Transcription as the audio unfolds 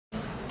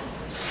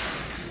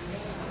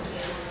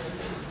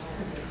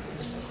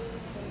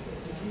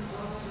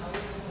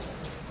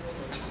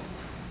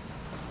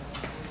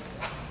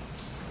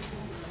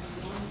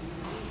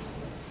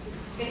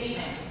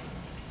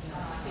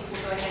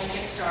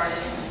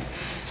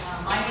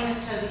name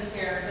is Toby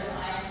Sarah.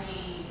 I am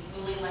the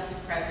newly elected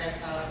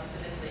president of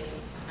Civic.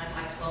 I'd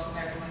like to welcome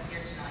everyone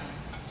here tonight.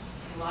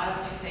 See a lot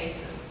of new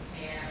faces,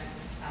 and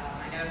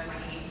I know everyone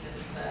hates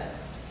this, but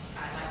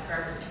I'd like for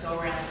everyone to go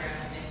around the room,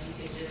 and if you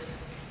could just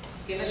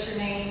give us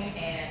your name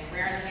and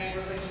where in the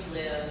neighborhood you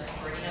live,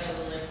 or any other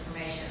little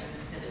information,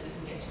 so that we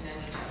can get to know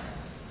each other.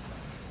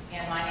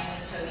 And my name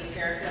is Toby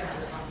Sarah. I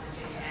live on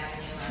Virginia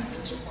Avenue, and I've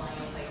lived in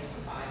Colonial Place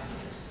for 5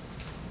 years.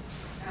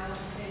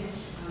 Alice Finch,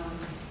 I'm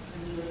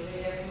in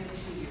Virginia Avenue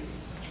 2 years.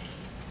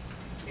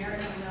 Mary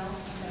Mel,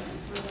 I'm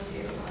real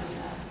estate on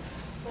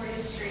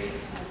 40th Street.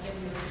 I've been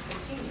here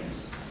 15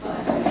 years.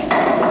 But 2 years.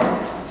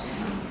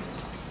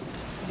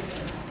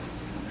 Different houses.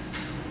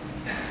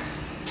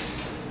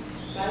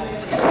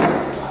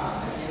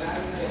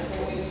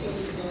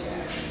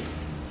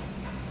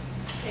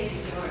 Take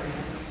the door.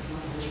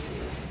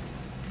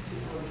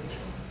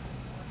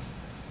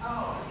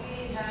 Oh,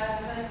 he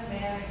has a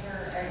manager,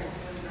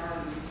 Eggleston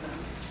Gardens.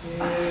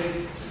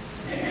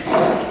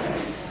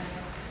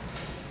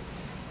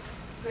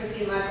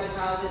 Christine Michael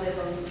Powell, live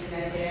on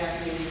Connecticut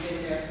Avenue. We've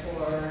been there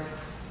for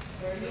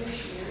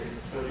 30-ish years.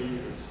 30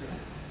 years,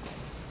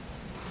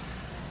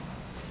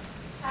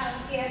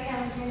 Yeah,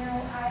 Campino.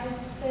 I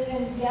live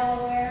in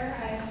Delaware.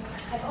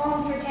 I've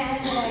owned for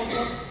 10, but I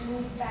just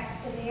moved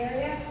back to the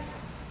area.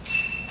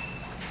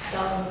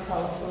 Donald's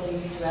Colorful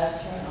Ladies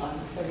Restaurant on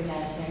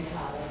 3910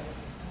 College.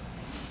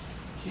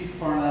 Keith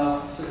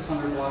Parnell,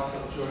 600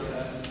 Blockville, Georgia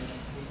Avenue.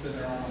 We've been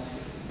there almost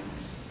 15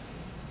 years.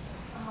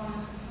 I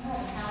have a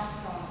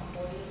house on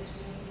 40th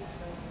Street. I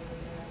don't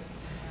really know if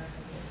it's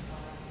American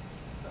salon,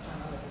 but my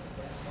mother did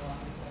that salon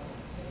as well.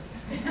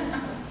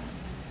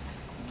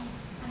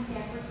 I'm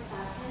Deborah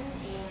Sutton,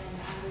 and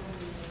I live in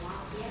the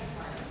Lafayette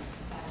Apartments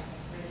by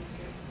Brady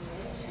Street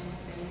Bridge, and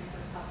have been here for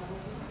a couple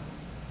of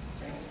months.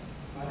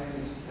 My name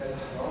is Ted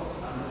Stoltz,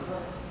 and I'm a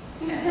brother.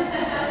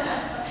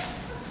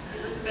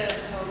 Elizabeth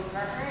Toby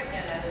Cartwright,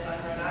 and I live on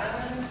Rhode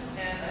Island,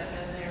 and I've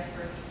been there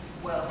for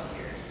 12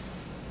 years.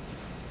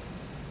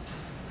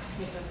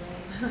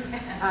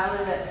 I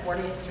live at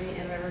 40th Street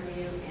in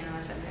Riverview, and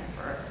I've been there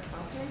for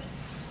 12 years.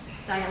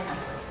 Diane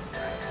Humphries.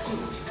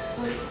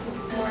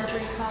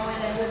 Marjorie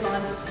Cohen, I live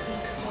on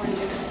East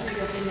 40th Street.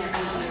 I've been there 8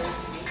 years.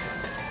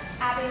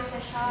 Abby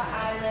Fishaw, I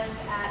live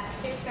at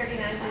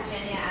 639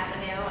 Virginia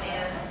Avenue,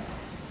 and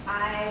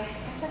I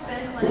guess I've been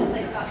in Colonial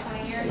Place about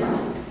 20 years.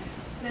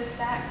 Moved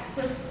back.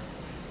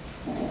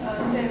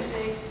 Sam C.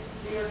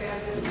 New York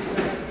Avenue, been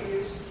there about 2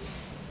 years.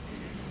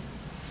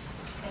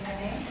 And her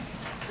name?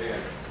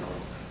 Dan.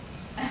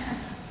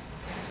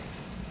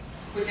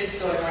 We're just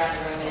going around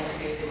the room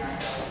introducing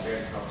ourselves.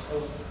 Dan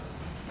Costello.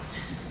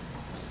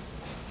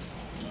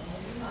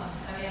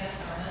 I'm Anna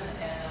Carmen,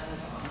 and I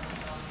live on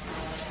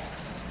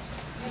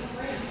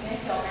Great, thank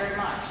you all very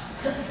much.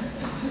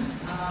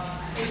 I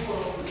think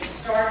we'll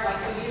start like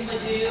we usually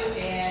do,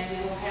 and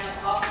we will have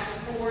Officer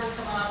Ford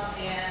come up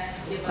and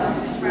give us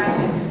the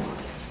traffic.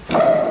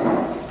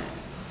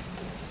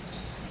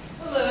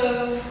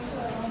 Hello.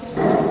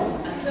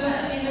 So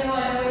as you know, I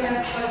know we have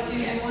quite a few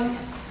new ones.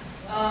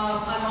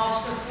 I'm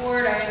Officer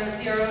Ford. I am the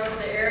CRO for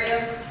the area.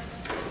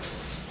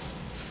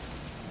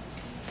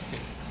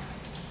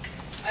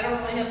 I don't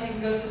really have to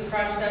even go through the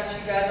crime stats.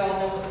 You guys all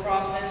know what the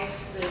problem is.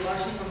 The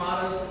larceny from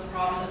autos is the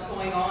problem that's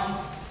going on.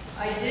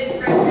 I did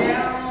break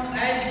down.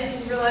 I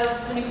didn't realize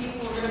as many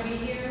people were going to be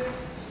here.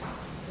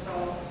 So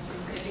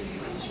I think you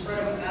can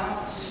spread them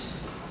out.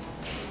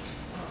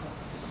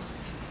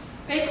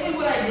 Basically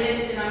what I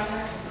did, and I'm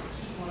going to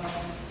keep one of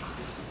them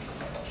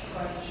so I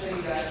can show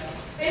you guys.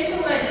 Basically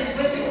what I did is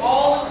went through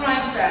all the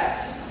crime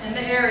stats in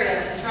the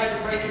area and tried to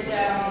break it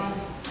down.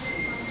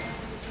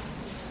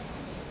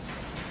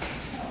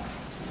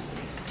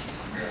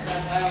 I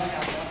only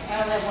have one. I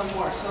only have one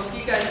more. So if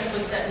you guys can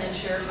list that and then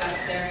share it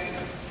back there.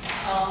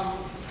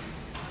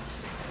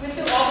 Went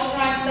through all the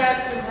crime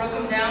stats and broke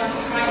them down to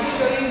try and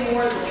show you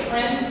more of the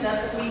trends.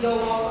 That's what we go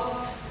off of.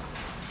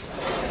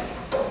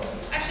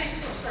 Actually,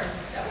 sorry,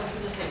 that one's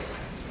for this thing.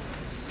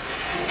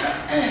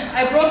 I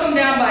broke them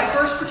down by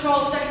first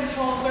patrol, second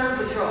patrol, third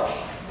patrol.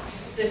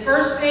 The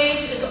first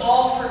page is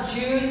all for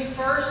June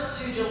 1st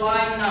to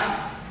July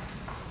 9th.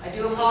 I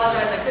do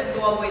apologize, I couldn't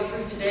go all the way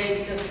through today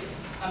because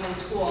I'm in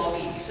school all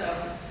week, so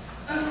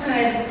I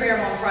had to prepare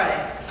them on Friday.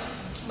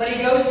 But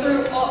he goes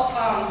through all,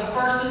 the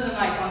 1st and the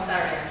 9th on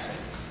Saturday, actually.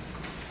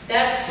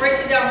 That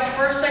breaks it down for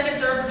first, second,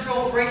 third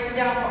patrol, breaks it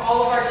down for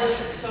all of our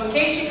districts. So in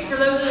case you, for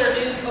those that are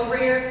new over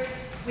here,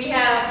 we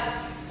have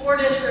 4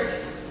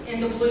 districts in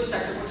the blue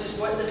sector, which is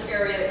what this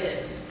area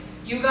is.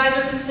 You guys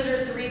are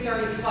considered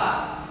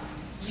 335.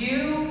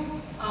 You,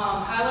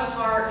 Highland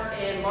Park,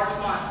 and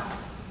Larchmont,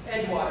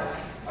 Edgewater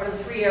are the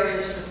 3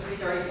 areas for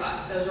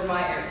 335. Those are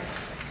my areas.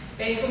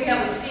 Basically, we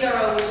have a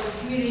CRO, which is a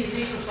Community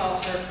Resource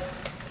Officer,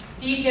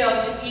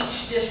 detailed to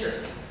each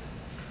district.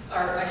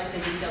 Or I should say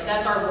detailed,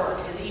 that's our work,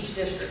 is each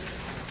district.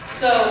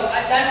 So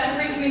that's the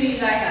 3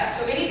 communities I have.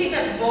 So anything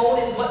that's bold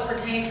is what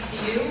pertains to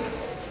you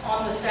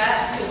on the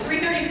stats. So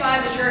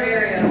 335 is your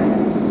area,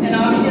 and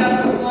obviously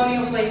I put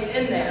Colonial Place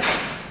in there.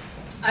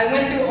 I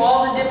went through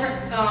all the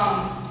different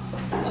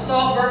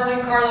assault,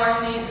 burglary, car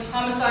larcenies,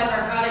 homicide,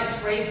 narcotics,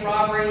 rape,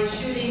 robbery,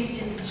 shooting.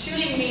 And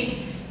shooting means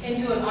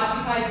into an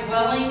occupied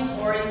dwelling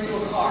or into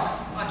a car,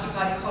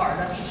 occupied car.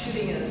 That's what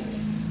shooting is.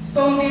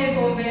 Stolen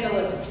vehicle and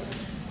vandalism.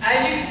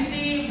 As you can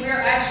see, we're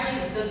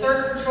actually, the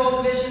 3rd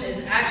Patrol Division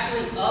is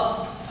actually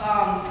up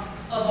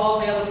of all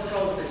the other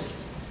patrol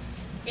divisions.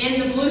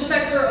 In the blue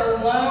sector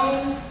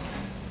alone,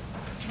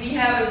 we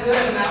have a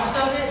good amount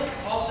of it.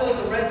 Also,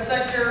 the red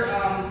sector,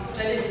 which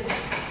I didn't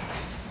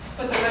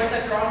put the red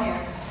sector on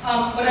here,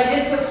 but I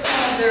did put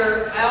some of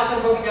their, I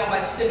also broke it down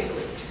by civic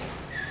leagues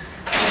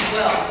as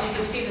well. So you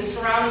can see the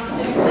surrounding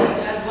civic leagues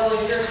as well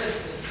as your civic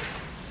league.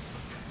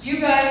 You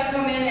guys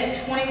come in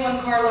at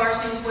 21 car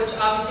larcenies, which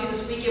obviously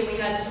this weekend we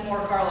had some more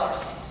car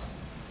larcenies.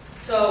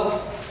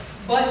 So,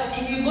 but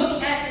if you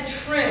look at the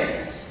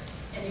trends,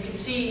 and you can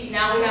see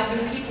now we have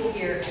new people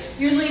here.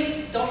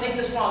 Usually, don't take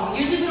this wrong, but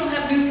usually we don't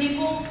have new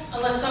people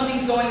unless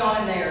something's going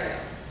on in the area.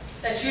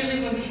 That's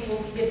usually when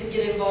people get to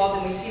get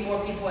involved and we see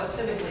more people at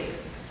civic leagues.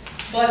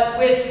 But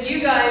with you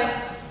guys,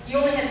 you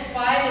only had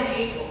 5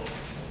 in April,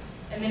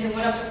 and then it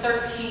went up to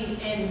 13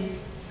 in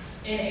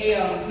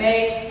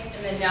May,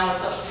 and then now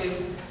it's up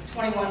to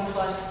 21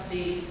 plus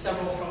the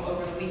several from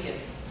over the weekend.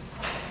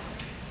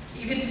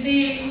 You can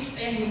see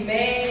in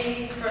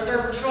May for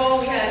 3rd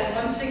Patrol, we had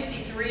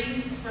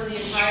 163 for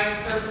the entire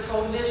 3rd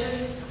Patrol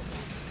Division.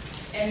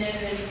 And then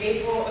in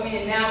April,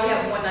 and now we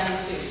have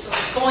 192. So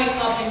it's going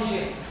up in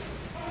June.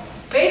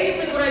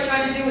 Basically what I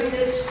tried to do with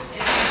this is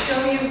to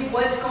show you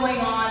what's going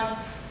on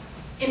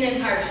in the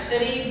entire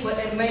city, but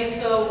it may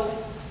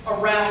so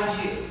around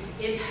you.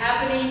 It's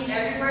happening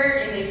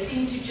everywhere and they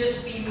seem to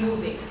just be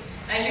moving.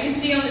 As you can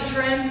see on the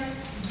trend,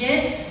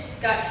 Ghent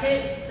got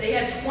hit. They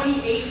had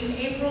 28 in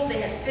April, they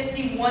had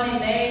 51 in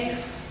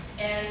May,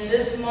 and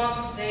this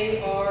month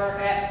they are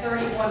at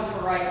 31 for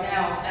right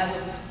now. As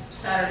of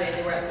Saturday,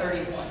 they were at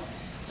 31.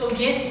 So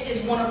Ghent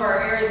is one of our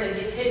areas that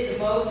gets hit the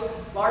most.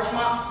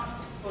 Larchmont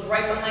was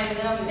right behind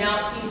them. Now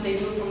it seems they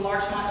moved from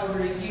Larchmont over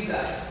to you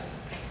guys.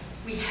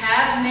 We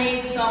have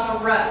made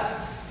some arrests.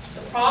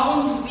 The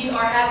problem we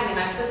are having, and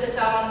I put this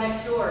out on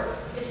Nextdoor,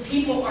 is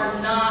people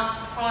are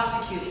not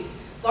prosecuting.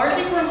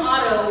 Larceny from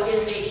auto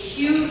is a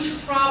huge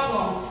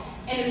problem,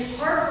 and it's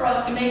hard for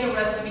us to make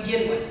arrests to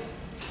begin with.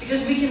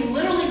 Because we can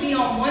literally be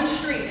on one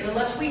street, and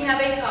unless we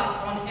have a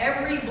cop on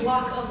every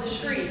block of the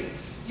street,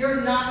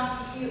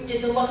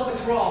 it's a luck of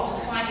a draw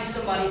to finding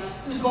somebody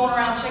who's going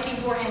around checking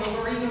door handles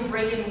or even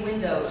breaking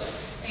windows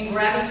and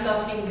grabbing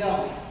stuff and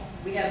going.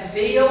 We have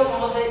video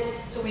of it,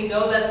 so we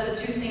know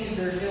that's the 2 things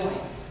they're doing.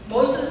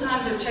 Most of the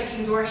time they're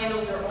checking door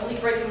handles, they're only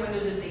breaking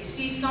windows if they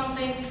see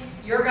something.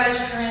 Your guys'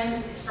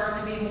 trend is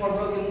starting to be more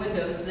broken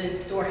windows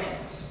than door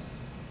handles.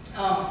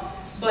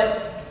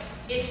 But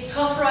it's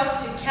tough for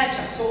us to catch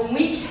them. So when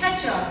we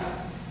catch them,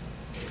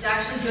 it's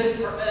actually good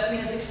for,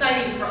 it's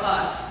exciting for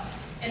us.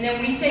 And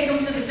then we take them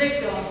to the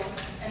victim,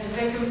 and the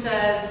victim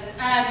says,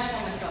 I just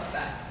want my stuff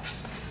back.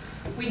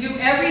 We do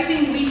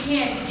everything we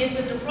can to get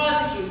them to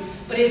prosecute,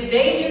 but if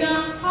they do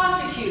not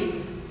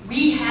prosecute,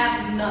 we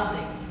have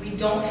nothing. We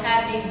don't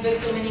have a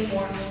victim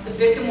anymore. The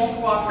victim won't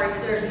cooperate.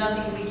 There's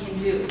nothing we can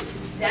do.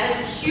 That is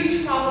a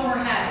huge problem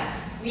we're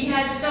having. We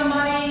had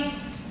somebody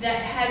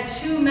that had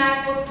 2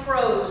 MacBook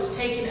Pros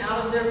taken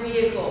out of their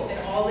vehicle, and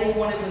all they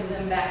wanted was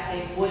them back.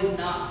 They would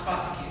not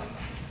prosecute.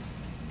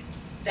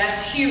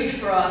 That's huge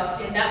for us,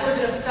 and that would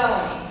have been a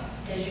felony,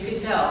 as you can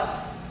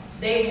tell.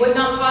 They would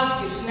not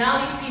prosecute. So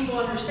now these people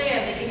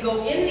understand they can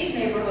go in these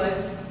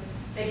neighborhoods,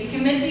 they can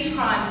commit these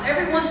crimes.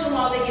 Every once in a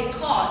while they get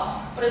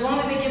caught, but as long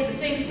as they get the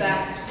things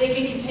back, they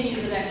can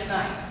continue the next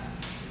night.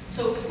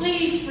 So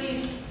please,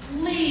 please,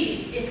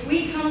 please, if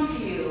we come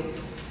to you,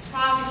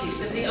 prosecute.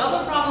 Because the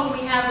other problem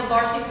we have with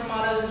larceny from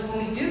autos is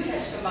when we do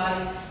catch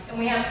somebody and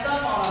we have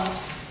stuff on them,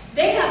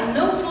 they have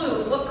no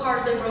clue what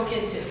cars they broke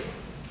into.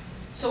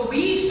 So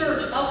we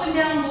search up and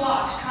down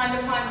blocks trying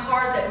to find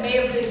cars that may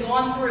have been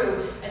gone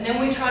through, and then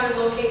we try to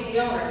locate the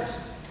owners.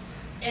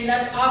 And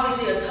that's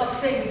obviously a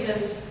tough thing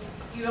because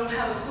you don't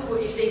have a clue.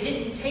 If they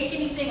didn't take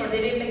anything or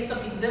they didn't make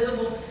something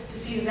visible to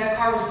see that that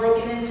car was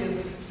broken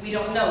into, we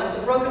don't know. With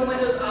the broken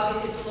windows,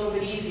 obviously it's a little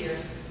bit easier,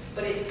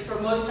 but for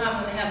most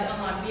times when they have the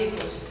unlocked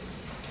vehicles.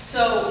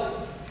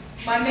 So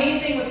my main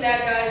thing with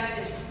that,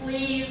 guys, is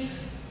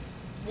please,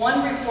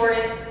 1, report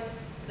it.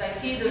 I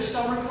see there's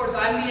some reports,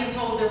 I'm being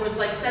told there was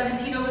like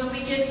 17 over the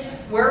weekend.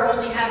 We're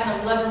only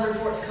having 11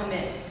 reports come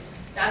in.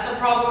 That's a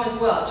problem as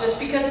well. Just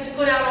because it's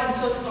put out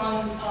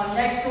on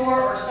Nextdoor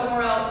or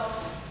somewhere else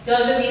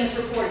doesn't mean it's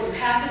reported. You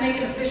have to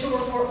make an official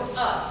report with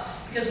us.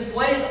 Because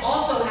what is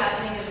also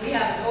happening is we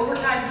have an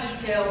overtime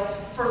detail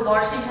for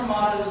larceny from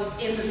autos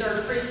in the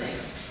 3rd precinct.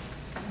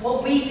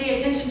 What we pay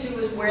attention to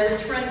is where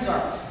the trends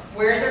are,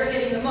 where they're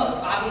hitting the most.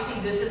 Obviously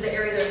this is the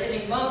area they're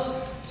hitting most,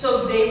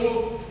 so they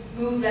will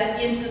move that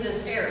into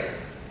this area.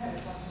 I have a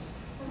question.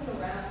 What are the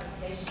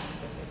ramifications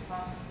if they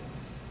prosecute?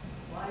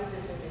 Why is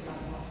it that they don't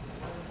want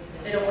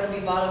to? They don't want to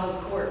be bottled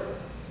with court.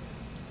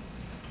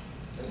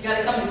 You got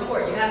to come to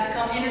court. You have to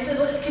come, and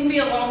it can be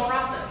a long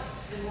process.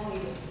 I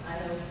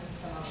know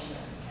some of them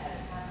that had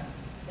it happen.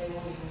 They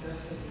won't even go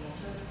through the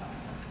insurance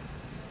company.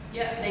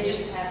 Yeah, they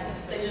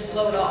just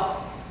blow it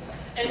off.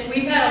 And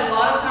we've had a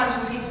lot of times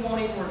when people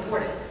won't even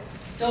report it.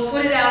 They'll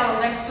put it out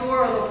on next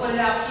door, or they'll put it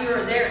out here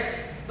or there,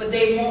 but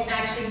they won't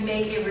actually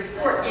make a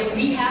report. And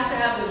we have to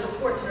have those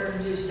reports in order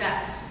to do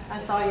stats. I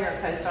saw your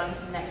post on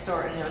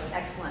Nextdoor, and it was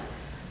excellent.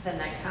 The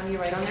next time you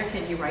write on there,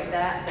 can you write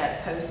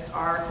that posts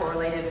are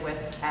correlated with,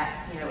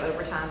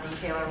 overtime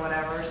detail or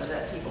whatever, so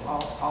that people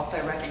also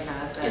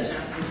recognize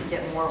that we can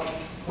get more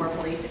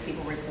police if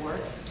people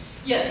report?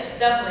 Yes,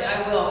 definitely, I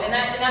will. And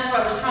that's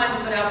what I was trying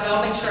to put out, but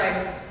I'll make sure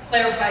I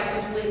clarify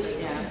completely.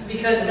 Yeah.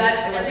 Because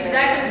that's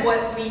exactly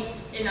what we,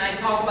 and I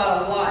talk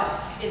about a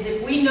lot, is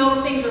if we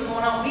know things are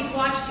going on, we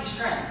watch these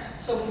trends.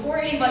 So before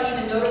anybody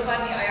even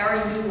notified me, I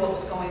already knew what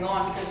was going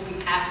on because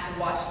we have to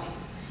watch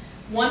these.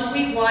 Once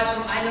we watch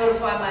them, I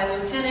notify my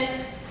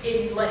lieutenant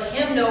and let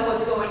him know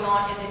what's going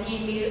on, and then he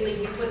immediately,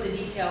 we put the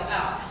detail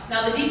out.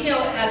 Now the detail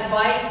has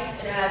bikes,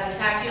 it has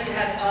attack unit, it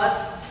has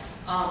us,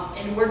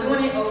 and we're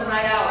doing it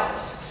overnight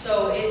hours.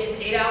 So it's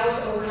 8 hours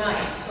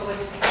overnight, so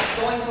it's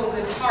going to a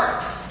good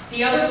part.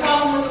 The other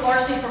problem with the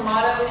varsity for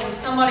motto, and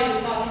somebody was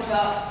talking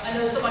about, I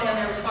know somebody on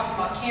there was talking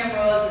about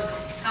cameras and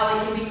how they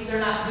can be, they're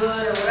not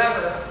good or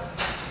whatever.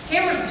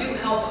 Cameras do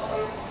help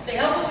us. They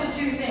help us with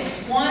two things.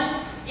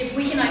 One, if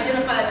we can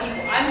identify the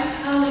people. I'm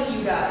telling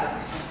you guys,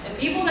 the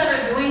people that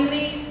are doing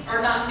these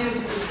are not new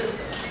to the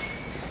system.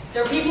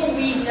 They're people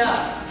we know.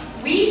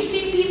 We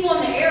see people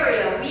in the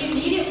area, we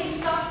immediately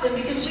stop them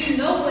because we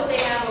know what they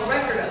have a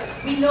record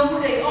of. We know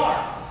who they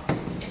are.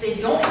 If they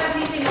don't have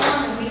anything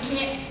on and we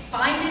can't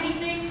find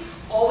anything,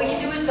 all we can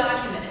do is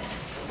document it.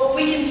 But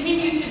we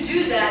continue to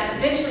do that,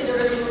 eventually they're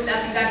going to move.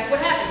 That's exactly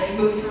what happened. They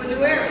moved to a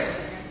new area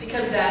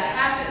because that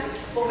happened.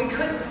 But we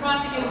couldn't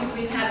prosecute because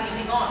we didn't have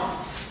anything on them.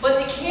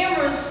 But the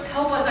cameras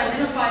help us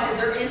identify that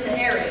they're in the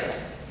areas.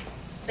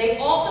 They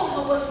also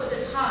help us with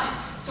the time.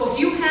 So if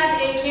you have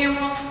a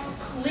camera,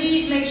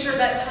 please make sure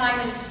that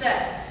time is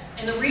set.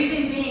 And the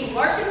reason being,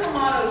 larceny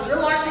formatos, your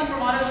larceny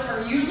formatos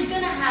are usually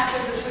going to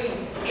happen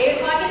between 8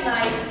 o'clock at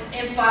night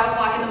and 5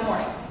 o'clock in the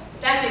morning.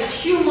 That's a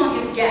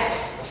humongous gap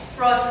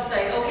for us to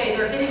say, okay,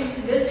 they're hitting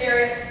this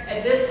area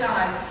at this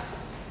time.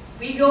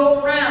 We go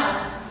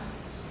around,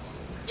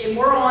 and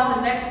we're on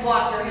the next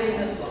block, they're hitting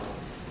this block.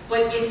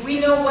 But if we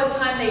know what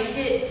time they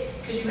hit,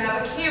 because you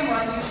have a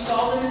camera and you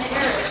saw them in the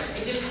area,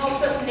 it just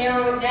helps us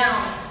narrow it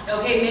down.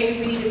 Okay, maybe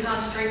we need to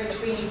concentrate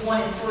between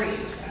 1 and 3,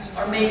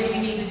 or maybe we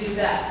need to do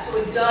that. So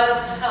it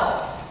does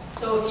help.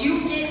 So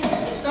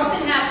if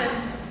something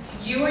happens to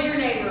you or your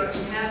neighbor and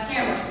you have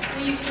cameras,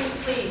 please, please,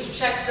 please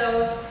check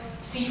those,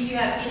 see if you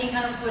have any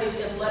kind of footage,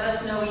 and let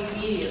us know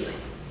immediately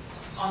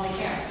on the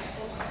camera.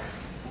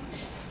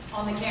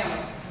 On the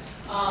cameras.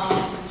 I'm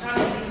trying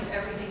to think of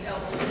everything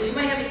else. Does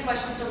anybody have any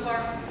questions so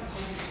far?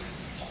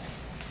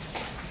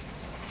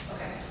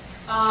 Okay.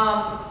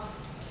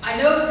 I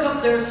know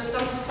there's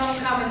some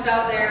comments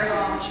out there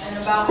and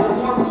about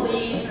more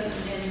police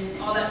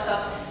and all that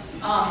stuff.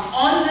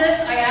 On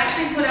this, I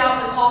actually put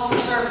out the calls for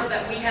service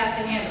that we have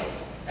to handle.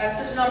 That's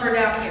this number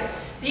down here.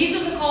 These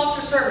are the calls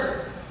for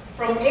service.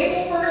 From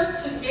April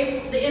 1st to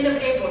the end of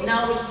April,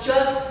 now it was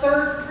just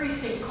 3rd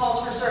Precinct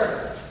calls for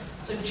service.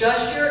 So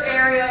just your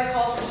area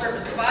calls for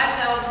service,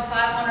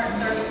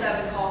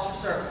 5,537 calls for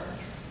service.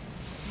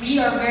 We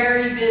are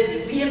very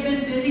busy. We have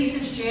been busy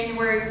since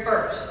January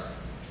 1st.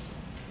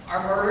 Our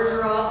murders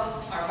are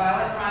up, our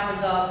violent crime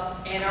is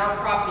up, and our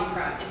property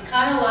crime. It's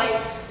kind of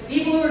like the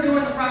people who are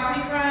doing the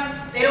property crime,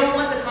 they don't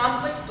want the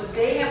conflicts, but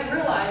they have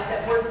realized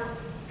that we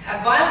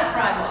have violent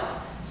crime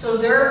up. So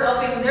they're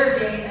upping their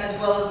game as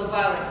well as the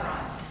violent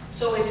crime.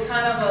 So it's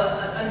kind of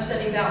an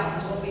unsteady balance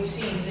is what we've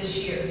seen this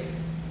year.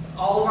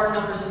 All of our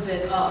numbers have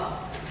been up.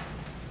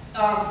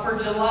 For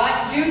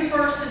June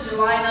 1st to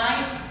July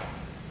 9th,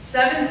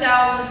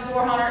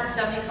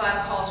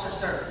 7,475 calls for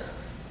service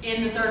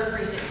in the 3rd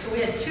Precinct. So we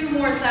had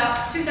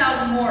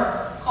 2,000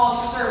 more calls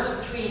for service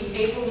between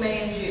April,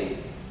 May, and June,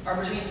 or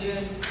between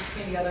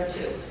the other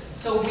two.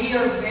 So we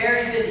are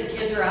very busy.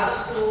 Kids are out of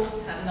school,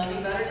 have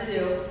nothing better to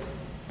do.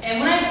 And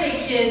when I say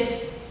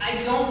kids, I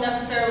don't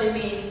necessarily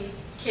mean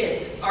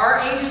kids. Our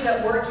ages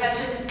that we're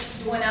catching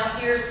doing out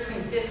here is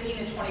between 15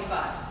 and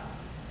 25.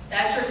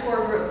 That's your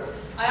core group.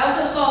 I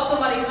also saw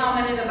somebody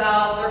commented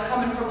about they're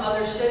coming from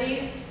other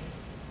cities.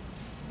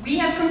 We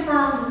have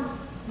confirmed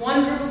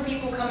one group of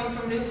people coming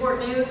from Newport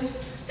News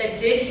that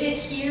did hit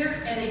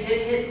here and they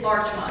did hit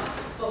Larchmont.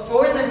 But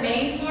for the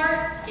main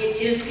part, it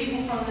is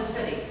people from the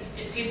city.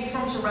 It's people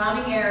from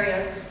surrounding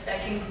areas that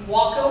can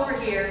walk over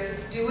here,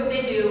 do what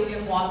they do,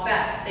 and walk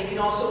back. They can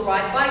also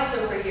ride bikes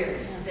over here.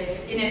 And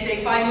if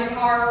they find your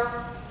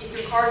car, if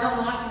your car's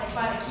unlocked and they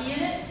find a key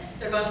in it,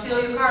 they're going to steal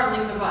your car and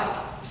leave their bike.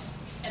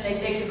 And they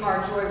take your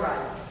car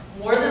joyride.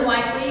 More than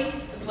likely,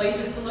 the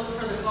places to look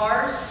for the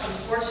cars,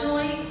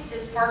 unfortunately,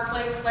 is Park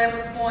Place,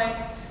 Lambert Point,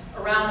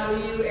 around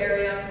OU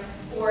area,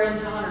 or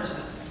into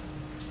Huntersville.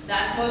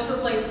 That's most of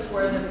the places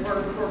where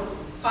we're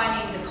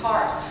finding the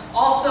cars.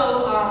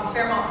 Also,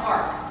 Fairmount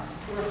Park.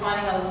 We were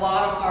finding a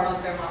lot of cars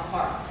in Fairmount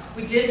Park.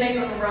 We did make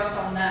an arrest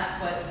on that,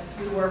 but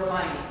we were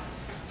finding.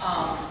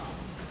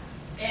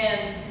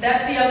 And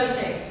that's the other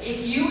thing.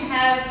 if you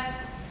have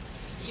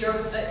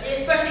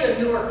especially a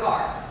newer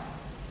car,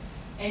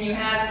 and you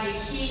have a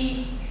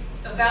key,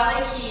 a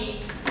valet key,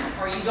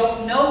 or you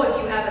don't know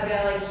if you have a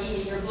valet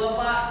key in your glove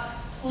box,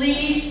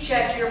 please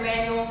check your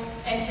manual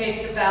and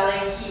take the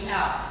valet key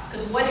out.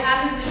 Because what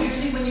happens is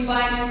usually when you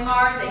buy a new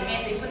car,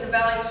 they put the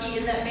valet key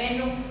in that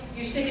manual,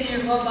 you stick it in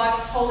your glove box,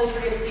 totally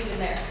forget it's even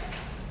there.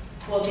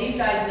 Well, these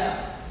guys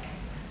know.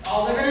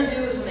 All they're going to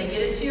do is when they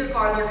get it to your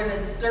car,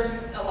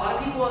 a lot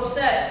of people have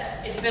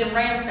said it's been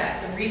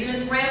ransacked. The reason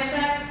it's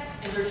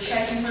ransacked is they're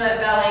checking for that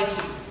valet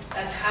key.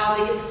 That's how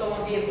they get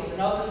stolen vehicles.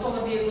 And of the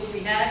stolen vehicles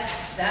we had,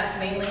 that's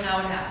mainly how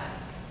it happened.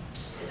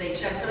 Is they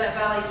check for that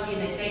valet key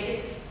and they take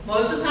it.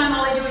 Most of the time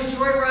all they do is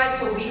joyride,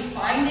 so we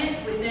find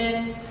it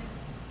within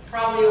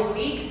probably a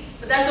week.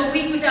 But that's a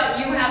week without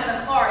you having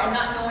a car and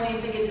not knowing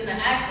if it gets in an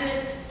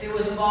accident, if it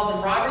was involved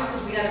in robberies,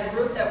 because we had a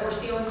group that were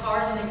stealing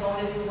cars and then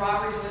going to do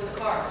robberies with the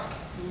cars.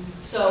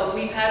 So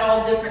we've had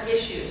all different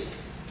issues.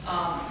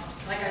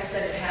 Like I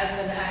said, it has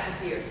been an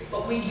active year.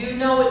 But we do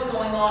know what's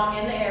going on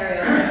in the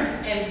area,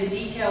 and the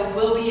detail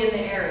will be in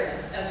the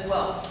area as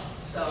well.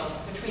 So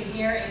between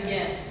here and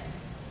Ghent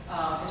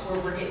is where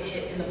we're getting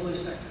hit in the blue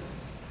sector.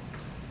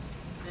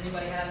 Does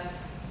anybody have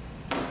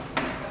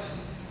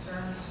questions,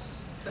 concerns?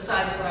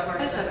 Besides what I've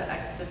already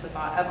said. Just a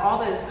thought. Of all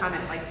those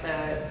comments, like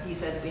you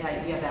said, you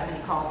have that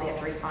many calls that you have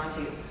to respond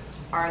to.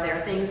 Are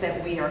there things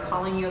that we are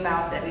calling you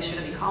about that we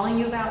shouldn't be calling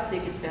you about so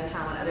you can spend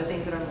time on other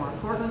things that are more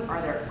important? Are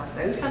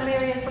those kind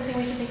of areas something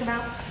we should think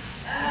about?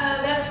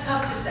 That's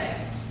tough to say.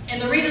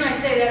 And the reason I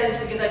say that is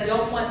because I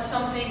don't want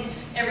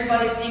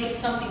everybody to think it's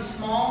something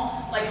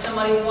small, like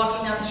somebody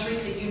walking down the street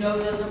that you know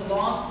doesn't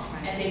belong,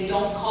 and they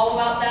don't call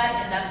about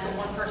that, and that's the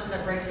one person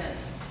that breaks in.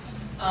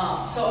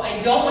 So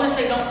I don't want to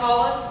say don't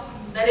call us.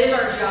 That is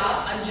our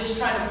job. I'm just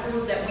trying to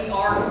prove that we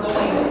are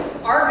going.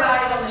 Our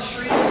guys on the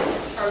street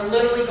are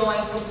literally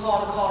going from call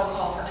to call to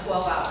call for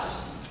 12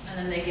 hours. And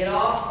then they get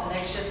off, the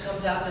next shift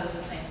comes out and does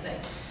the same thing.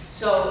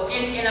 So,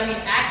 and I mean,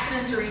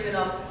 accidents are even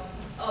up,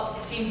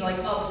 it seems like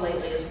up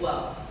lately as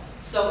well.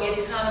 So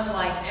it's kind of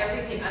like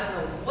everything, I don't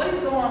know what is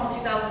going on with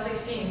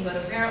 2016, but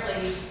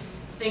apparently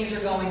things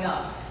are going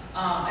up.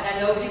 And I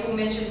know people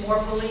mentioned more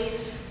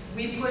police.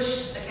 We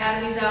push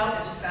academies out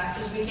as fast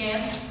as we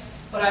can.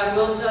 But I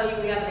will tell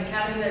you, we have an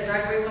academy that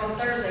graduates on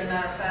Thursday,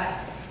 matter of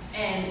fact.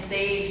 And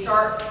they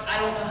start, I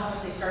don't know how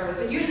much they start with,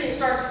 but usually it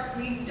starts,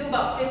 we do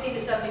about 50 to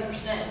 70%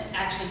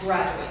 actually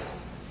graduate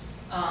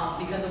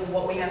because of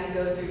what we have to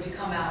go through to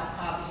come out,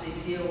 obviously,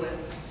 to deal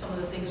with some of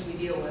the things we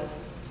deal with,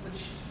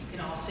 which you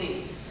can all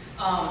see.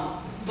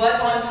 But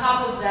on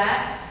top of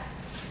that,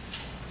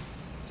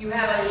 you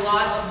have a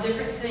lot of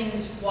different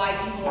things why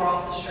people are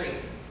off the street.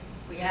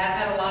 We have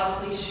had a lot of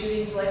police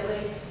shootings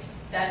lately.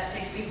 That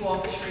takes people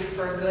off the street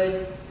for a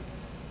good,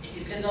 it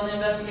depends on the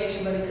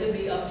investigation, but it could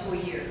be up to a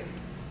year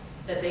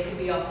that they could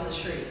be off of the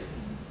street.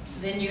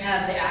 Then you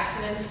have the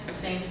accidents, the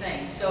same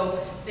thing.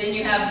 So then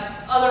you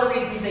have other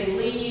reasons they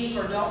leave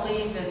or don't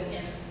leave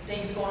and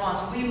things going on.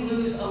 So we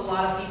lose a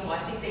lot of people. I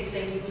think they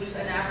say we lose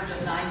an average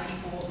of 9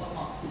 people a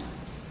month.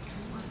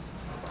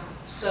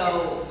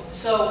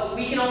 So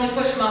we can only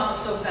push them out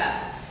so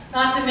fast.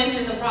 Not to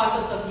mention the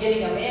process of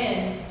getting them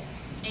in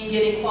and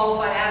getting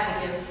qualified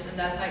applicants and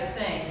that type of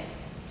thing.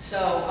 So,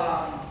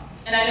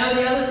 and I know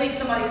the other thing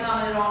somebody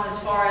commented on as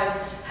far as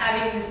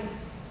having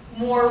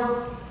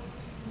more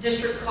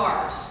district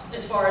cars,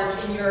 as far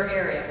as in your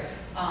area.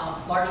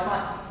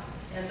 Larchmont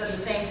has said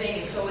the same thing,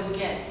 and so is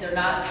Ghent. They're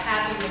not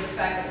happy with the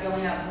fact that we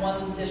only have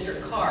one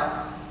district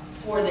car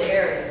for the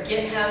area.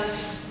 Ghent has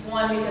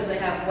one because they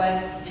have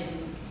West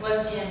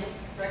Ghent,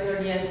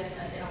 regular Ghent,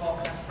 and they have all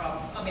kinds of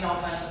problems. I mean,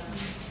 all kinds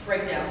of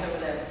breakdowns over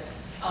there.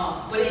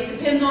 But it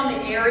depends on the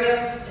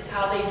area, is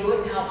how they do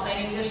it and how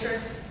planning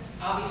districts,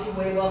 obviously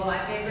way above my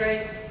pay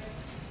grade.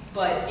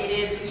 But it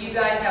is, you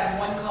guys have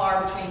one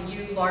car between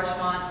you,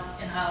 Larchmont,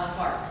 and Highland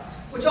Park,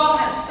 which all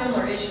have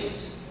similar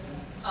issues.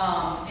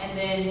 And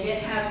then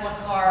Ghent has one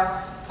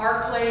car,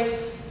 Park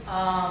Place,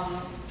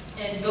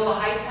 and Villa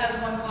Heights has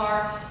one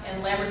car,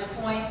 and Lambert's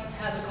Point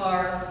has a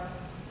car,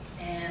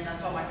 and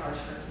that's all my cars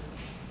for.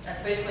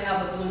 That's basically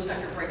how the blue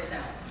sector breaks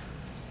down.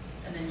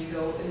 And then you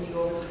go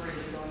over the bridge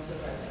and go into the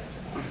red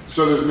sector.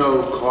 So there's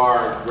no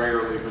car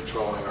regularly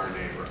patrolling our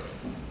neighborhood?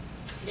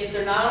 If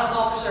they're not on a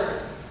call for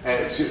service.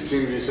 And it seems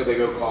you said they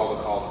go call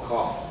to call to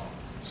call.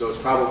 So it's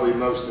probably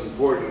most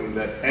important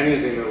that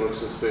anything that looks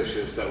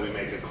suspicious that we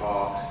make a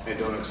call and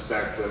don't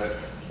expect that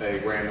a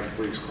random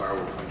police car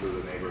will come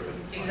through the neighborhood.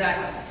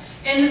 Exactly.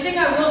 And the thing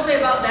I will say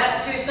about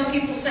that too, some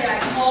people say I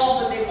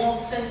call but they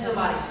won't send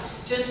somebody.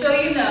 Just so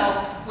you know,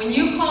 when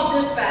you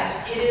call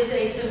dispatch, it is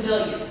a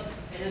civilian.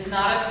 It is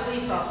not a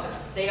police officer.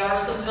 They are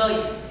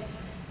civilians.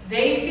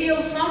 They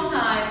feel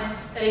sometimes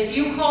that if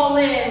you call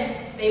in,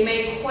 they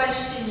may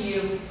question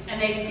you,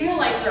 and they feel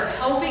like they're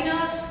helping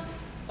us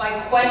by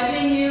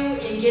questioning you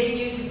and getting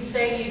you to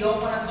say you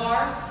don't want a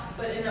car,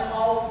 but in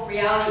all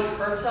reality, it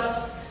hurts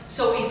us.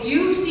 So if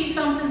you see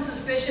something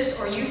suspicious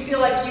or you feel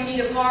like you need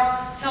a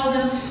car, tell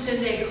them to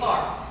send a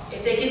car.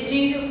 If they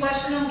continue to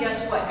question them,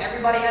 guess what?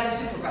 Everybody has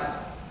a supervisor.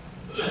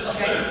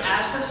 Okay?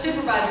 Ask for the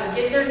supervisor,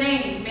 get their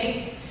name,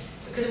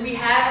 because we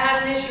have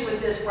had an issue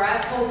with this where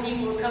I've told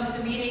people to come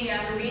to meeting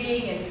after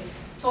meeting and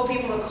told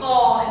people to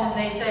call, and then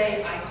they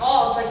say, I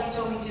called like you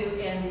told me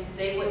to, and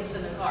they wouldn't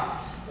send a car.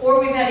 Or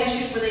we've had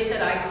issues where they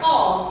said, I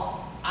called,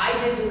 I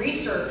did the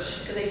research,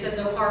 because they said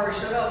no car ever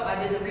showed up,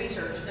 I did the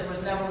research, there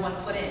was never one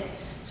put in.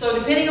 So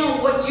depending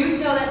on what you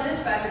tell that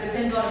dispatcher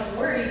depends on if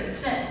we're even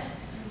sent.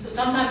 So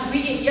sometimes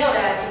we get yelled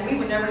at and we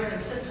would never even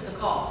sit to the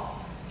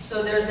call.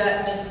 So there's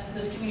that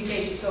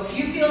miscommunication. So if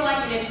you feel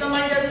like, and if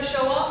somebody doesn't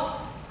show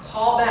up,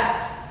 call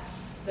back.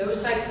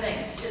 Those types of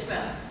things. Yes,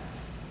 ma'am.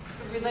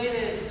 A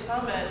related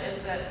comment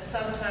is that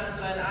sometimes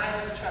when I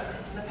have tried,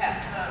 in the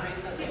past, not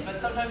recently,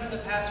 but sometimes in the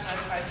past when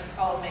I've tried to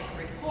call and make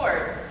a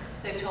report,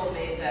 they've told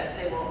me that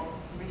they won't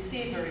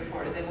receive a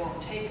report or they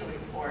won't take a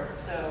report.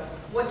 So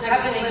what type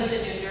of having things?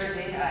 lived in New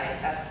Jersey, I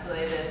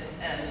escalated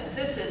and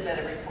insisted that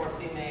a report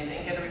be made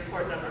and get a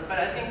report number. But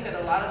I think that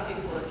a lot of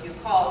people, if you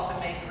call to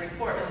make a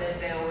report and they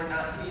say, oh,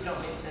 you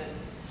don't need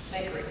to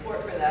make a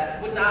report for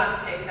that, would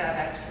not take that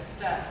extra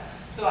step.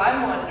 So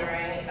I'm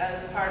wondering,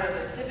 as part of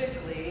a Civic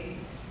League,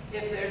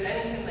 if there's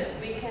anything that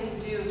we can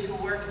do to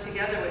work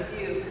together with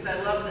you, because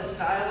I love this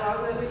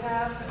dialogue that we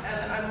have,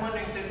 and I'm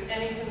wondering if there's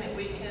anything that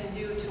we can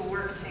do to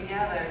work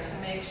together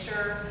to make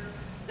sure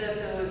that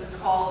those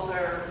calls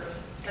are,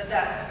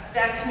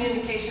 that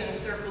communication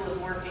circle is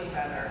working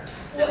better.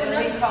 Well, That and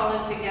when we that's- call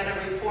in to get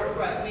a report,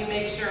 Right. we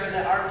make sure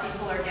that our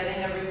people are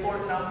getting a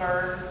report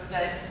number,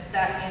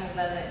 that means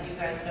then that you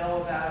guys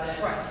know about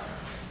it. Right.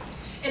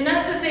 And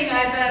that's the thing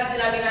I've had,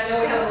 and I mean, I know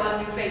we have a lot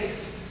of new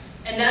faces,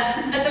 and that's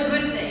a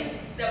good thing,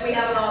 that we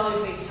have a lot of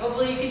new faces.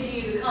 Hopefully you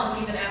continue to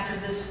come even after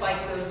this spike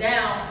goes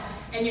down,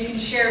 and you can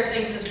share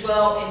things as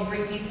well and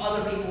bring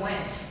other people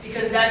in.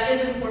 Because that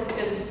is important,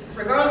 because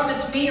regardless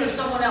if it's me or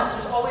someone else,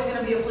 there's always going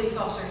to be a police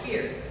officer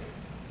here.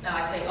 Now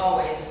I say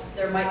always,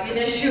 there might be an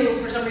issue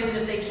for some reason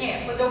if they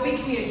can't, but there'll be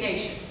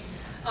communication.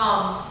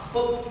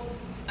 But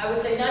I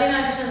would say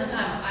 99% of the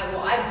time,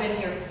 I've been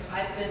here,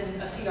 I've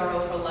been a CRO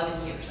for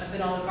 11 years. I've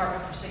been on the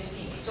department for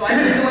 16. So I've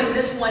been doing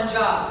this one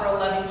job for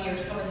 11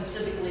 years, coming to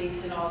civic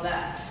leagues and all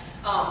that.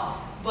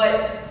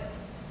 But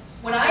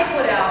when I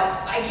put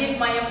out, I give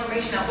my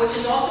information out, which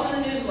is also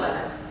in the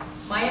newsletter,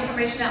 my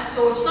information out.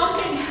 So if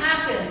something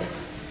happens,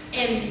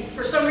 and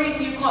for some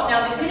reason you call,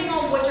 now depending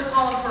on what you're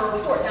calling for a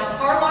report, now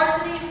car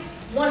larcenies,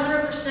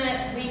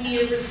 100% we need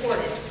it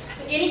reported.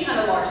 So any kind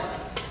of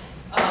larcenies,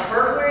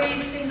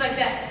 burglaries, things like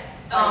that.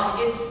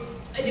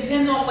 It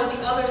depends on what the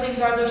other things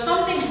are. There's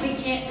some things we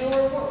can't do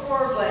a report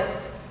for, but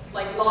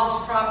like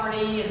lost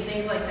property and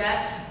things like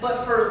that.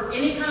 But for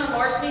any kind of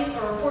larcenies,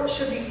 a report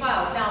should be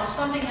filed. Now, if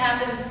something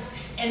happens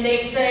and they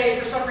say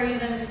for some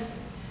reason,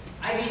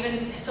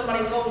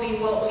 somebody told me,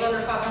 well, it was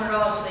under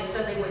 $500, so they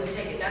said they wouldn't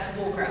take it. That's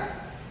bullcrap.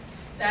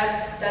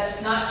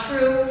 That's not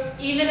true.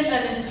 Even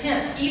an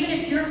attempt, even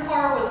if your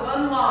car was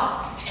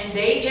unlocked and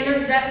they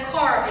entered that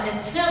car and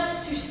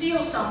attempt to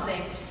steal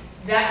something,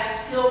 that's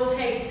still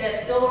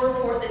a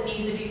report that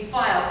needs to be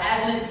filed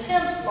as an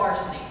attempt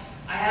larceny.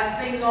 I have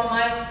things on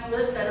my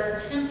list that are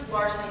attempt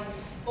larcenies,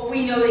 but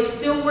we know they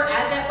still were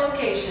at that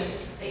location.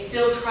 They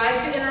still tried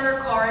to enter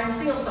a car and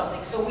steal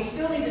something, so we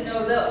still need to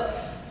know those.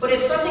 But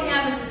if something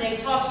happens and they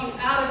talk you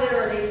out of it,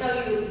 or they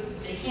tell you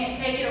they can't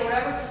take it or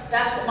whatever,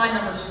 that's what my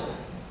number's for.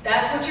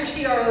 That's what your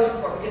CROs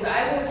are for, because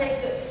I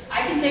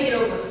can take it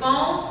over the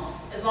phone.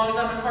 As long as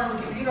I'm in front of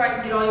the computer, I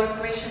can get all your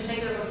information, take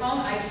it over the phone.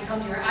 I can come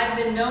to your, I've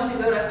been known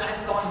to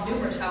I've gone to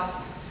numerous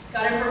houses,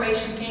 got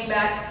information, came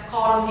back,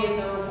 called them, gave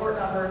them the report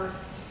number.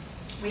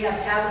 We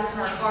have tablets in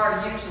our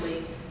car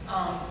usually,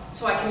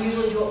 so I can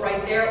usually do it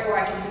right there, or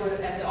I can do it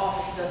at the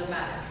office, it doesn't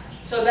matter.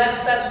 So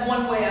that's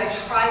one way I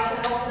try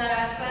to help in that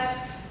aspect.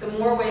 The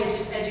more ways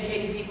just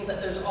educating people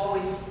that there's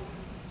always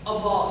a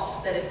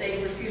boss, that if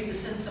they refuse to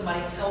send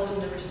somebody, tell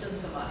them to send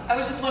somebody. I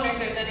was just wondering if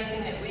there's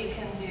anything that we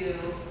can do,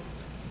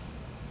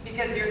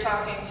 because you're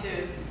talking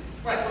to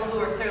people who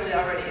are clearly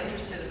already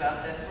interested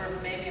about this. We're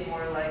maybe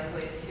more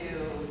likely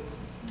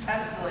to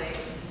escalate,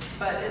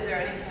 but is there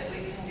anything that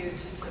we can do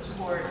to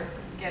support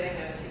getting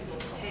those people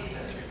to take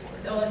those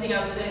reports? The only thing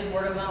I would say is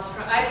word of mouth.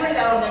 I put it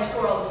out on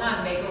Nextdoor all the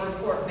time, make a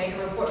report, make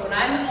a report. When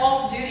I'm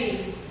off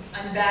duty,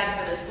 I'm bad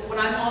for this, but when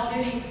I'm off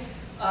duty,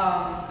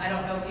 I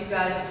don't know if you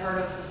guys have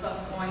heard of the stuff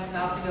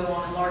about to go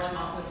on in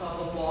Larchmont with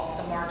all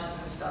the marches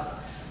and stuff.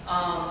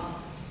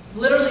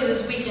 Literally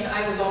this weekend,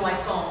 I was on my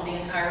phone the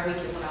entire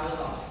weekend when I was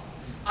off.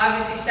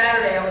 Obviously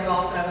Saturday I was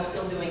off and I was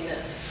still doing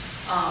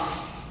this.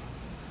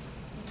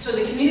 So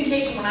the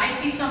communication, when I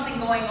see something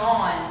going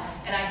on,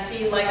 and I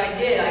see, like I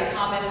did, I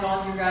commented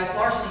on your guys'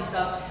 larceny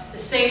stuff, the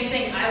same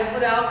thing I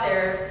put out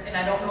there, and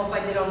I don't know if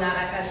I did on that,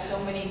 I've had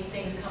so many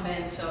things come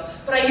in,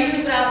 but I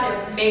usually put out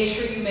there, make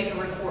sure you make a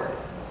report.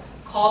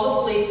 Call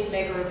the police,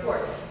 make a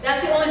report.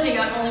 That's the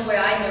only way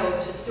I know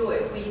to do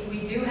it. We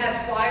do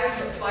have flyers,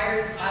 but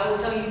flyers, I will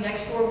tell you,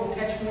 Nextdoor will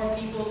catch more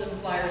people than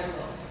flyers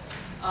will.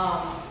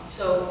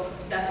 So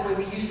that's the way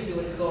we used to do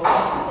it, to go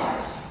around with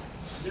flyers.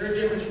 Is there a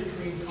difference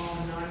between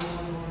calling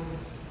 911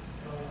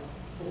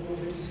 for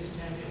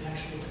 45610 and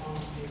actually calling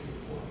to make a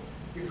report?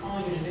 you're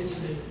calling it an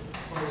incident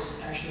was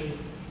actually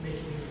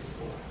making a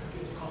report. Like you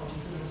have to call a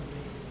different number to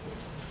make a report,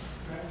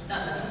 correct?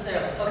 Not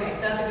necessarily. Okay,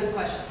 that's a good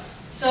question.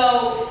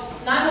 So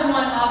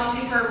 911,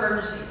 obviously for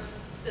emergencies.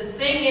 The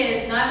thing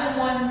is,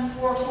 911,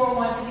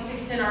 441,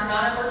 5610 are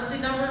non-emergency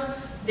numbers.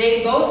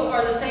 They both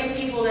are the same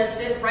people that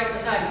sit right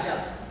beside each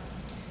other.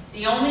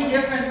 The only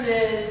difference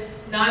is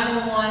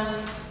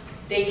 911,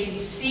 they can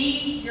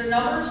see your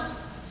numbers.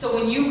 So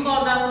when you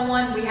call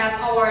 911, we have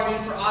caller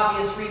ID for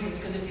obvious reasons,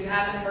 because if you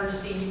have an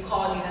emergency and you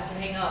call and you have to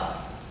hang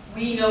up,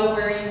 we know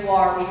where you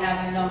are, we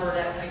have your number,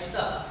 that type of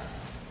stuff.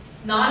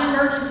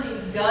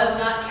 Non-emergency does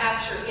not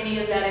capture any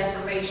of that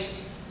information.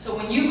 So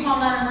when you call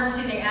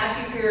non-emergency, they ask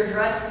you for your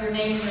address, your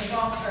name, and your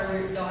phone,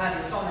 or they'll have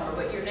your phone number,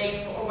 but your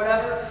name or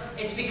whatever,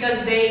 it's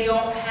because they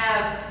don't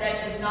have,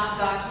 that is not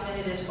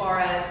documented as far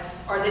as,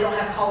 or they don't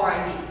have caller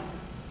ID,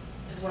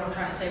 is what I'm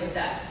trying to say with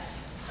that.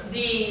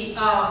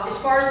 As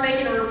far as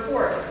making a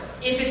report,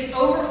 if it's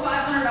over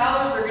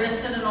 $500, they're going to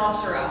send an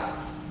officer out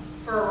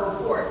for a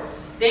report.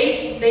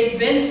 They've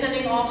been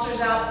sending officers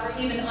out for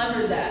even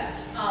under that,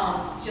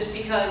 just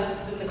because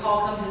the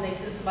call comes and they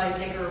send somebody to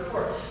take a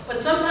report. But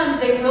sometimes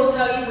they will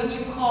tell you when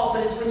you call,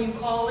 but it's when you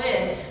call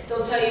in,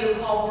 they'll tell you to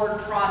call word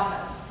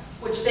process,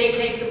 which they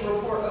take the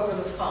report over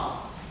the phone.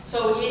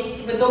 So,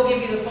 but they'll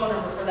give you the phone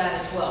number for that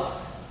as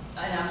well.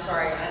 And I'm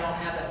sorry, I don't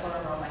have that phone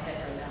number on my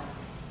head right now.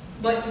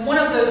 But one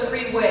of those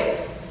three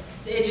ways.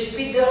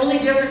 The only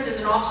difference is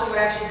an officer would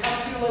actually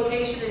come to your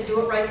location and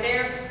do it right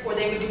there, or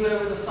they would do it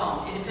over the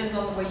phone. It depends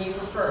on the way you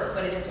prefer.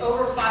 But if it's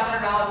over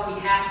 $500, we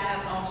have to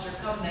have an officer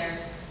come there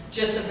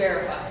just to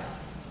verify.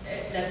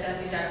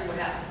 That's exactly what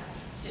happened.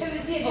 Just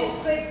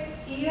quick,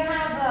 do you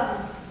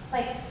have,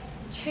 like,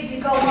 could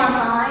you go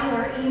online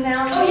or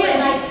email? Oh yeah,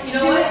 and, like, you know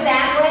do what? it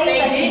that way?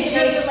 They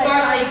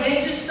Like,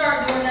 did just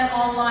start doing that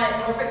online at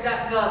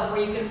norfolk.gov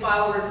where you can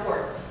file a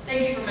report.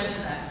 Thank you for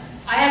mentioning that.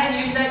 I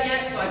haven't used that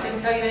yet, so I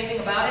couldn't tell you anything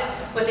about it,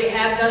 but they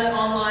have done it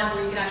online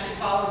where you can actually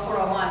file a report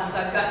online, because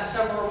I've gotten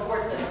several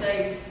reports that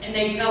say, and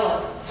they tell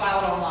us,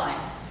 file it online.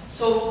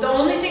 So the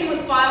only thing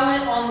with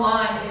filing it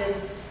online is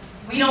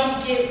we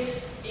don't get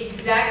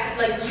exact,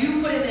 like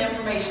you put in the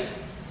information.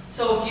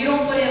 So if you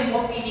don't put in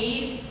what we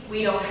need,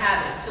 we don't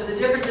have it. So the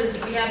difference is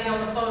if we have you on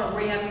the phone or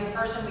we have you in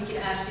person, we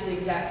can ask you the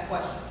exact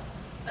questions.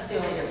 That's the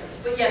only difference.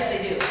 But yes,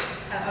 they do.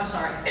 I'm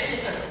sorry.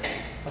 Yes, sir.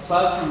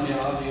 Aside from the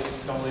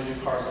obvious, don't leave your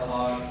cars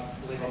unlocked,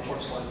 leave our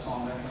porch lights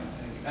on, that kind of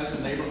thing, as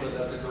a neighborhood,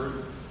 as a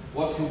group,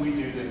 what can we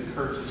do to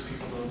encourage these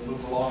people to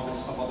move along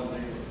to some other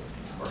neighborhood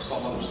or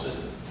some other city?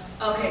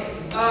 Okay.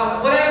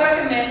 What I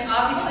recommend,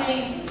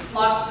 obviously,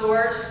 lock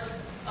doors.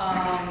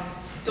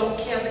 Don't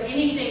have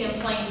anything in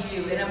plain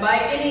view. And by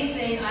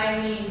anything, I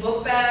mean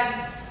book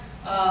bags,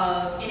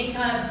 any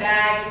kind of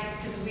bag,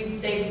 because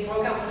they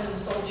broke out windows and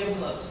stole gym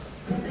clothes.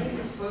 They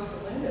just broke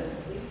the windows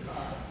of these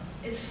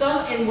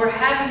cars. And we're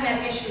having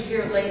that issue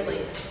here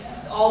lately.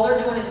 All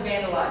they're doing is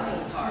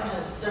vandalizing the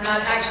cars. They're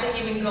not actually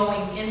even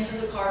going into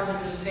the cars,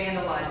 they're just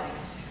vandalizing.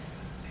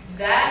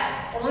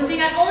 Only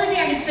thing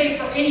I can say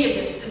for any of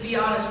this, to be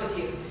honest with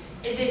you,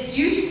 is if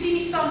you see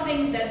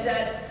something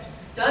that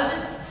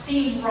doesn't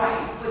seem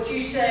right, but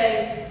you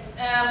say,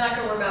 I'm not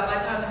going to worry about it, by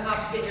the time the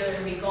cops get here, they're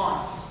going to be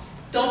gone.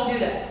 Don't do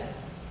that.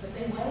 But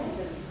they went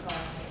into these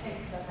cars to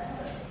take stuff out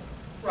of it.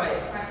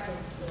 Right. Cracked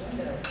the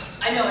window.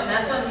 I know, and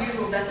that's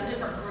unusual. That's a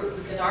different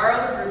group, because our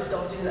other groups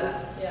don't do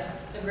that. Yeah.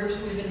 The groups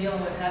we've been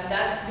dealing with have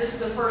that. This is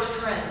the first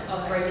trend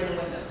of breaking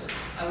the windows,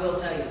 I will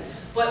tell you.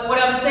 But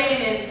what I'm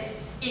saying is,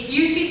 if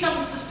you see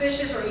something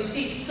suspicious or you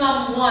see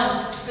someone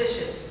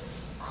suspicious,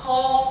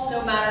 call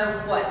no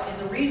matter what. And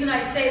the reason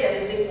I say that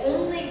is the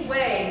only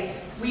way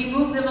we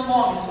move them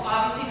along is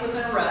obviously with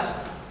an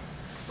arrest.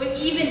 But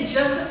even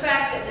just the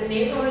fact that the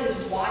neighborhood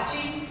is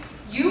watching,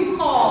 you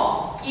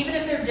call, even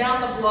if they're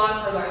down the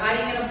block or they're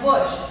hiding in a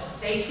bush,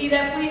 they see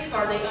that police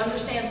car, they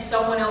understand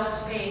someone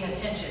else is paying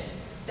attention.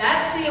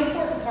 That's the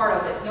important part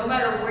of it. No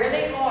matter where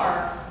they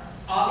are,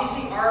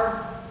 obviously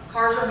our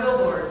cars are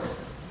billboards.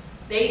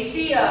 They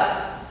see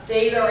us,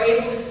 they are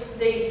able to,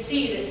 they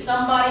see that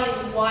somebody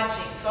is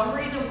watching. Some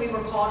reason we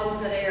were called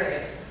into that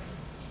area.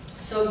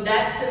 So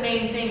that's the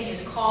main thing,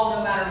 is call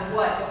no matter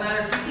what. No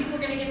matter if you think we're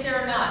going to get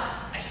there or not,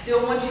 I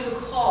still want you to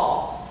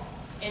call.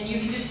 And you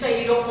can just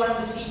say you don't want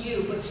them to see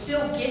you, but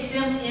still get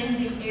them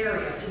in the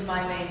area is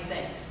my main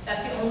thing.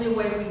 That's the only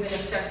way we've been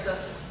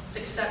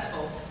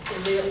successful,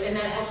 and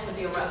that helps with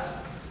the arrest.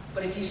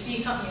 But if you see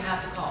something, you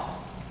have to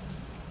call.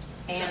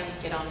 And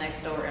get on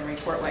Nextdoor and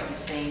report what you've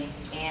seen,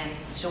 and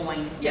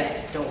join Yeah.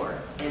 Nextdoor.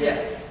 It Yeah.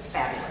 is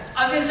fabulous.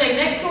 I was going to say,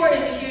 Nextdoor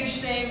is a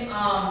huge thing.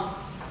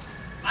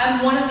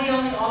 I'm one of the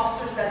only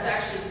officers that's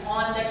actually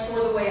on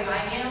Nextdoor the way I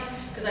am,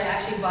 because I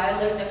actually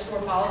violate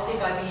Nextdoor policy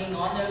by being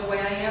on there the way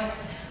I am.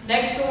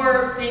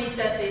 Nextdoor thinks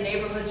that the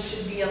neighborhoods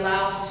should be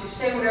allowed to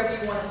say whatever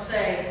you want to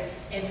say,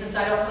 and since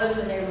I don't live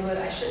in the neighborhood,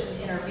 I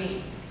shouldn't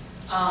intervene.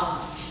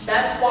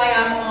 That's why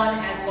I'm on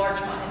as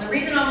Larchmont. And the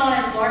reason I'm on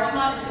as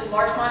Larchmont is because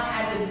Larchmont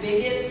had the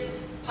biggest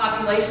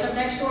population of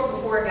Nextdoor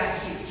before it got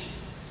huge.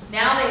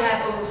 Now they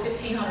have over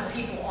 1,500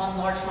 people on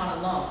Larchmont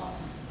alone.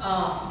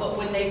 But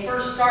when they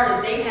first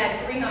started, they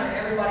had 300,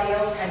 everybody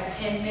else had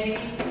 10 maybe,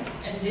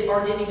 and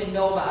didn't even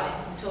know about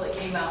it until it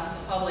came out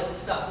to the public and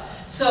stuff.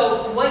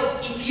 So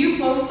if you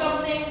post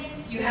something,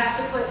 you have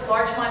to put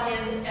Larchmont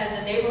as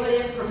a neighborhood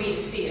in for me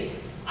to see it.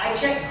 I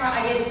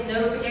get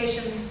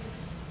notifications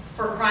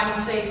for crime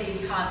and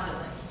safety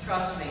constantly,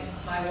 trust me.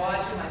 My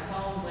watch and my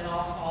phone went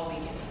off all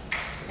weekend.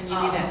 And you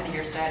do that through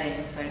your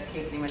settings, so in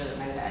case anyone doesn't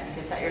know that, you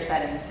can set your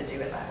settings to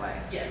do it that way.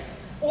 Yes.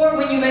 Or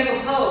when you make a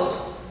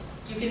post,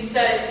 you can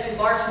set it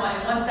to Larchmont,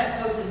 and once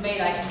that post is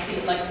made, I can see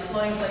it. Like the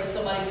Colonial place,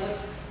 somebody put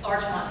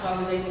Larchmont, so I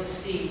was able to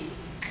see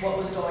what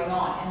was going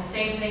on. And the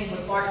same thing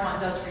with Larchmont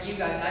does for you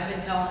guys. I've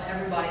been telling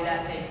everybody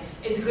that thing.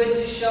 It's good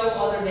to show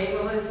other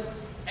neighborhoods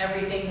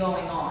everything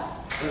going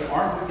on. But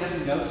aren't we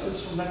getting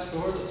notices from next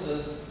door that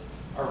says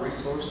our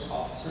resource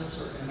officers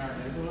are in our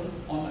neighborhood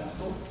on next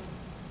door?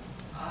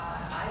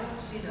 I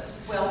don't see those.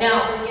 Well,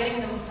 Now, we're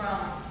getting them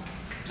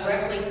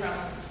directly from.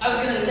 I was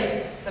going to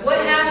say, the what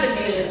police happens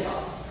communications is,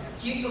 officer.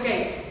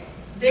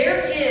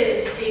 there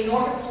is a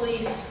Norfolk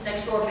Police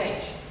next door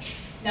page.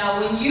 Now,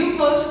 when you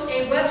post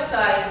a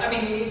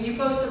website, you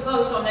post a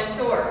post on next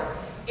door,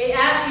 it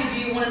asks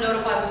you, do you want to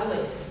notify the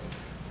police?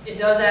 It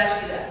does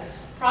ask you that.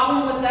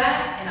 Problem with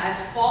that, and I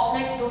fault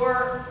next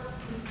door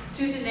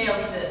tooth and nail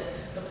to this,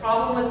 the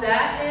problem with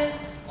that is,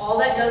 all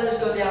that does is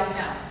go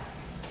downtown.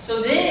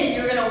 So then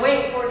you're going to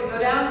wait for it to go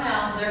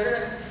downtown.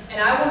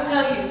 And I will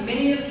tell you,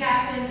 many of the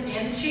captains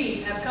and the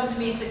chief have come to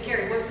me and said,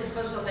 Carrie, what's this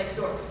post on next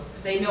door?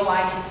 Because they know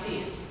I can see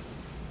it.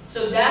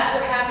 So that's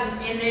what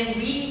happens. And then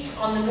we,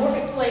 on the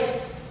Norfolk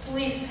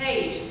Police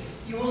page,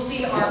 you will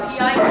see our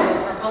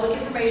PIO, our Public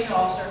Information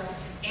Officer,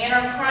 and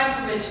our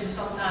crime prevention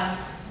sometimes.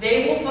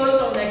 They will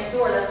post on next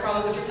door. That's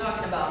probably what you're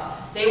talking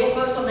about. They will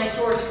post on next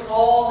door to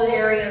all the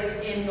areas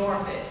in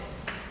Norfolk.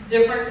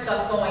 Different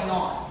stuff going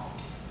on.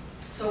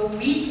 So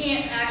we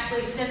can't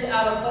actually send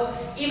out a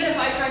post. Even if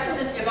I tried to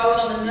send, if I was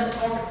on the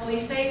Norfolk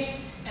Police page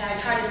and I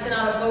tried to send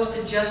out a post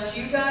to just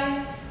you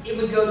guys, it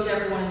would go to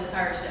everyone in the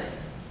entire city.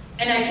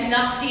 And I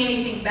cannot see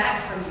anything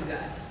back from you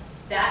guys.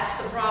 That's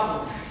the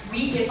problem.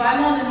 If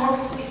I'm on the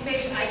Norfolk Police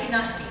page, I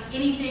cannot see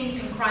anything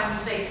in crime and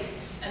safety.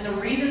 And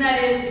the reason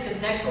that is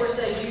because next door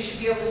says you should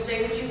be able to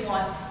say what you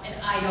want and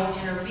I don't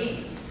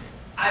intervene.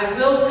 I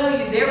will tell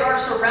you, there are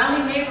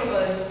surrounding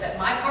neighborhoods that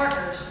my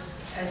partners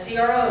as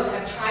CROs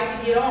have tried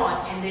to get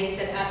on, and they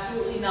said,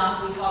 absolutely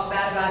not. We talk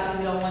bad about you.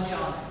 We don't want you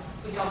on.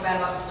 We talk bad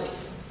about the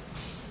police.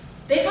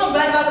 They talk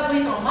bad about the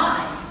police on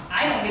mine.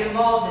 I don't get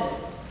involved in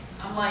it.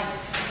 I'm like,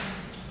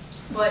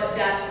 but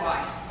that's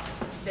why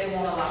they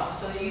won't allow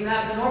us. So you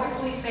have the Norfolk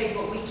Police page,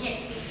 but we can't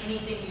see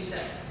anything you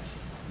say.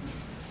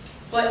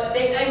 But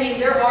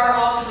there are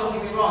officers, don't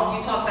get me wrong.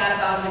 You talk bad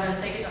about them, they're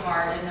going to take it to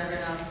heart, and they're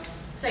going to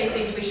say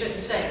things we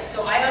shouldn't say.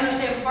 So I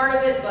understand part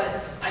of it,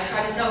 but I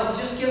try to tell them,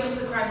 just give us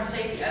the crime and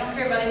safety. I don't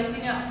care about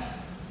anything else.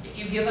 If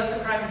you give us the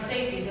crime and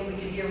safety, then we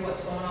can hear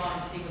what's going on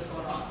and see what's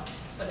going on.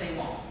 But they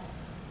won't.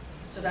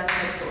 So that's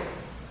next door.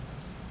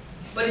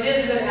 But it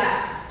is a good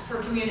app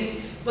for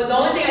community. But the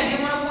only thing I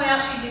do want to point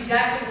out, she's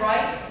exactly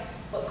right,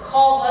 but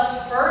call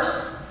us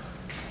first,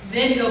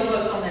 then go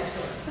post on next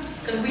door.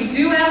 Because we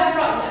do have a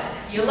problem with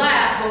that. You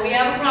laugh, but we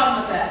have a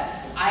problem with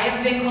that. I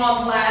have been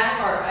called last,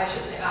 or I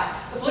should say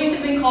the police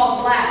have been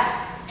called last,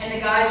 and the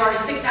guy's already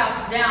 6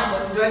 houses down,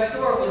 but next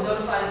door was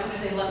notified as soon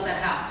as they left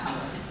that house.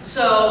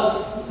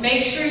 So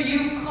make sure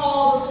you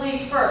call the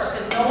police first,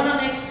 because no one on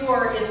next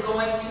door is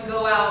going to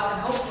go out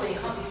and hopefully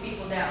hunt these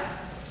people down.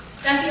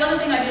 That's the other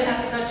thing I did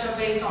have to touch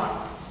base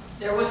on.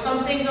 There was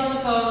some things on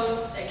the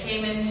post that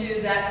came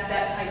into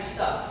that type of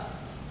stuff.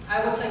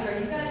 I will tell you, are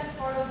you guys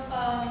part of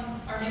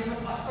our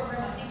neighborhood watch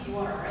program? I think you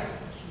are, right?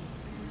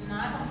 No,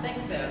 I don't think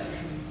so.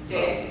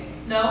 Dave?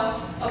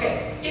 No?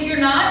 Okay. If you're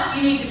not,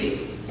 you need to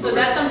be. So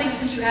that's something,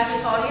 since you have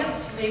this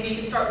audience, maybe you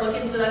can start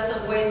looking, so that's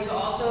a way to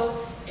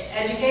also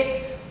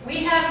educate.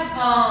 We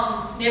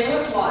have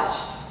Neighborhood Watch.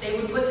 They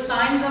would put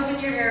signs up in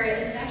your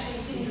area, and actually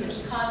you can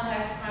even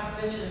contact crime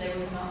prevention and they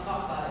would come out and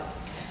talk about it.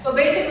 But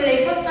basically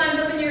they put signs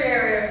up in your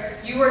area.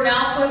 You are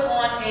now put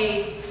on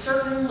a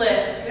certain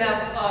list. You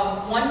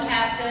have one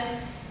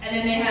captain, and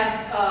then they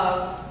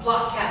have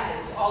block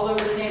captains all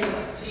over the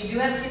neighborhood. So you do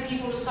have to get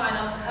people to sign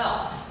up to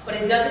help. But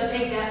it doesn't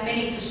take that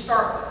many to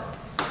start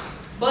with.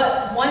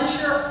 But once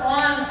you're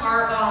on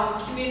our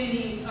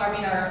our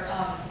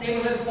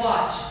neighborhood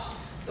watch,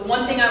 the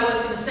one thing I was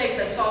going to say,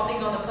 because I saw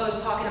things on the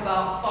post talking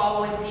about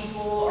following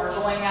people or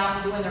going out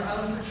and doing their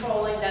own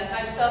patrolling, that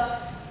type of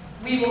stuff,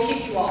 we will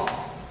kick you off.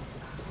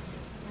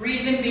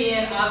 Reason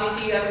being,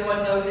 obviously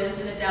everyone knows the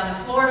incident down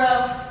in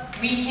Florida.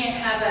 We can't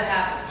have that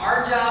happen.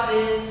 Our job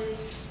is,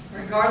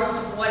 regardless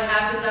of what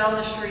happens out on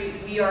the street,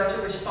 we are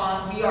to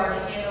respond, we are to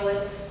handle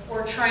it.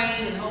 We're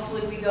trained, and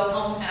hopefully we go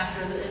home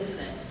after the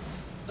incident.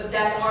 But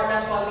that's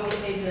why we get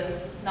paid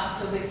the not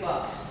so big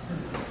bucks.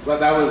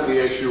 But that was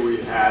the issue we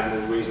had,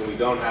 and the reason we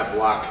don't have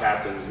block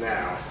captains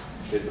now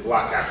is the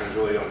block captains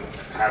really don't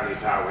have any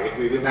power.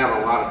 We didn't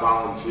have a lot of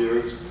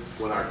volunteers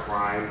when our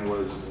crime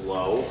was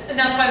low. And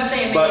that's why I'm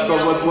saying. But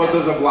what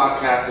does a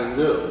block captain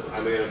do?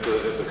 I mean, if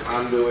the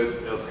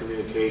conduit of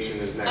communication communication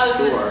is I next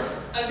was door.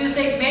 gonna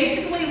say,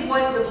 basically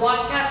what the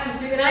block captains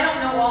do, and I don't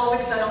know all of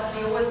it because I don't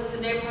deal with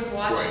the neighborhood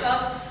watch Right.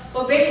 stuff,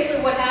 but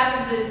basically what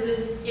happens is that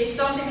if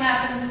something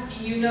happens,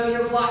 you know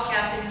your block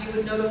captain, you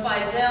would notify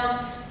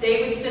them,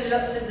 they would send it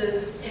up to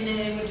and then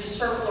it would just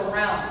circle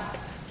around.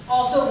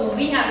 Also, when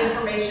we have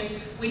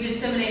information, we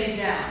disseminate it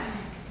down.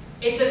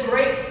 It's a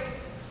great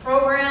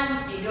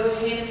program, it goes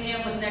hand in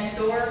hand with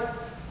Nextdoor.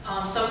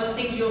 Some of the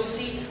things you'll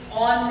see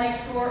on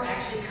Nextdoor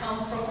actually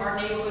come from our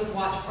neighborhood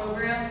watch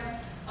program.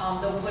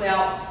 They'll put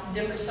out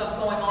different stuff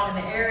going on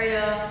in the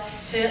area,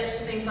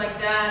 tips, things like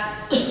that.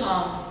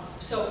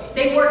 So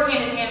they work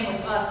hand in hand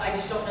with us. I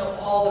just don't know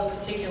all the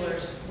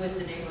particulars with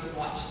the neighborhood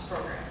watch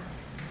program.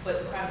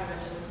 But crime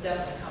prevention would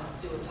definitely come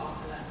do a talk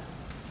for that.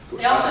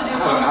 They also do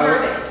home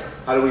surveys.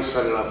 How do we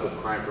set it up with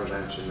crime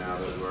prevention now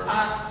that we're?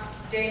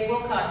 Dave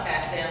will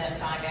contact them and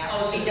find out.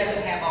 Oh, He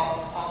doesn't have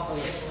all the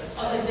particulars.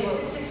 I was going to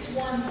say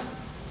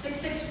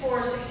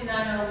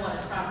 664-6901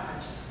 is crime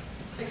prevention.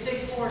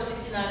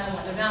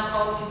 664-6901. They're now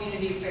called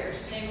community affairs.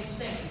 Same.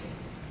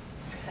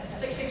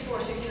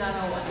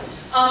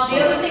 664-6901. The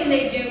other thing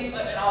they do,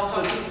 and I'll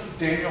talk to you.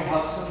 Daniel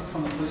Hudson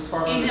from the police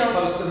department He's is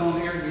posted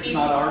on here. He's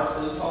not our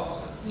police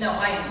officer. No,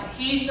 I know.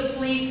 He's the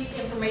police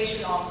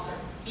information officer.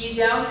 He's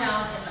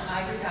downtown in the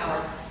Ivory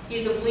Tower.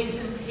 He's the police.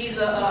 He's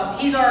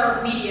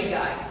our media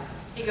guy.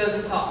 He goes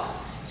and talks.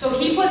 So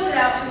he puts it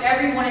out to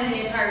everyone in the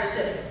entire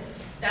city.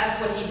 That's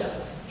what he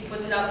does. He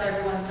puts it out to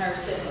everyone in the entire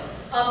city.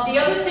 The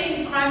other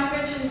thing crime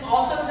prevention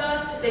also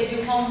does is they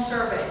do home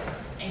surveys.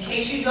 In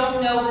case you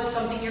don't know if it's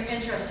something you're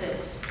interested in.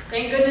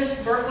 Thank goodness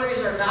burglaries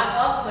are not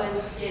up, but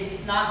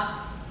it's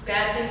not a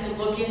bad thing to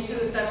look into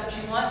if that's what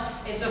you want.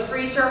 It's a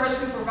free service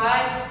we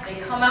provide. They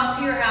come out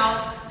to your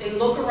house, they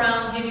look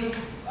around, give you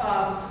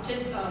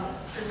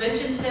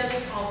prevention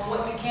tips on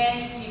what you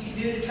can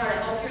do to try to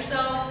help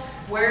yourself.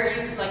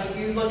 Like if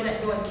you're looking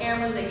at doing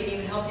cameras, they can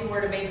even help you where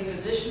to maybe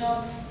position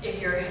them.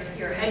 If your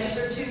hedges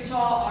are too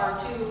tall,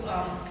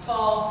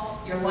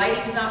 your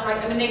lighting's not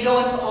right. I mean, they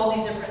go into all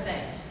these different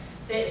things.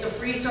 It's a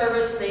free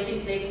service. They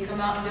can come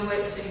out and do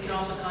it, so you can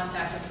also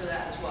contact them for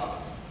that as well.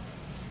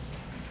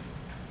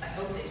 I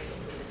hope they still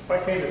do it. Why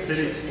can't the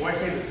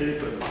city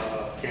put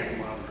camera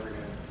monitoring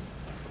in?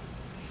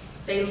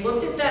 They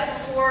looked at that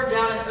before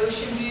down at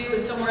Ocean View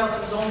and somewhere else.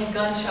 It was only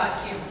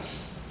gunshot cameras.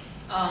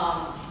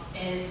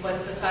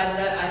 But besides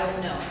that, I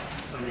don't know.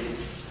 I mean,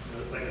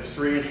 like there's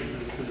 3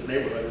 entrances to this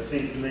neighborhood. It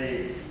seems to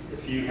me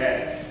if you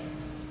had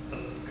a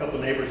couple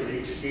of neighbors at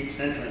each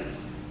entrance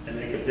and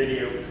they could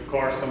video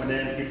cars coming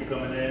in, people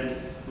coming in,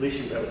 at least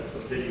you have a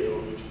video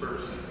of each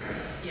person.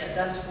 Yeah,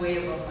 that's way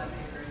above my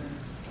pay grade.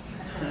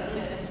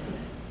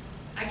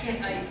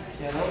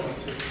 Yeah, that would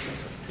be too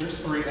expensive. There's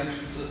 3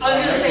 entrances. I was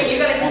going to say, you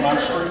got to on our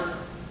consider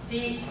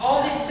street.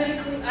 all these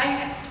civic leagues.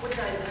 I looked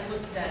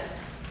at that.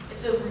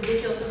 It's a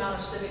ridiculous amount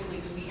of civic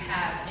leagues we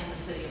have in the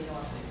city of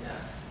Norfolk.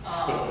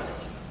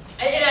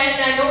 And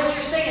I know what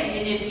you're saying,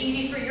 and it's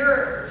easy for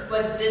yours,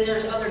 but then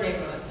there's other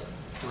neighborhoods.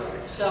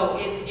 Right. So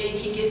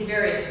it can get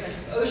very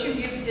expensive. Ocean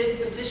View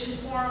did petition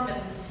for them,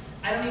 and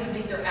I don't even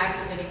think they're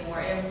active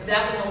anymore. And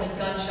that was only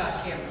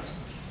gunshot cameras.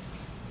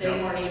 They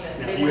weren't even.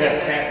 Now, They you weren't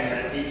have even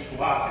Catherine at each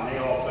block, and they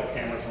all put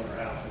cameras on their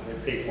house, and they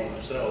pay for them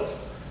themselves.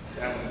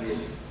 That would be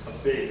a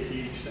big,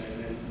 huge thing.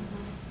 And then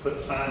put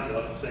signs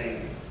up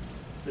saying,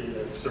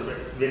 video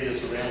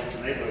surveillance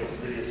in neighborhoods,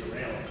 video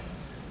surveillance.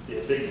 Be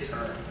a big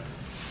deterrent.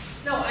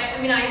 No, I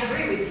mean, I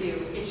agree with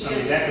you. It's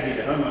just. That could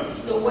be the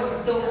homeowners.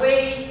 The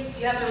way,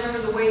 you have to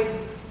remember the way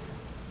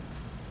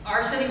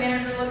our city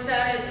manager looks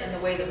at it and the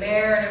way the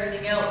mayor and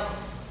everything else.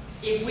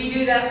 If we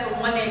do that for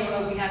one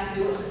neighborhood, we have to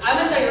do it for, I'm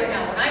gonna tell you right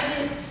now, when I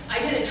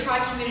did a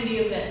tri-community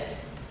event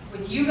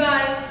with you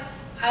guys,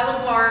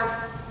 Highland Park,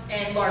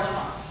 and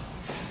Larchmont.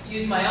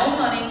 Used my own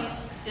money,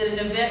 did an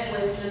event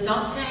with the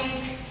dunk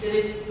tank,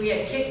 we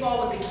had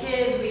kickball with the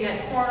kids, we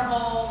had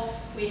cornhole,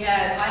 I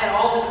had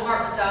all the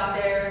departments out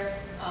there.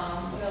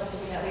 What else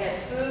did we have? We had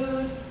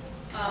food.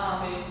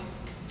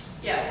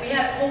 Yeah, we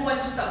had a whole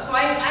bunch of stuff. So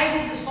I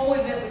did this whole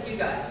event with you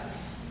guys.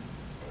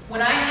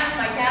 When I asked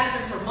my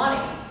captain for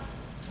money,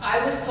 I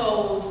was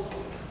told,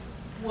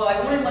 well, I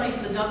wanted money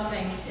for the dunk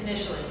tank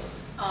initially.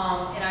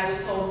 And I was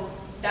told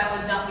that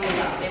would not be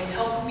allowed. They would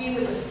help me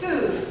with the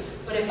food,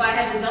 but if I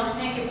had the dunk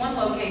tank at one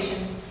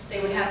location,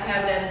 they would have to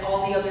have that at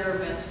all the other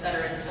events that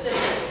are in the city.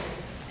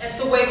 That's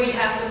the way we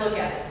have to look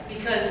at it,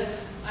 because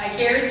I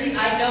guarantee,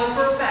 I know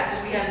for a fact,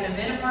 because we had an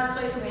event at Park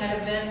Place and we had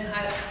an event in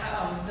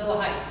Villa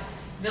Heights.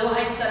 Villa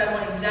Heights said I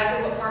want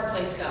exactly what Park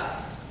Place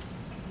got.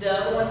 The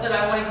other one said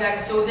I want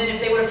exactly, so then if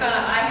they would have found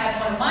out I had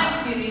one of my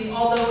communities,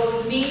 although it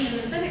was me and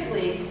the civic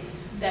leagues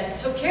that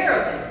took care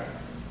of it,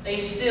 they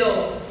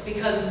still,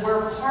 because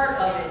we're part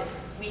of it,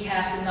 we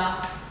have to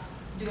not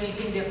do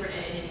anything different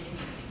in any community.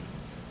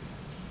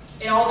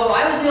 And although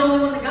I was the only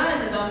one that got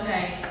in the dunk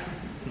tank,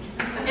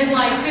 in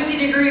like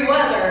 50-degree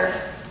weather,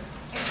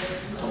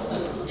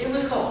 it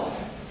was cold.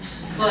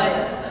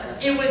 But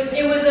it was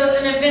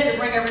an event to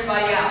bring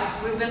everybody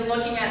out. We've been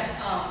looking at,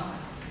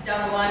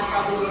 down the line,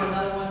 probably doing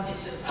another one.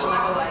 It's just, I'm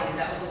not gonna lie to you,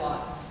 that was a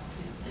lot.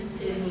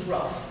 It was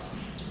rough.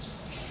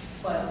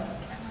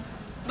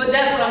 But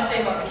that's what I'm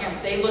saying about the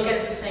camera. They look at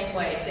it the same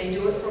way. If they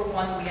do it for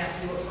one, we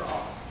have to do it for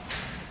all.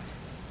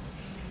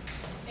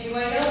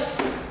 Anybody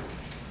else?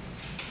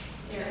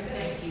 Eric,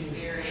 Thank you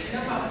very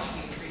No problem. much. We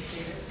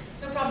appreciate it.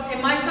 no problem.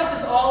 And my stuff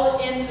is all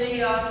in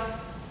the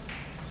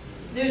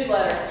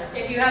newsletter.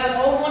 If you have an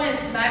old one,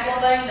 it's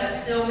Maglelang,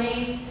 that's still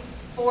me.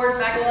 Ford,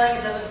 Maglelang,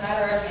 it doesn't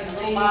matter as you A can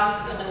little see.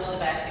 box in the middle of the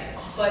back page.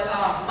 But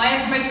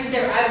my information is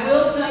there. I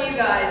will tell you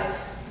guys,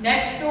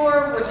 next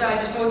door, which I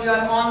just told you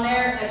I'm on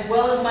there, as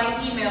well as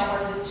my email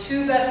are the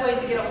two best ways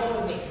to get a hold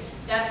of me.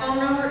 That phone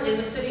number is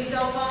a city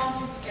cell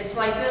phone. It's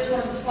like this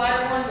one of the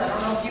slider ones. I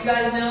don't know if you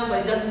guys know,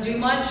 but it doesn't do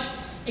much.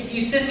 If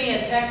you send me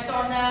a text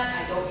on that,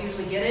 I don't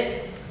usually get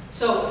it.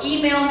 So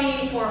email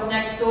me or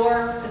next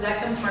door, because that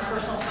comes to my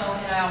personal phone,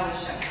 and I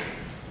always check it.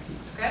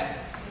 Okay?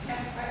 Okay,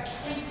 all right.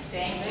 Thanks.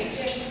 Thank you.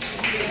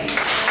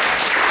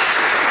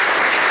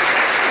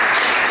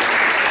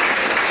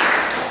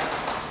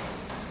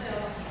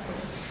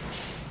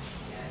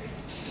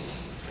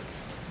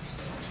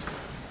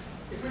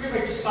 If we're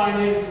going to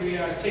sign in, we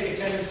take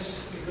attendance,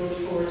 it goes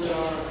towards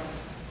our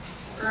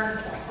Earn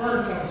points.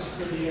 earn points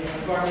for the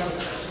environmental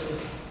stuff. So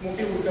more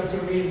people would come to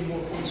a meeting,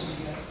 more points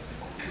we get.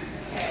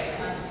 Okay,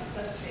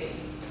 let's see.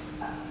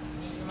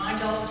 Remind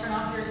y'all to turn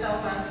off your cell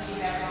phones if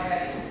you haven't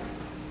already.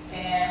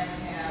 And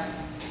we have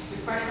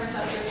refreshments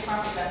up here at the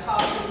front. We've got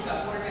coffee, we've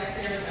got water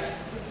back there, we've got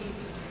some cookies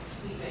and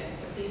sweet things.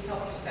 So please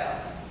help yourself.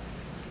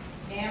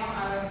 Now,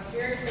 I'm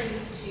very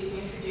pleased to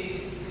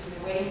introduce, we've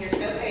been waiting here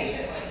so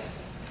patiently,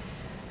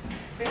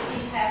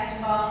 Christine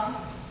Pastenbaum,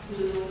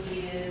 who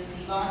is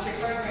the volunteer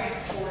programs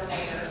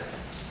coordinator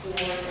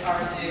for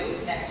our zoo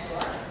next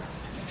door,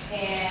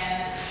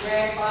 and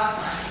Greg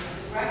Bachman, who is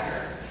the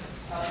director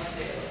of the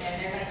zoo, and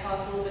they're going to tell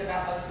us a little bit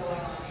about what's going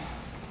on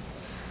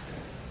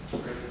now.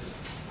 Great.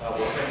 Well,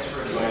 thanks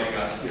for inviting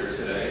us here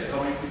today.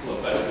 How many people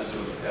have been to the zoo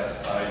in the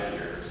past 5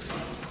 years?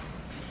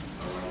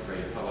 All right,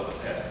 great. How about the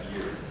past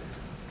year?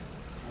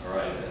 All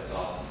right, that's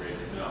awesome. Great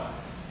to know.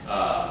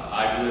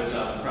 I've lived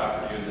on the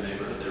property in the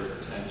neighborhood there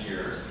for 10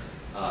 years,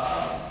 and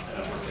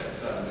I've worked at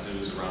 7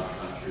 zoos around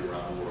the country,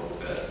 around the world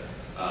a bit.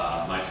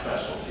 My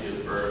specialty is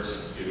birds,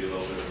 just to give you a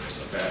little bit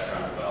of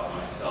background about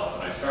myself.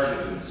 And I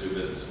started in the zoo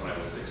business when I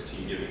was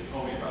 16, giving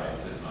pony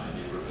rides in my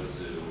neighborhood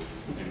zoo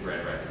in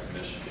Grand Rapids,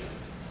 Michigan.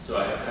 So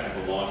I have kind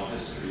of a long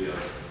history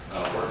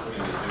of working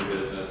in the zoo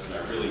business, and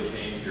I really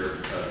came here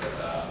because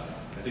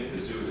I think the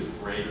zoo is a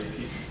great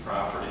piece of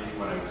property.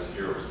 When I was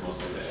here, it was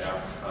mostly the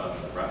Africa,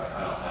 the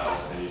reptile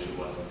house. Asia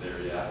wasn't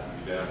there yet.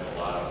 We've added a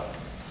lot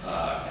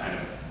of kind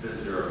of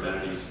visitor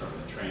amenities from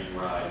the train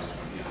rides to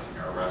enhancing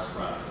our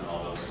restaurants and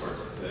all those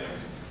sorts of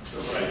things.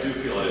 So but I do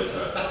feel it is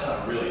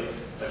a really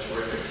a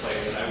terrific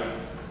place, and I would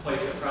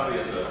place it probably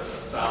as a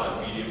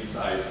solid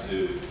medium-sized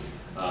zoo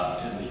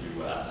in the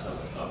U.S.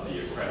 of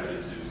the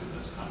accredited zoos in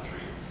this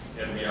country.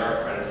 And we are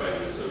accredited by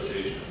the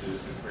Association of Zoos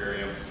and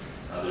Aquariums.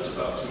 There's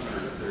about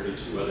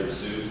 232 other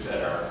zoos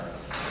that are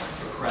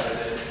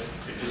accredited.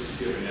 And just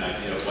to give you an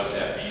idea of what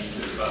that means,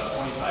 there's about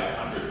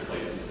 2,500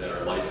 places that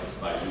are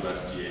licensed by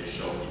USDA to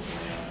show people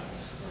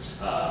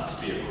animals.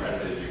 To be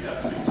accredited, you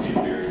have to maintain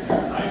a very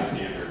high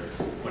standard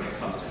when it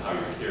comes to how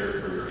you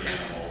care for your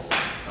animals,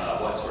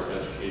 what sort of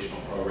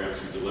educational programs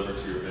you deliver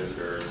to your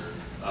visitors,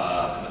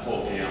 and the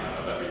whole gamut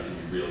of everything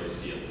you really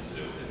see at the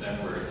zoo. And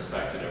then we're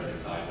inspected every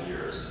 5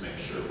 years to make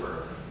sure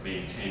we're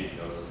maintaining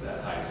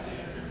that high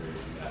standard and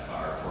raising that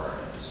bar for our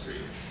industry.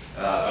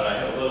 But I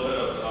have a little bit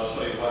of, I'll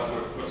show you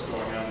what's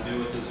going on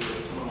new with the zoo. If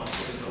someone wants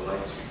to look at the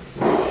lights, we can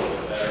see a little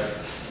bit better.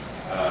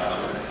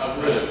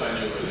 I'm really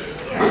familiar with it.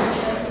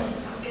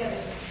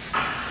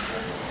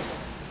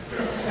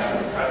 I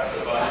haven't pressed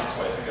the button,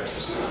 so I think I'm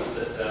just going to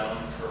sit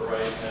down for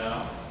right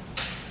now.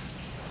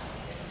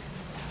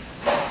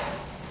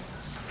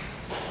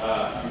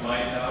 You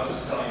might know,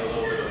 just telling you a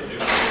little bit of the new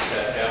things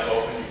that have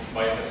opened. You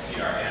might have seen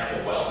our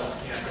animal wellness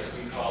campus,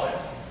 we call it.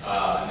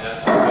 And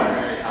that's our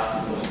veterinary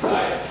hospital and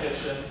diet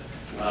kitchen.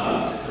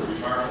 It's a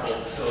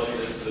remarkable facility.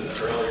 This is in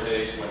the earlier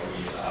days when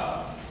we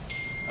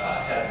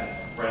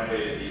hadn't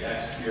renovated the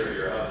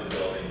exterior of the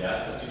building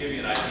yet. But to give you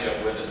an idea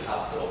of where this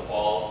hospital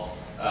falls,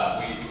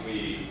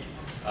 we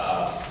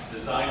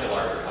designed a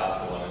larger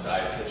hospital and a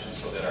diet kitchen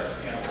so that our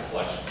animal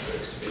collection could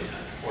expand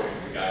according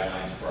to the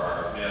guidelines for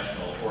our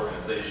national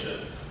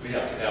organization. We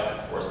have to have,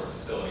 of course, the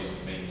facilities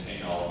to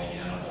maintain all of the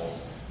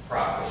animals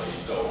properly.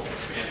 So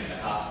expanding the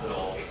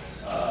hospital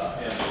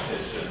and the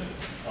kitchen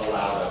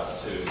allowed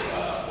us to,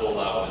 will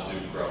allow the zoo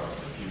to grow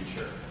in the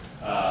future.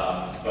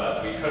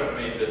 But we could have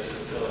made this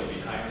facility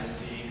behind the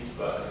scenes,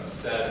 but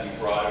instead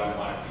we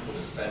wanted people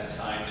to spend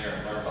time there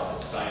and learn about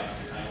the science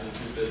behind the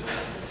zoo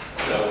business.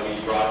 So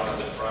we brought it to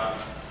the front.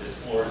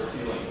 This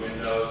floor-to-ceiling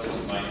windows, as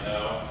you might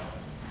know.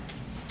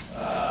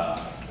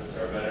 That's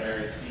our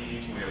veterinary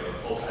team. We have a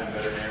full-time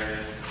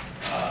veterinarian,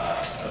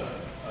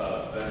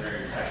 a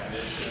veterinary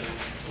technician.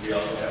 We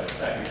also have a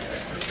second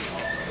technician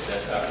also, but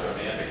that's Dr.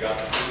 Amanda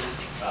Guthrie.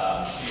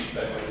 She's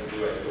been with the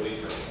zoo, I believe,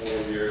 for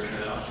 4 years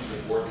now. She's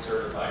a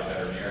board-certified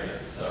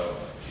veterinarian, so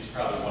she's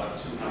probably one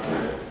of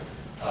 200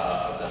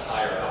 of the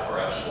higher upper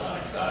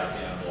echelon exotic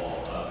animal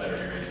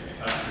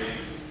country.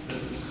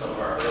 This is some of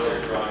our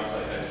earlier drawings.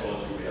 Like I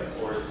told you, we have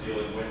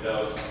floor-to-ceiling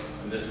windows,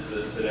 and this is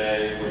it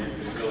today where you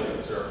can really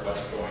observe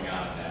what's going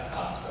on in that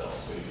hospital.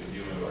 So you can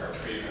view into our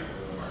treatment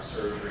room, our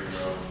surgery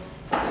room,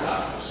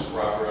 our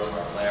scrub room,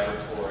 our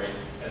laboratory,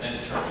 and then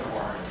you turn the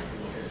corner and you can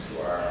look into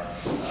our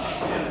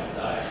animal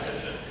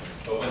dietitian.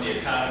 But when the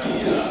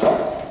economy,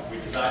 we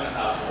designed the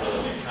hospital,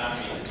 and the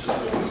economy had just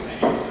really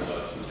tanked in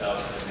about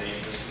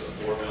 2008. This was a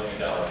 $4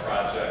 million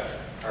project.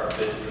 Our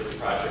bids for the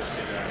project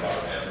came in about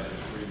an average of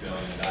 $3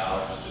 million,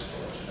 just to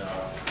let you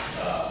know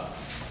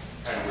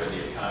kind of where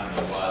the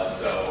economy was.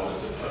 So it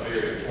was a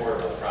very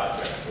affordable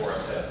project for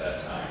us at that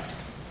time.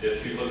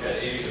 If you look at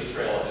Asia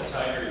Trail of the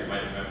Tiger, you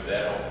might remember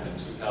that opened in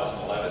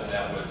 2011.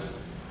 That was,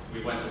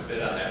 we went to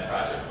bid on that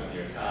project when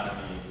the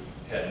economy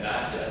had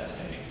not yet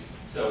tanked.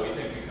 So we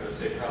think we could have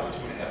saved probably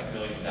 $2.5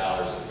 million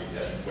if we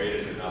had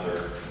waited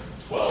another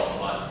 12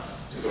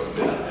 months to go to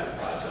bid on that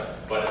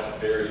project. But it's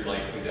very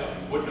likely that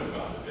we wouldn't have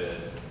gone to bid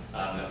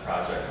on a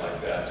project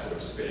like that to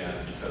expand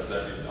because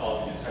the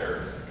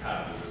entire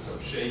economy was so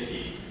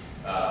shaky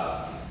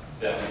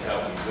that we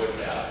doubt we would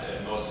have.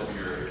 And most of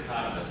your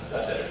economists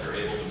said that if you're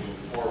able to move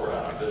forward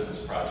on a business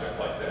project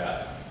like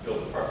that, you'll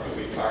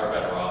be far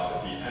better off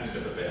at the end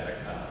of a bad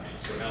economy.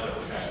 So now that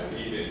we're kind of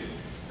leaving,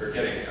 or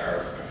getting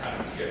our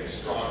economy's getting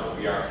stronger,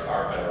 we are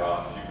far better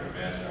off, if you can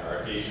imagine,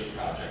 our Asia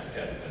project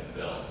hadn't been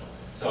built.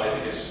 So I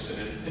think it's just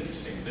an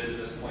interesting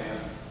business plan,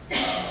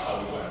 how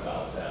we went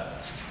about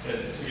that.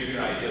 And to give you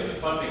an idea of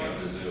the funding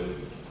of the zoo,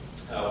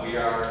 we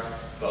are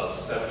about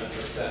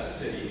 70%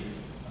 city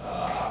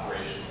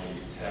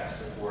operationally tax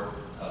support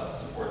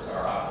supports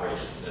our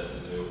operations at the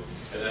zoo,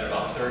 and then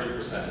about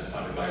 30% is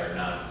funded by our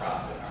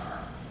nonprofit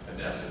arm, and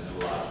that's the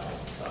Zoological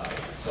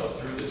Society. So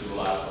through the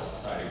Zoological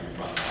Society,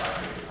 we run the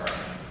marketing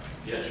department,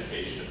 the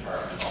education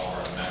department, all of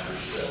our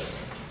membership,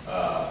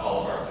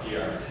 all of our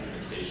PR and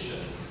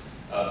communications.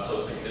 So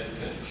a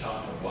significant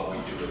chunk of what we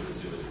do at the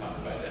zoo is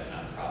funded by that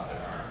nonprofit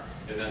arm.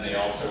 And then they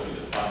also do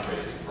the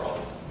fundraising for all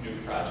the new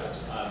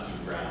projects on zoo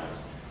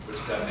grounds, which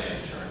then they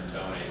in turn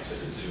donate to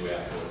the zoo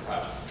after the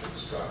project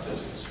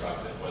is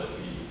constructed, whether it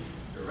be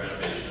the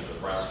renovation of the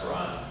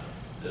restaurant,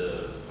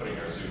 the putting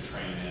our zoo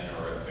train in,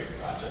 or a big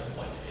project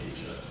like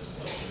Asia, just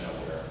to let you know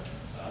where,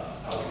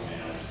 how we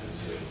manage the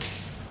zoo.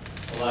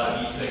 A lot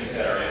of neat things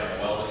at our animal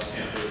wellness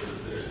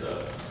campuses. There's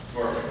a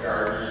Norfolk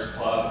Gardeners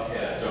Club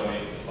had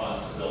donated the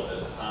funds to build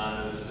this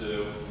pond in the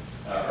zoo,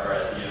 or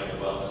at the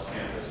animal wellness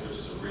campus, which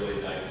is a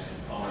really nice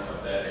component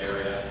of that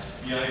area.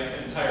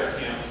 The entire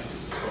campus is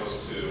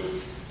supposed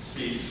to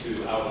speak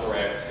to outdoor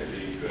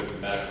activity, good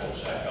medical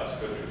checkups,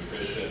 good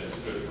nutrition, is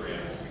good for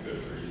animals and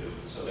good for you.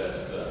 So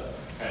that's the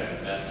kind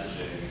of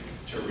messaging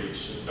to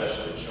reach,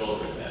 especially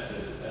children that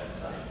visit that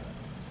site.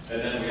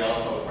 And then we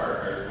also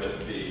partnered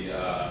with the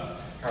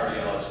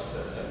cardiologists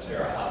at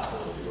Centera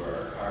Hospital to do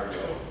our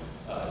cardio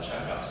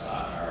checkups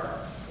on our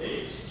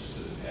apes just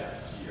in the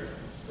past year.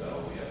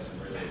 So we have some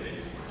really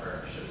amazing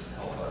partnerships to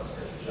help us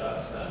get the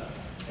jobs done.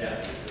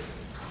 And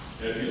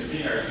if you've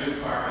seen our zoo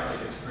farm, I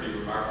think it's a pretty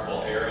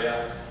remarkable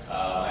area.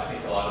 I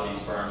think a lot of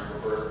these barns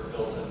were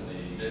built in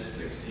the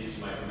mid-60s.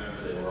 You might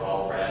remember they were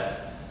all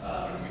red.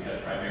 And we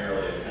had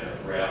primarily a kind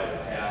of gravel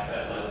path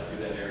that led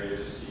through that area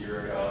just a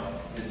year ago.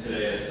 And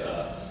today it's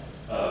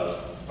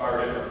a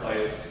far different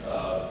place,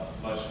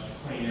 much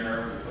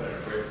cleaner. We put in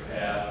a brick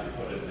path.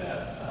 We put in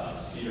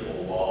that cedar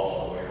wall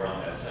all the way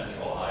around that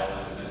central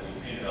island. And then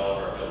we painted all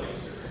of our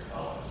buildings different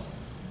colors.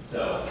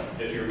 So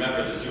if you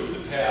remember the zoo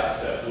of the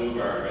past, that blue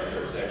barn right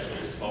there was actually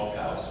a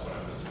smokehouse when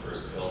it was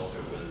first built.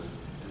 It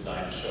was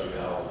designed to show you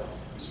how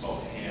we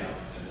smoke ham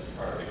in this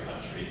part of the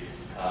country.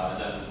 And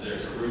then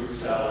there's a root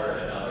cellar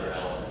and other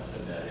elements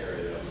in that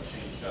area that we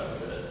changed up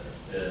with it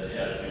and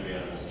added new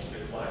animals to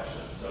the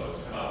collection. So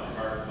it's come out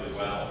remarkably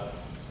well.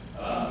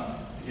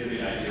 To give you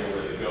an idea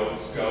where the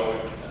goats go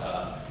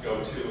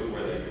to and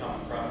where they come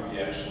from, we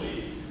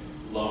actually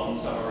loan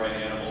some of our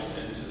animals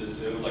into the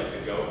zoo. Like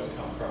the goats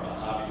come from a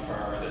hobby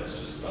farmer that's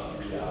just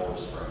about 3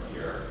 hours from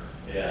here.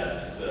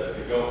 And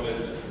the goat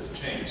business has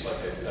changed.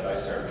 Like I said, I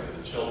started with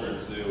the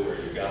children's zoo where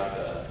you got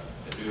the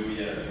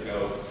Nubian and the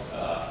goats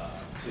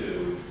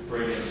to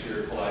bring into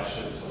your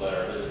collection to let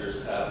our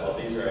visitors pet. Well,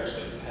 these are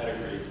actually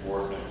pedigree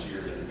dwarf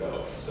Nigerian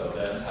goats. So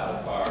that's how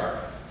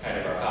far kind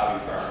of our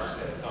hobby farmers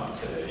have come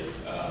today.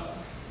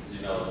 As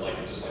you know,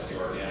 like just like the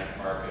organic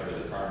market or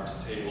the farm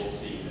to table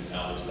scene, and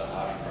now there's the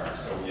hobby farm.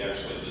 So we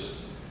actually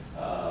just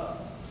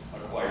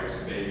acquired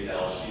some baby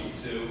doll sheep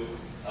too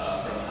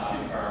from the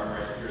hobby farm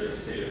right here in the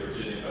state of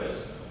Virginia. But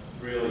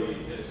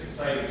it's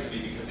exciting to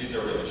me because these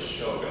are really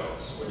show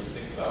goats. When you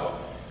think about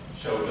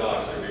show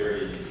dogs, are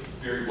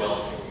very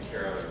well taken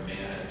care of and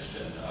managed,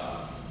 and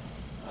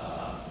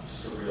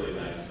just a really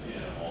nice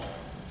animal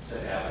to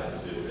have at the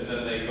zoo. And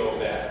then they go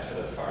back to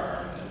the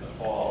farm in the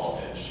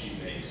fall, and she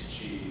makes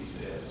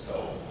cheese and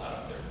soap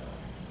out of their milk.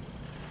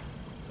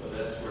 So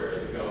that's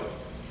where the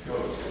goats go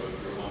to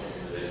if you're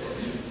wondering where they go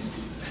in the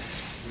season.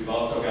 We've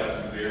also got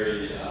some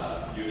very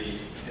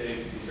unique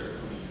pigs. These are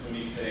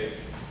kuni pigs.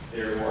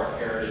 They're more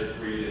heritage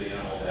breed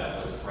animal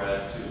that was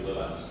bred to live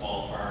on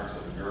small farms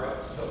in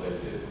Europe, so they've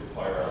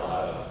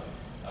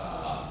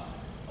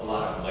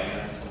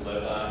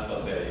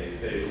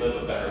they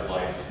live a better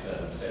life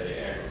than,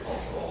 say,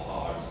 agricultural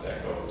hogs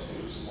that go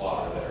to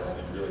slaughter that are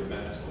only really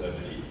meant to live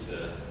 8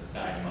 to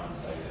 9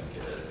 months, I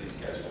think it is. These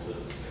guys will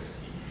live to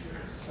 16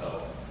 years.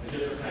 So a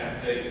different kind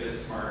of pig, a bit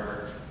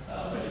smarter,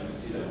 but you can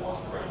see them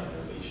walk around in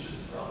their leashes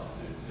throughout the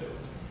zoo too.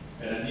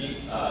 And a neat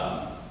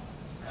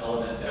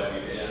element that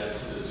we've added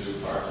to the zoo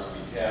farms, we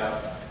have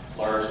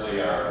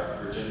largely our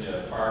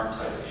Virginia farm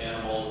type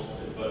animals,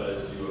 but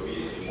as you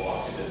immediately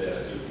walk into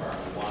that zoo farm,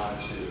 we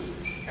wanted to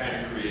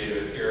kind of create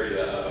an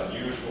area of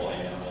unusual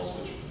animals,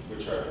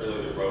 which are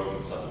really the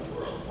rodents of the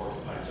world.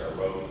 Porcupines are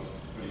rodents.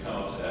 When you come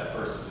up to that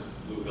first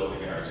blue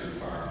building in our zoo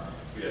farm,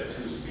 we have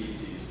 2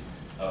 species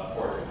of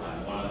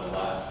porcupine. One on the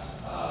left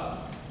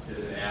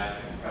is an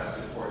African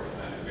crested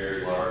porcupine,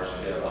 very large.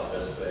 They get about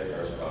this big,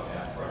 ours are about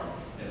half grown.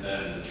 And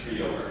then in the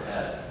tree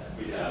overhead,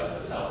 we have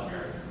the South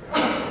American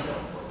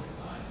tailed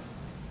porcupines.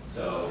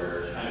 So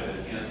we're kind of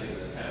enhancing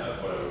this kind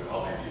of what I would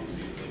call maybe a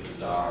uniquely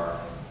bizarre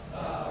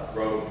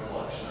rodent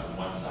collection on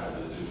one side of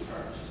the zoo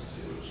farm, just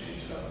to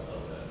change it up a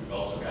little bit. We've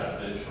also got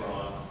a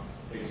Vidtron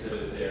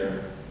exhibit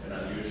there, an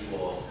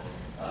unusual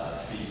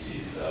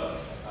species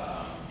of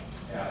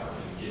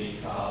African guinea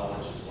fowl,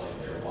 which is like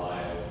their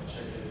wild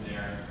chicken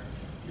there.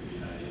 Give you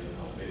an idea of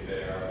how big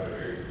they are, but a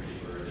very pretty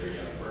bird. They're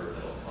young birds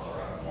that'll color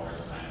up more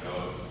as time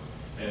goes.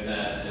 And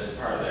then as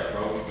part of that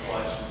rodent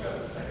collection, we've got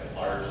the second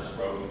largest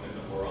rodent in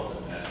the world,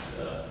 and that's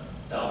the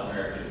South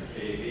American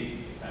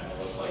cavy. They kind of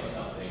look like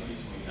something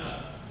between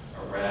a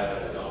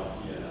rabbit, a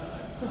donkey, and a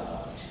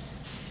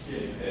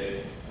guinea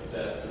pig. But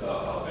that's about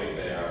how big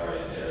they are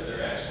right there.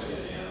 They're actually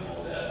an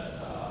animal that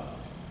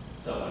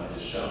someone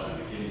has shown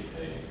in a guinea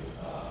pig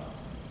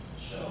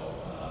show.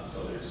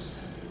 So they're just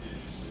kind of an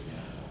interesting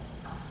animal.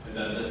 And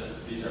then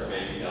these are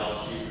baby doll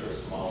sheep. They're a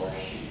smaller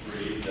sheep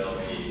breed.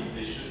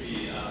 They should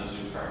be on the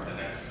zoo farm the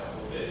next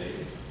couple of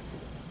days.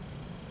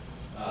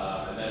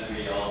 And then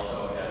we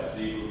also have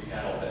zebu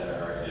cattle that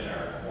are in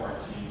our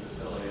quarantine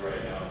facility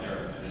right now, and they're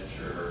a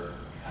miniature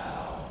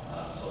cow,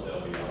 so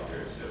they'll be out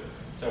there too.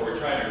 So we're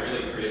trying to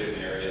really create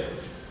an area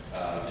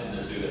in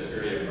the zoo that's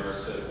very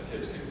immersive.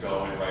 Kids can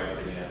go and ride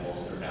with the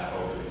animals. They're not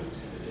overly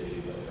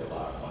intimidating, but they're a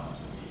lot of fun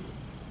to meet.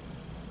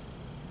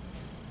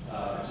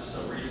 Just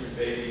some recent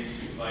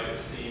babies you might have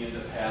seen in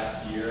the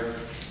past year.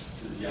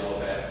 This is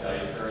Yellowback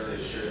Diaper. They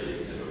share the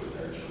exhibit with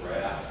our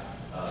giraffe.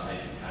 They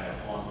can kind of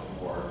haunt the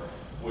more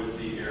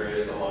woodsy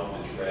areas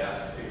along the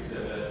giraffe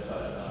exhibit,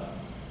 but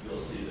you'll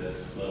see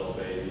this little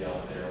baby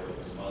out there with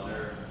his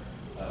mother.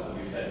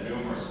 We've had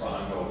numerous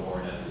bongo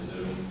born at the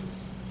zoo.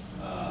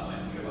 I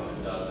think about a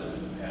dozen in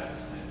the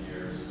past 10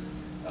 years.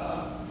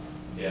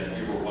 And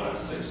we were one of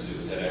 6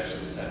 zoos that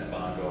actually sent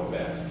bongo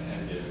back to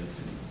Kenya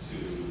to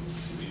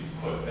be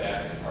put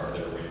back in part of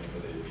their range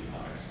where they've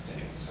become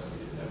extinct. So we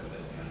did that with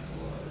a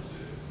handful of other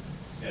zoos.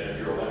 And if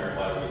you're wondering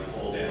why we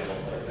hold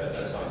animals like that,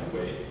 that's how you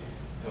weigh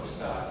hoof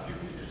stock.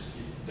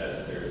 That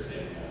is there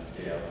standing on a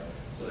scale.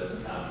 So that's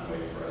a common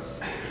way for us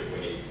to get good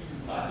weight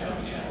on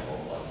young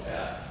animals like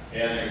that.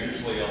 And they're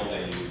usually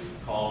only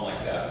calm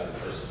like that for the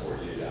first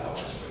 48 hours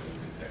when you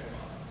can pick them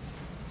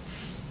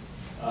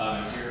up.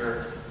 We're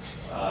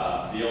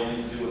the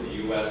only zoo in the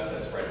U.S.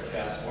 that's bred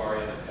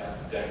cassowary in the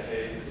past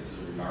decade. This is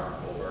a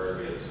remarkable bird.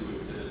 We have 2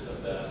 exhibits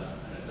of them,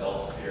 an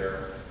adult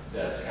pair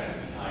that's kind of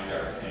behind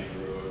our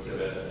kangaroo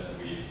exhibit, and then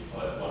we've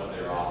put one of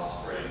their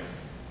offspring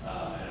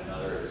and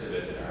another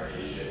exhibit in our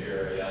Asia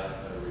area.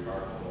 A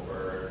remarkable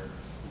bird.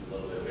 He's a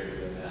little bit bigger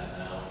than that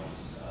now.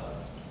 He's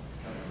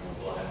becoming more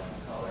black in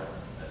color.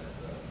 That's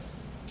the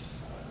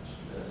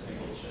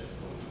single chick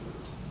who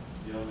was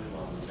the only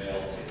one. The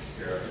male takes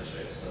care of the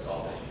chicks, does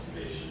all the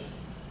incubation.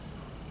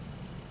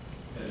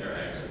 And their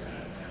eggs are kind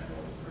of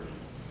pretty.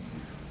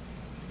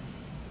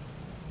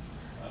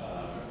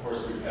 Of course,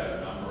 we've had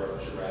a number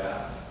of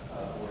giraffe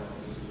born into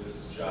the zoo. This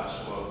is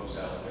Joshua, who's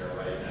out there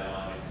right now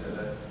on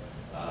exhibit.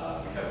 We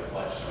have a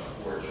collection of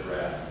 4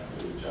 giraffe,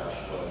 including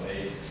Joshua, and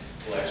they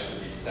will actually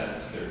be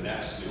sent to their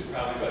next zoo,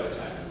 probably by the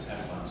time they're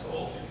 10 months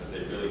old, because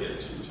they really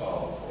get too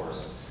tall, of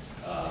course,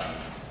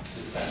 to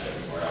send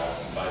anywhere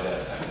else. And by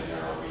that time, they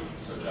are weak.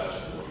 So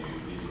Joshua will be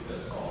leaving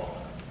this fall.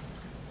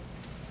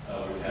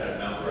 We've had a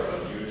number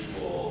of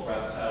unusual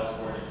reptiles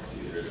born. You can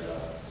see there's a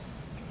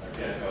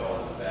gecko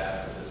on the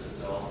back of this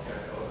adult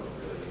gecko,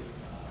 really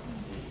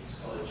neat. It's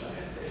called a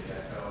giant day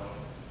gecko.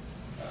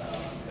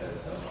 We've had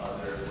some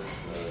others.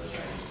 This is a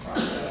Chinese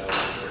crocodile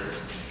lizard.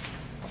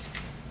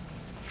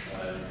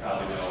 You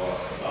probably know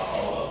about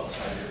all of the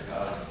tiger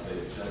cubs.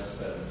 They've just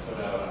been put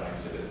out on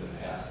exhibit in the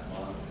past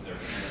month in their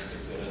parents'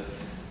 exhibit.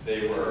 They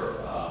were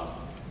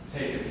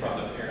taken from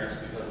the parents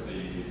because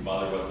the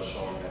mother wasn't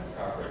showing them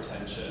proper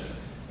attention.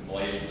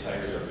 Malaysian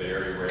tigers are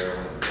very rare,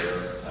 one of the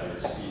rarest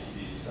tiger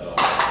species. So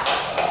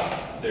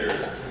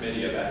there's a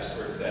committee of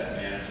experts that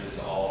manages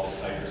all the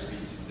tiger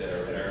species that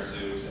are in our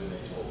zoos, and they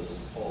told us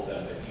to pull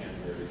them to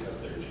Canberra because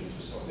their genes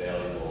are so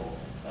valuable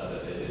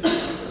that they didn't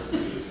want us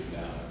losing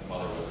them. The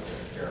mother wasn't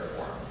going to care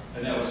for them.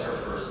 And that was her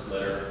first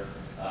litter,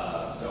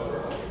 so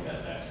we're hoping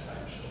that next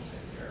time she'll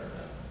take care of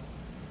them.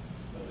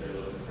 But they're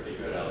looking pretty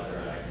good out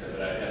there on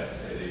exhibit. I'd have to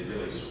say they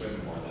really swim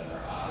more than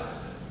our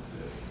otters in the zoo.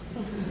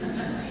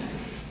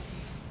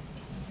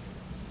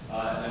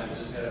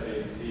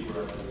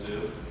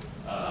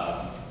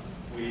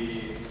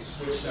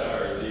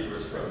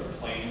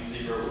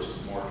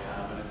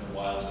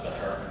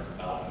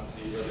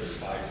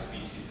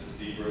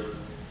 zebras.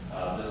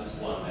 This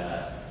is one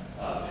that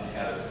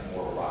inhabits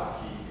more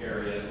rocky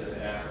areas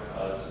in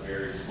Africa. It's a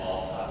very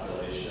small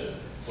population.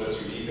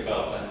 What's unique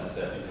about them is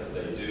that because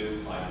they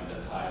do climb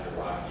into high to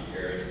rocky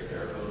areas,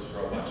 their hooves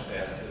grow much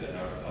faster than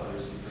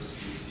other zebra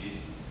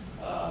species.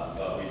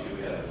 But we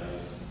do have a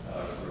nice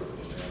group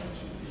of male and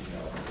 2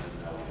 females,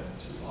 and now we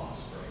have 2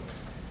 offspring.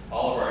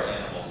 All of our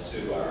animals,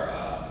 too,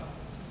 are,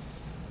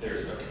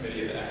 there's a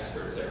committee of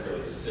experts that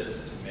really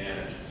sits to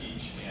manage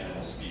each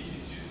animal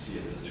species you see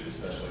at the zoo,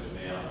 especially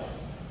the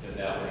mammals. And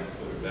that would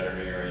include a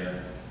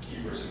veterinarian,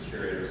 keepers and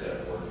curators that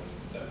have worked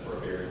with them for a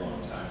very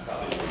long time,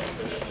 probably a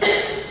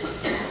nutritionist,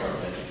 someone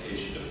from an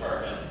education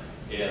department.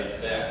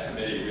 And that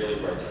committee really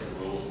writes the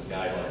rules and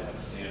guidelines and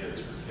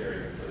standards for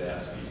caring for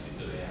that species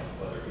of animal,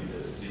 whether it be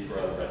the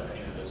zebra, red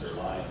pandas, or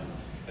lions.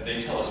 And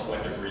they tell us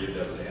when to breed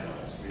those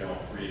animals. We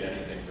don't breed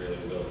anything really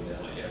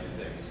willy-nilly.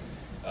 Everything's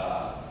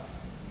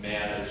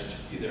managed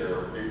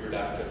either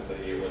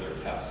reproductively or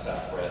they're kept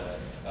separate.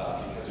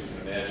 Because you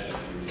can imagine if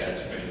you had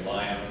too many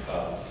lion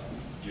cubs,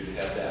 you'd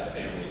have that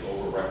family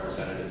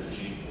overrepresented in the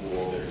gene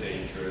pool. They're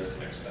dangerous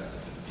and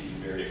expensive to feed,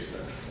 very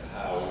expensive to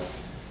house.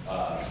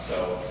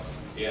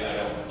 And I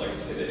don't like to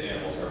say that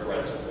animals are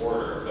bred to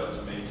order, but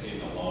to maintain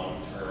the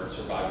long-term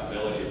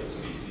survivability of the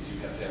species, you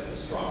have to have the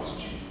strongest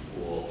gene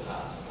pool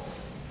possible.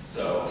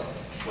 So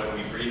when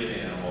we breed an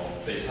animal,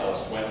 they tell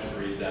us when to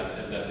breed them,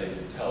 and then they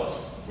tell us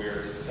where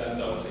to send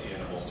those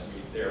animals to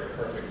meet their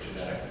perfect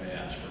genetic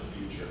match for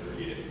future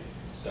breeding.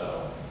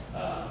 So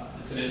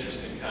it's an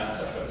interesting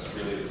concept, but it's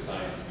really the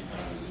science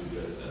behind the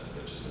zoo business.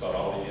 But just about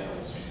all the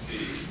animals you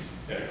see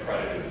in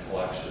accredited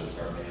collections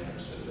are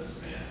managed in this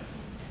manner.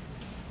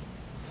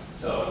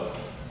 So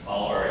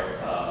all our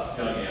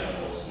young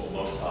animals will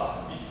most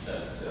often be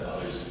sent to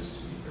other zoos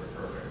to meet their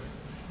perfect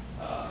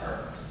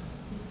partners.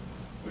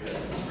 We have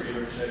some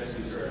screamer chicks.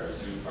 These are at our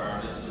zoo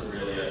farm. This is a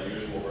really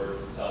unusual bird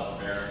from South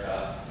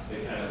America.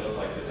 They kind of look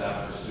like the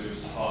Dr.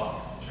 Seuss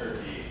hawk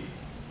turkey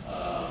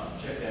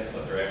chicken,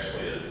 but they're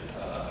actually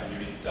a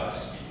unique duck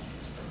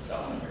species from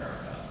South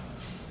America.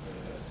 We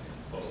have to take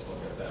a close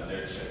look at them.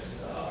 Their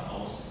chicks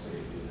almost as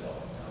big as the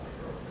adults. Now they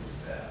grow pretty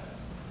fast.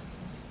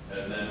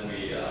 And then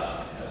we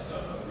have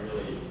some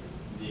really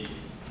neat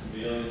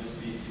chameleon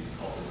species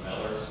called the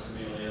Meller's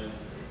chameleon.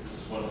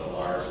 This is one of the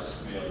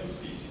largest chameleon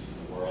species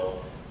in the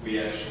world. We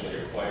actually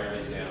acquired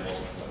these animals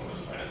when someone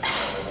was trying to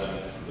smuggle them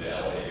into the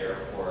LA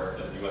airport.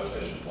 The U.S.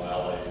 Fish and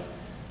Wildlife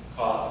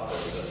caught the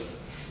person.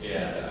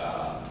 And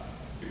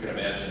you can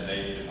imagine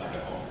they need to find a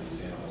home for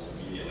these animals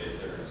immediately if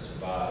they're going to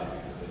survive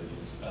because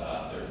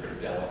they're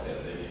pretty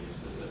delicate. They need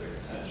specific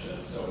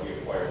attention. So we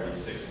acquired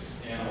these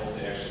 6 animals.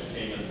 They actually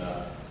came in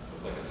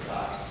like a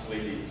sock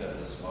sleeve that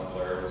the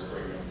smuggler was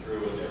bringing them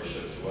through, and they were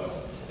shipped to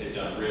us. They've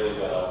done really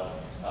well.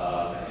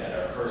 They had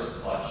our first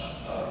clutch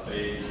of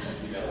babies. The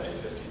female laid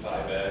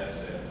 55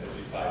 eggs and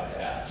 55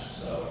 hatched.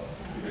 So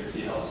you can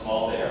see how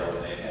small they are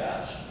when they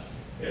hatch.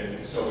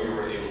 And so we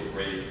were able to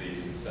raise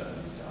these and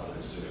send these to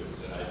other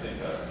zoos. And I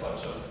think a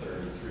clutch of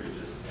 33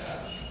 just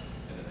hatched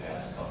in the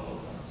past couple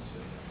of months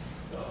too.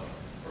 So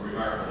a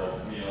remarkable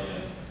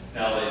chameleon.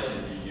 Now they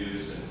can be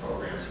used in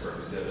programs for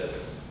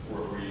exhibits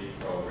or breeding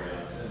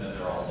programs, and then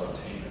they're also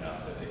tame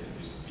enough that they can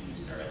be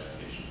used in our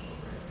education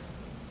programs.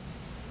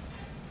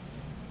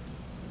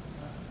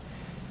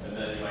 And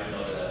then you might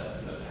know that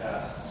in the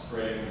past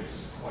spring we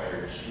just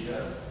acquired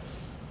cheetahs.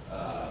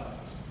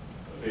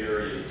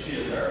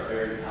 Cheetahs are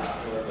very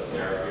popular, but they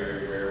are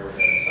very rare. We're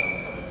having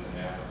someone coming from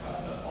Africa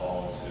in the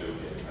fall to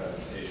give a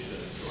presentation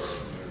to our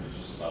community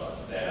just about the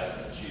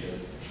status of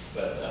cheetahs.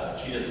 But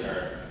cheetahs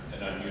are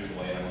an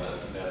unusual animal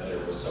in that there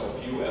were so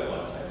few at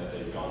one time that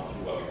they've gone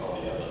through what we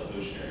call the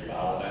evolutionary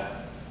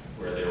bottleneck,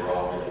 where they were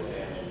all really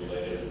family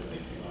related and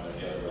they came out of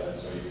the other end.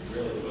 So you can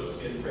really do a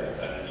skin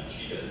graft on any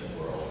cheetah in the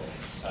world,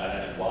 on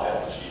any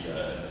wild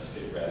cheetah, and the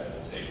skin graft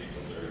will take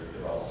because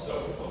they're all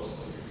so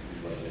closely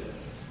related.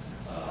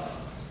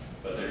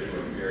 But they're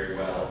doing very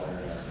well.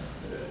 They're in our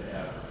exhibit in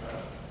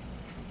Africa.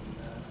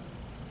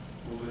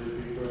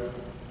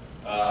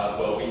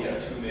 Well, we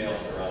have 2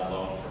 males that are on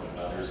loan from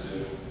another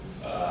zoo.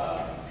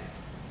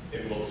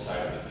 It will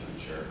decide in the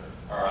future.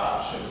 Our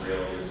option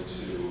really is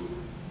to,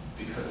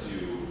 because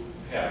you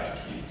have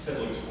to keep,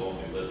 siblings will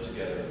only live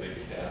together,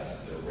 big cats,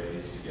 if they're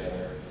raised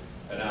together.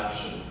 An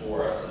option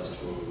for us is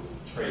to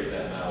trade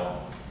them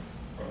out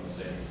from the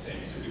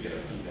same zoo to get a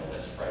female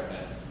that's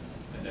pregnant,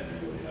 and then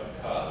we would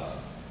have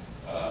cubs.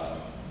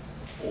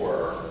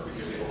 Or we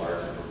could get a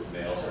larger group of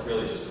males. It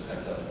really just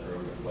depends on the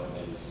group and when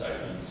they decide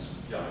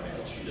these young male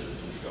cheetahs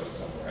need to go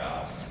somewhere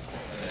else.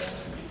 And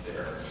that's to meet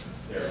their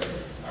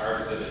needs. Our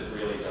exhibit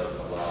really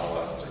doesn't allow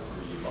us to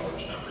breed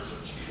large numbers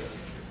of cheetahs.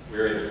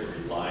 We're able to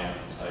breed lions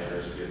and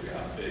tigers. We've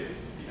got big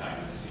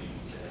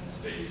behind-the-scenes den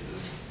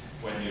spaces.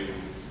 When you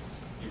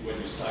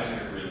sign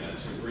an agreement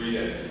to breed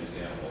any of these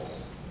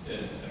animals in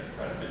an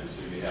accredited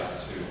zoo, you have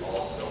to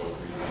also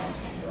agree to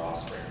maintain your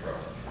offspring for up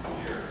to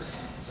 3 years.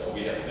 So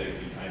we have big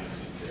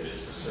behind-the-scenes areas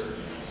for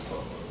certain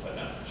animals, but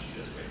not for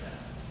cheetahs right now.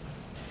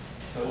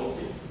 So we'll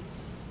see.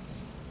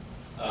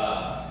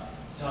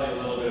 Tell you a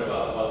little bit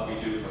about what we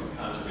do from a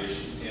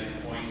conservation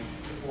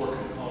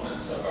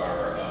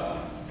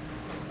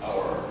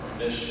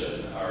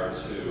mission are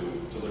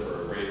to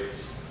deliver a great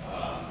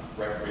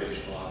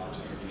recreational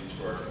opportunity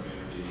to our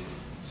community,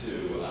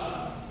 to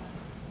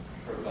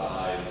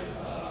provide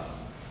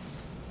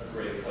a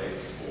great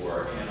place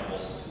for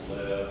animals to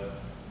live,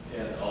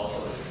 and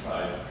also to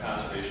provide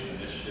conservation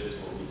initiatives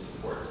where we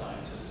support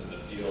scientists in the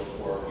field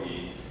or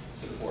we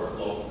support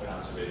local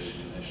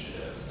conservation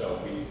initiatives.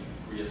 So we've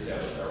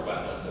reestablished our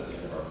wetlands at the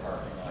end of our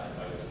parking lot. You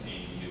might have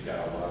seen we've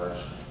got one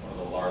of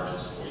the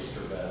largest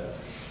oyster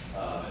beds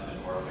in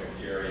the Norfolk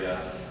area.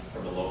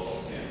 From a local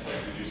standpoint,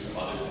 we do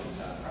some other things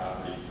on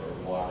property for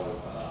water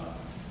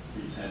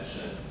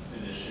retention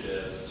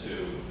initiatives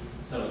to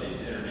some of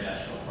these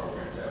international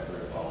programs that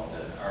we're involved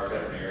in. Our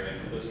veterinarian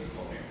who lives in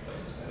Colonial, by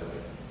the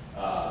way,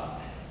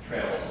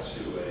 travels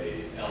to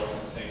an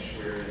elephant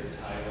sanctuary in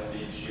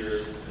Thailand each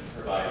year and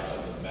provides some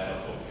of the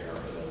medical care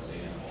for those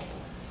animals.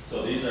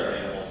 So these are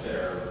animals that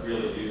are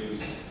really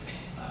used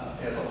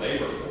as a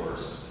labor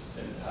force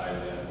in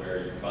Thailand,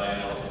 where you can buy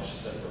an elephant, she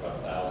said, for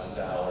about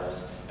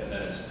 $1,000, and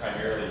then it's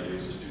primarily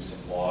used to do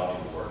some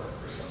logging work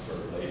or some sort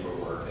of labor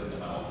work in the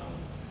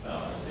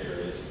mountainous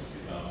areas. You can see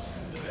the mountains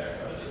kind of in the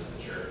background of this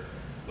picture.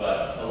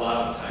 But a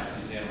lot of times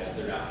these animals,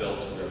 they're not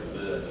built to really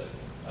live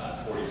on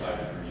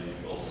 45-degree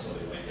angles, so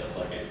they might get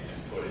leg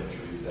and foot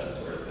injuries, that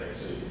sort of thing.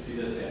 So you can see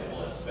this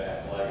animal, its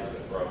back leg has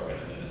been broken,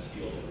 and then it's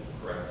healed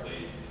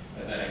correctly,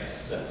 and then it's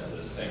sent to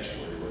the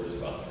sanctuary where there's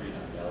about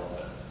 300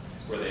 elephants,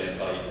 where they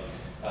invite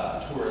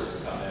tourists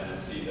to come in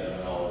and see them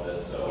and all of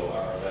this. So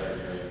our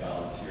veterinarian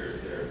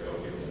volunteers there go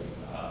give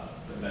them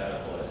the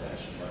medical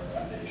attention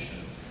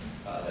recommendations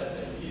that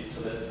they need.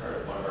 So that's part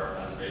of one of our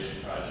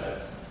conservation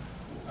projects.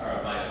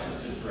 My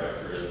assistant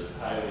director is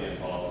highly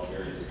involved in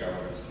various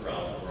governments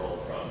throughout the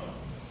world, from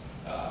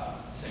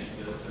St.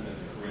 Vincent in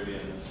the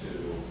Caribbean to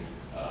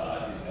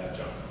he's an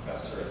adjunct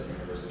professor at the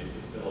University of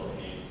the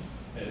Philippines,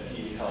 and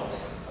he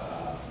helps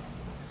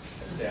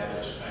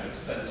establish kind of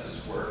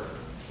census work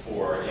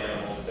for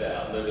animals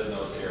that live in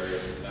those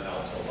areas, and then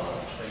also a lot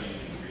of training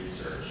and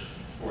research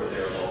for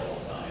their local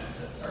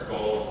scientists. Our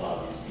goal in a lot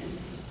of these cases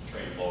is to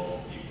train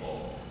local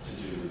people to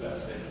do the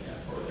best they can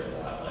for their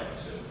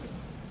wildlife too.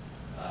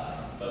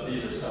 But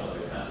these are some of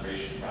the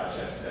conservation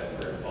projects that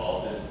we're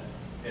involved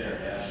in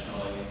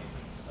internationally.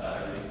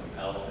 Everything from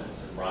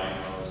elephants and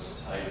rhinos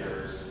to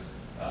tigers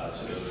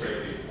to those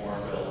great big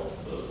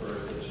hornbills, those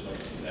birds that you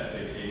might see in that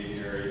big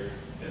aviary.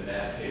 In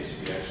that case,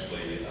 we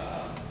actually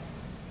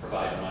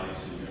provide money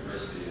to the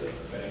University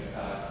of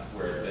Bangkok,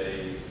 where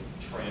they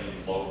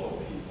train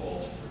local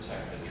people to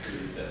protect the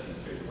trees that these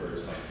big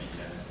birds might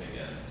be nesting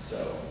in.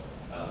 So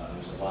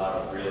there's a lot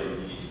of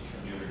really neat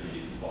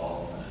community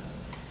involvement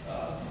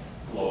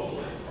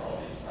globally for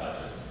all these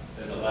projects.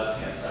 In the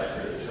left-hand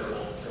side here, the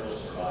Turtle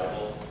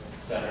Survival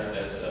Center,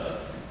 that's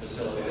a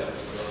facility that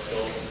was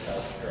built in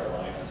South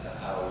Carolina to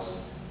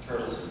house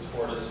turtles and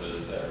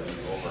tortoises that are being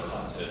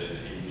overhunted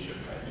in Asia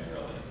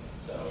primarily.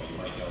 So you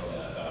might know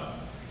that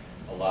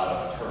a lot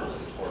of turtles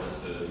and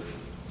tortoises,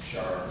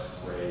 sharks,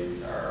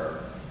 rays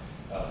are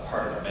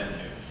part of the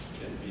menu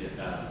in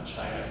Vietnam and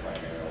China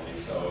primarily.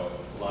 So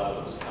a lot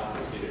of those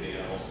confiscated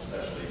animals,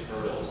 especially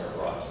turtles, are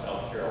brought to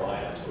South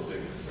Carolina to a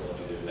big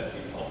facility that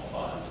we help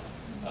fund.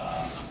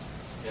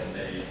 And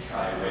they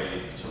try to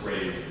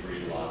raise and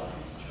breed a lot of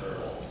these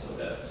turtles so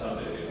that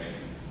someday they may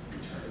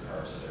return to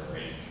parts of their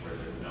range where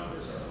their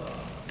numbers are low.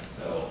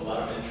 So a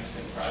lot of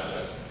interesting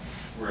projects.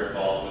 We're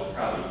involved with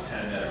probably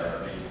 10 that are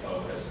our main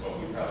focus, but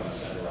we probably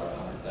send around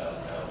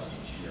 $100,000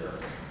 each year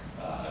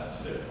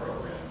to their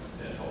programs,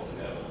 and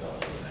hopefully that will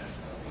double in the next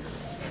couple of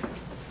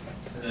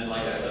years. And then,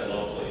 like I said,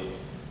 locally,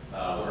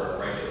 we're a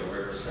regular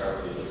River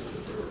Star with the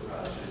Elizabeth River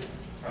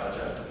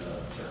Project and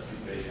the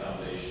Chesapeake Bay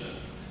Foundation.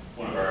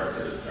 One of our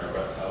exhibits in our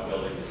reptile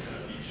building is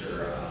going to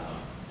feature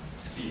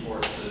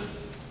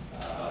seahorses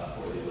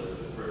for the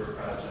Elizabeth River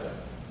Project.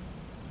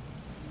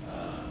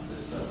 This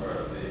is some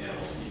of the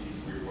animal species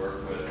we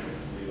work with in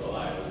the Colonial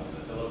Islands in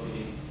the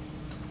Philippines.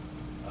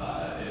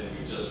 And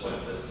we just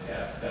went this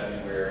past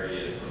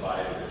February and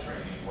provided a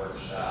training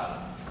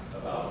workshop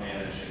about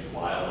managing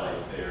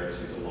wildlife there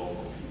to the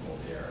local people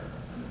there.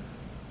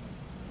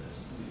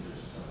 These are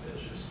just some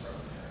pictures from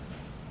there.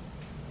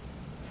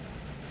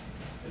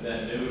 And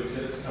then new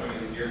exhibits coming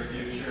in the near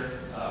future.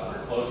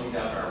 We're closing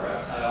down our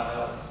reptile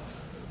house.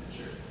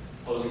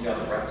 Closing down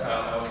the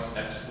reptile house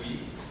next week.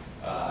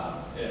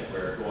 And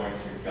we're going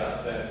to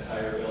gut that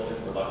entire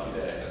building. We're lucky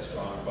that it has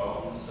strong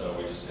bones, so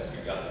we just have to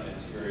gut the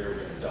interior.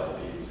 We're going to double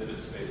the exhibit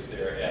space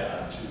there,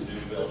 add on 2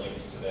 new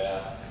buildings to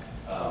that.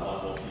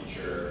 One will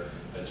feature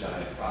a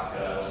giant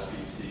crocodile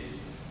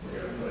species. We're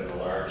going to put in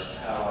a large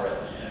tower at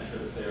the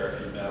entrance there.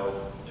 If you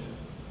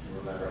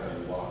remember how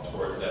you walk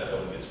towards that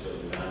building, it's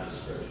really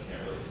nondescript. You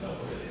can't really tell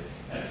where the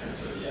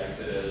entrance or the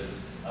exit is.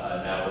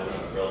 Now we're going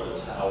to build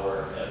a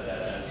tower at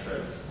that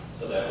entrance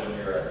so that when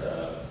you're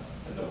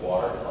in the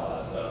water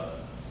plaza,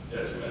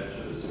 as you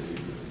enter the zoo, you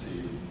can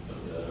see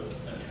the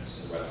entrance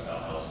to the reptile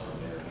house from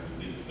there.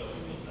 When you leave the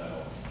building, you'll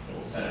know it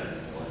will center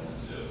more in the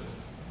zoo.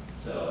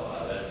 So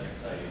that's an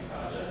exciting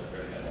project.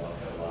 We're going to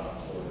have a lot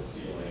of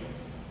floor-to-ceiling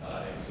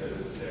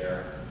exhibits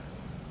there.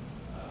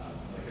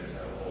 I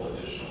said, a whole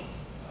additional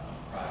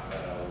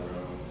crocodile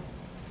room.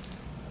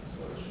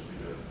 So it should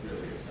be a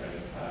really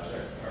exciting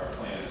project. Our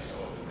plan is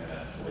to open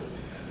that towards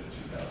the end of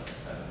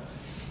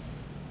 2017.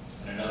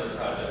 And another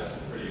project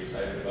I'm pretty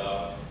excited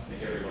about, I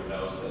think everyone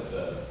knows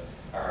that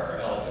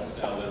our elephants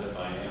now live in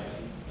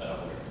Miami.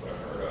 We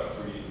heard a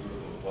breeding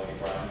group of white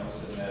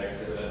rhinos in that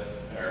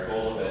exhibit. And our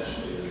goal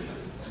eventually is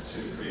to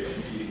create a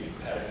feeding and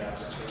petting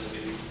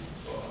opportunity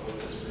with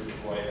this group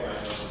of white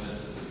rhinos. And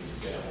this is an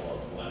example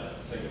of one at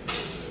Singapore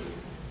Zoo,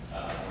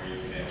 where you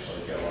can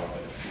actually go up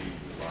and feed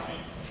the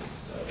rhinos.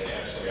 So they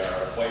actually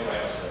are, white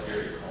rhinos are a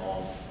very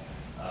calm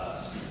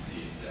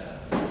species that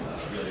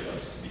really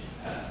likes to be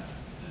pet.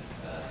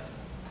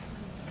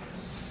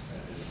 It's just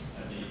kind of a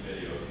neat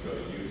video. If you go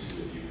to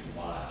YouTube, you can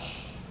watch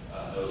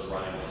those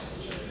rhinos,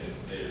 which I think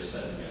they are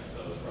sending us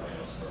those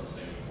rhinos from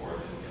Singapore.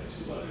 And we have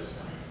 2 others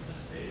coming from the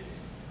States.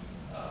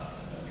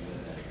 And then we get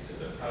that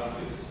exhibit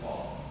probably this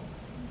fall.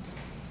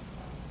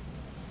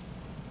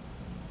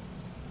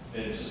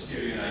 And just to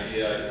give you an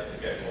idea, I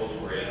think I told you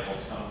where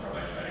animals come from.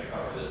 I try to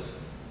cover this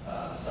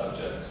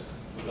subject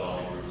with all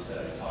the groups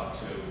that I talk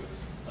to.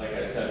 Like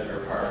I said,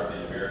 we're part of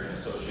the American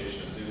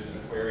Association of Zoos and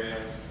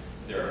Aquariums.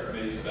 There are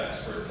committees of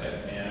experts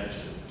that manage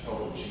the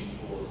total gene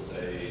pool of,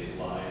 say,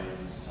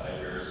 lions,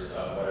 tigers,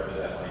 whatever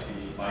that might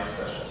be. My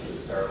specialty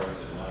is starlings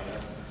and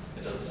minus.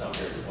 It doesn't sound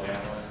very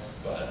glamorous,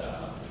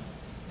 but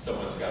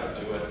someone's got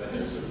to do it. And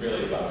there's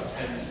really about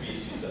 10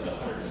 species of the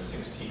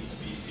 116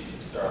 species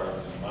of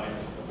starlings and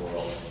minus in the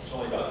world. There's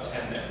only about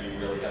 10 that we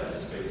really have the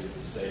space to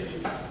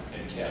save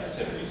in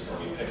captivity. So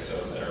we pick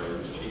those that are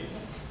usually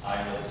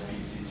island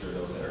species or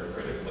those that are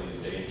critically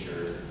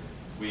endangered.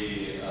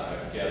 We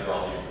gather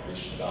all the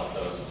information about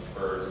those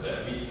birds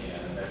that we can,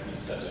 and then we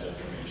send that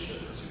information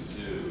to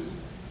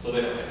zoos so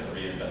they don't have to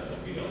reinvent the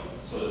wheel.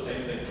 So the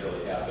same thing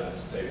really happens,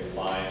 say, with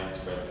lions,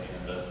 red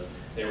pandas.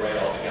 They write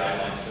all the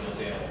guidelines for those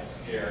animals'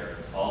 care.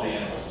 All the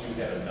animals do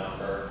have a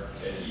number,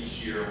 and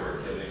each year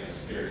we're giving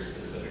us very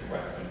specific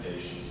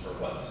recommendations for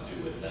what to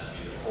do with them,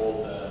 either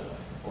hold them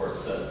or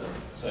send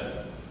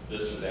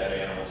this or that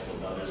animal to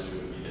another zoo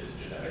to meet its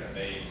genetic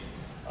mate,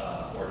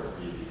 or to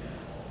breed the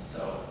animal.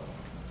 So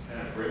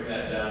kind of bring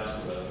that down to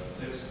a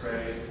 6th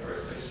grade or a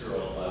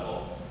 6-year-old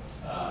level.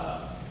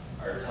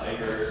 Our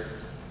tigers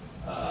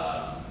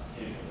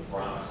came from the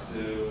Bronx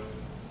Zoo,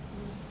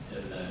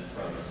 and then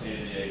from the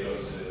San Diego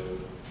Zoo,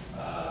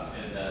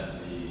 and then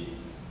the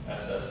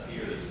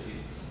SSP, or the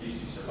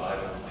Species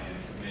Survival Plan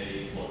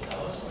Committee, will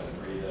tell us when to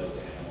breed those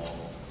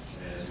animals.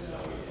 And as you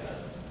know, we had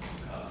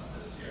cubs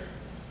this year.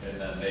 And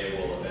then they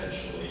will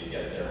eventually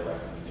get their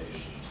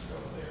recommendation to go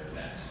to their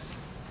next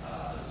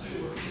zoo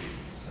or breeding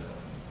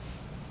facility.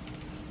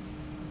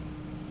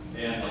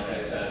 And like I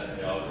said,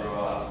 they all grow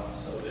up,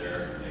 so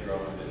they grow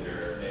into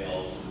their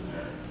nails and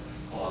their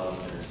claws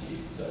and their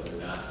teeth, so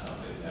they're not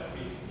something that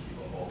we can keep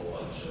a whole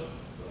bunch of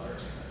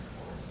large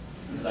carnivores.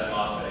 Because I'm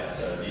often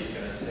asked, are these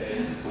going to stay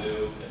in the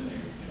zoo? And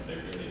they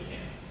really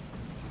can't.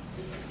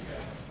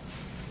 Okay.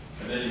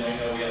 And then you might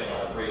know we have a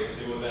lot of great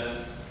zoo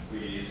events.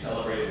 We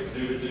celebrated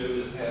Zoo to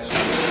Do this past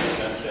year, an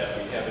event that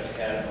we haven't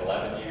had in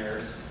 11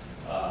 years.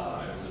 It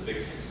was a big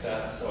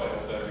success, so I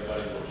hope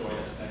everybody will join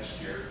us next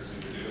year for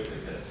Zoo to Do. I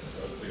think that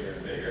goes bigger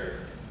and bigger.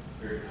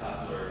 Very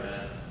popular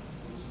event.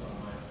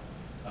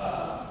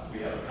 We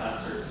have a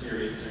concert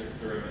series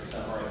during the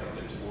summer. I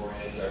think the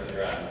DeLoreans are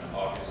there on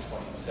August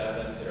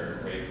 27th. They're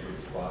a great group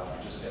to watch.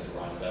 We just had the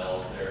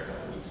Rondelles there a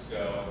couple weeks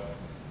ago.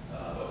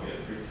 But we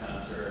have 3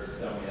 concerts.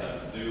 Then we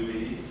have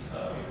Zoobies.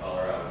 We call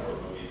our outdoor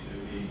movie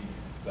Zoobies.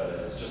 But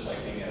it's just like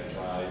being at a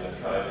drive-in. A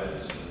drive-in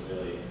is just a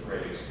really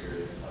great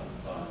experience, tons of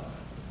fun.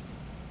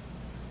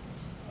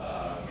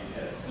 We've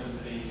had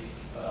symphonies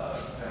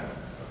kind of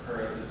occur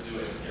at the zoo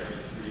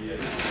every 3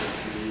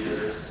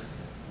 years.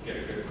 Get a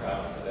good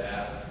crowd for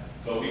that.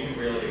 But we can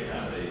really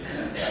accommodate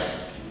 10,000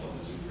 people in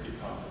the zoo pretty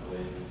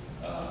comfortably.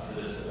 For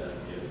this event,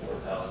 we have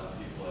 4,000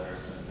 people at our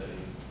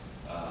symphony.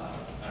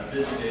 On a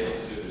busy day at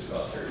the zoo, there's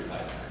about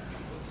 3,500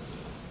 people at the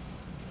zoo.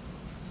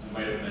 I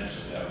might have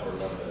mentioned that we're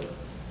one of the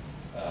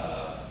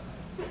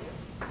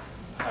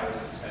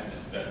highest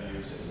attended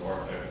venues in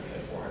Norfolk. We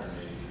had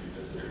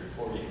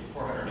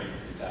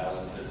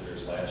 483,000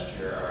 visitors last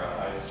year. Our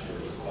highest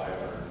year was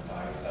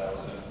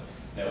 505,000.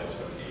 That was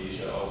when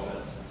Asia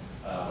opened.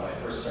 When I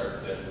first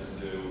started at the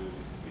zoo,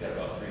 we had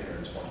about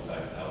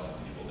 325,000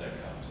 people that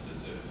come to the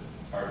zoo.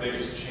 Our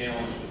biggest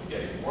challenge with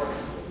getting more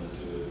people in the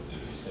zoo,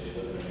 if you say you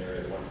live in an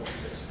area of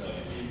 1.6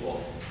 million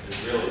people, is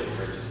really the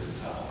bridges and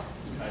tunnels.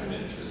 It's kind of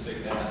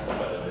interesting that,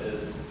 but it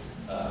is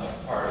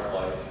part of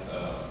life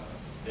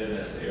in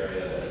this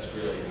area that it's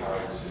really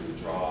hard to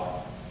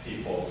draw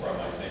people from,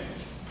 I think,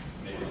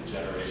 maybe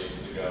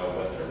generations ago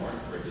when there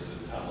weren't bridges and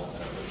tunnels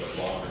and it was a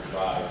longer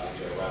drive to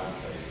get around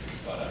places.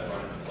 But I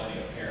run into plenty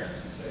of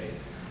parents who say,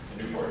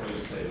 the Newport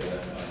News say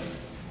that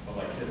when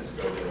my kids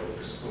go there with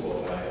their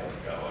school, but I have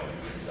to go, I do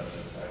things up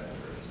this side of the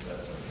bridge,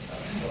 that sort of stuff.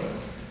 So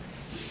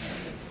it's just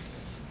kind of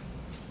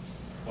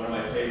interesting. One of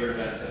my favorite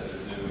events at the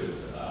zoo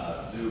is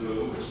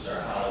Zoo-Boo, which is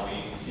our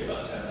Halloween. You see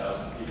about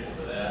 10,000 people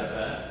for that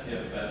event. If you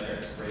haven't been there,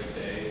 it's a great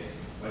day.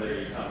 Whether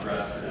you come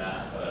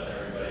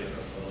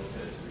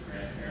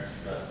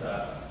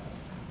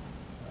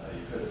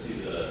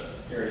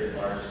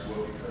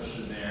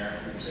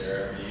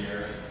every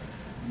year.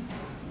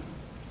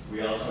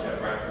 We also have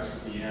breakfast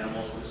with the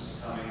animals, which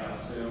is coming up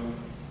soon.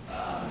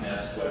 And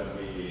that's when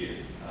we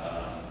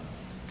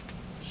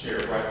share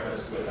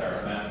breakfast with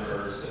our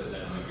members, and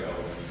then we go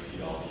and we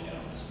feed all the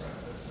animals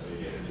breakfast. So you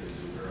get into the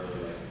zoo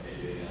early, like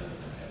 8 a.m.,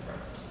 and then have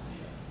breakfast with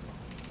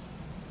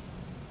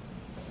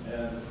the animals.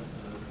 And this is the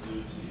zoo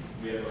team.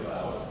 We have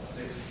about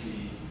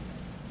 60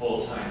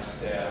 full-time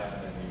staff,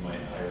 and then we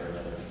might hire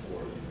another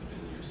 40 in the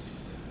busier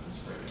season in the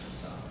spring and the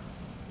summer.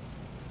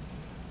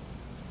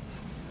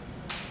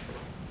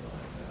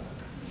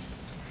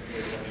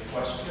 Any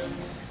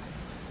questions?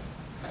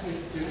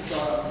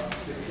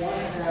 If one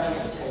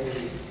has a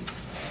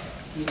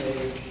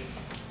teenage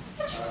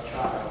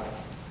child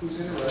who's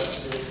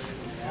interested in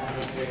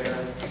animal care,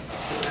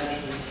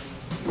 prevention,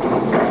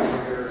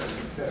 career, and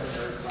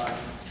veterinary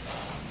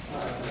science,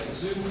 does the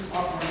zoo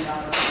offer any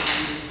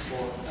opportunities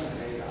for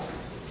unpaid,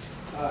 obviously,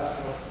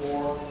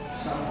 for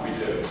someone? We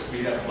do. We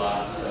have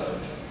lots of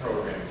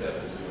programs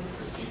at the zoo.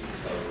 Christine can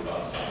tell you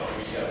about some, but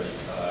we have a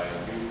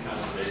youth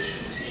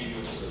conservation team,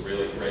 which is a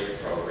really great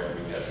program.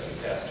 We've had for the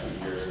past 2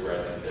 years where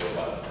I think they're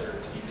about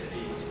 13 to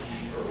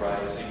 18 or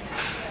rising.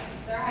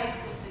 They're high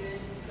school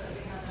students that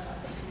we have that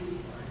opportunity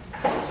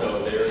for. So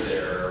they're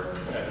there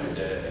every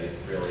day,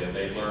 really, and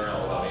they learn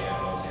all about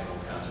animals, animal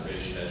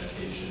conservation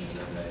education,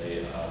 and then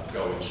they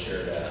go and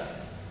share that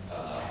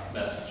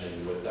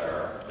messaging with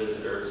our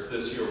visitors.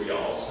 This year we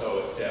also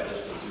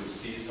established a zoo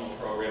seasonal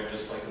program,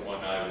 just like the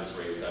one I was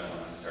raised on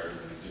when I started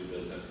in the zoo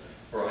business,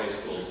 for high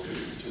school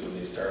students too, when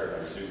they started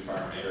our zoo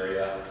farm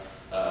area.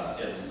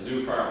 And the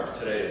zoo farm of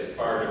today is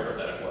far different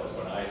than it was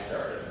when I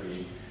started.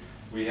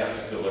 We have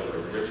to deliver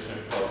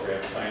enrichment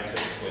programs,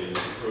 scientifically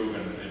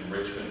proven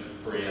enrichment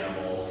for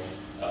animals.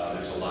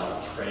 There's a lot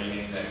of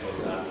training that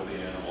goes on with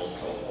the animals,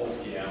 so a whole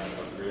gamut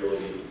of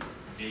really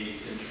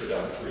neat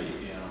introductory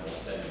animal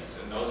things.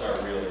 And those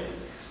are really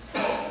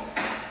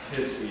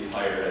kids we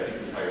hired. I think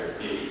we hired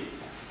 8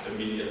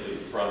 immediately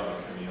from the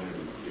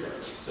community here.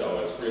 So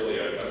it's really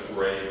a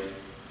great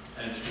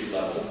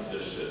entry-level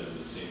position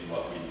in seeing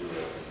what we do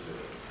at the zoo.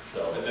 So,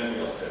 and then we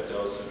also have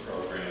docent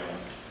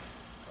programs.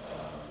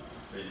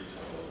 Read and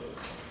tell a little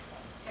bit.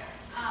 Yeah.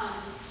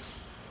 I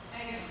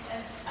guess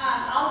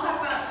I'll talk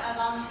about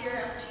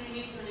volunteer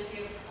opportunities, and then if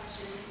you have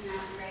questions, you can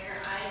ask Greg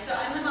or I. So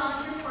I'm the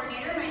volunteer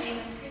coordinator. My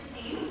name is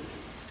Christine.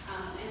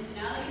 And so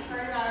now that you've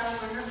heard about our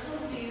wonderful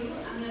zoo,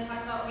 I'm going to talk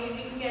about ways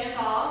you can get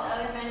involved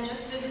other than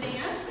just visiting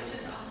us, which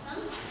is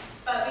awesome.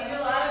 But we do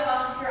a lot of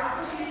volunteer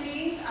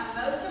opportunities.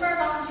 Most of our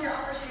volunteer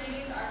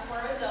opportunities are for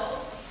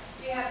adults.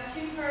 We have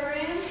 2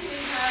 programs.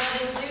 We have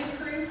the Zoo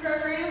Crew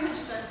program, which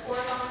is our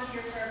core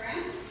volunteer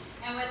program.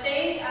 And what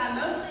they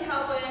mostly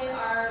help with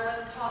are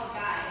what's called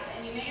guide.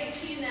 And you may have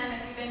seen them if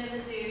you've been to the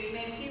zoo. You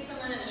may have seen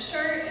someone in a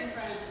shirt in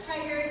front of the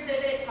tiger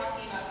exhibit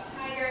talking about the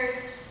tigers,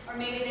 or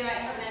maybe they might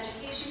have an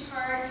education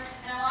card.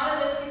 And a lot of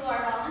those people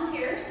are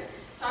volunteers,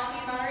 talking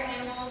about our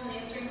animals and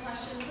answering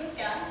questions with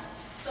guests.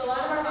 So a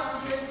lot of our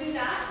volunteers do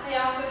that. They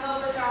also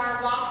help with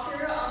our walk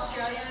through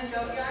Australian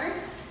goat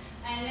yards.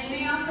 And they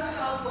may also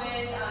help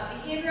with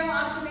behavioral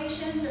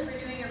observations if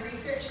we're doing a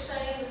research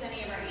study with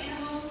any of our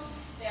animals.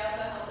 They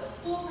also help with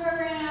school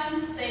programs.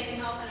 They can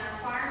help in our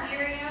farm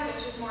area,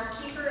 which is more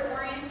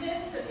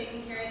keeper-oriented, so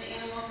taking care of the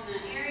animals in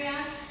that area.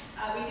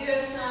 We do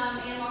have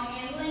some animal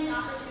handling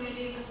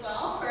opportunities as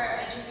well for our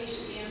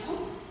education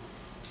animals.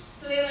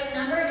 So we have a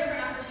number of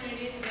different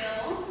opportunities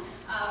available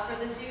for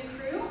the zoo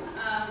crew,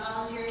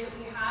 volunteers that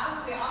we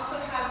have. We also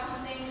have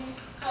something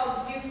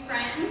called Zoo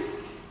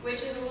Friends,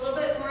 which is a little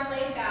bit more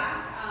laid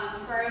back.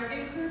 For our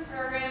zoo crew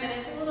program, it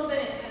is a little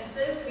bit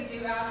intensive. We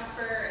do ask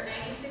for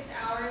 96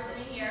 hours in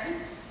a year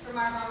from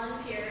our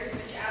volunteers,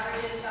 which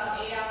averages about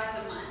 8 hours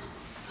a month.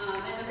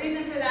 And the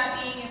reason for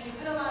that being is we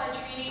put a lot of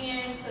training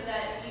in so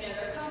that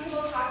they're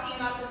comfortable talking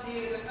about the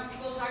zoo, they're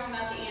comfortable talking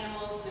about the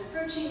animals and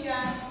approaching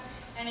guests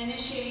and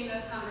initiating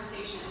those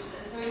conversations.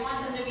 And so we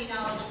want them to be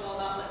knowledgeable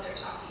about what they're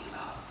talking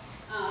about.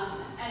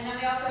 And then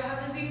we also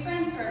have the Zoo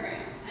Friends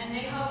program, and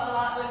they help a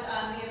lot with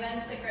the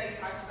events that Greg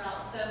talked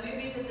about. So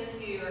movies at the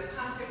zoo, or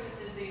concerts at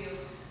the zoo,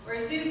 or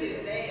Zoo Boo.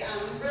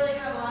 We really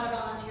have a lot of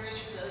volunteers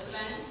for those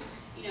events.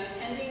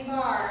 Tending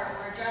bar,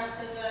 or dressed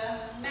as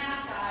a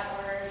mascot,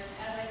 or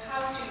as a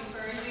costume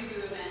for a Zoo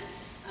Boo event.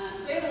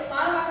 So we have a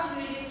lot of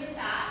opportunities with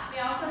that. We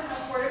also have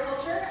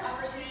horticulture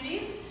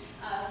opportunities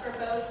for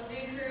both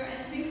Zoo Crew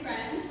and Zoo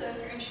Friends. So if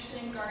you're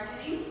interested in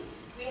gardening,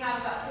 we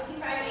have about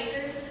 55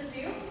 acres at the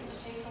zoo,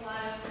 which takes a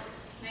lot of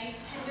nice,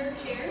 tender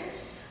care.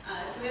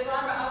 So we have a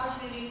lot of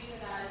opportunities for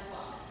that as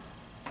well.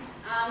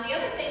 The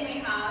other thing we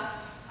have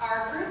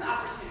are group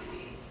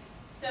opportunities.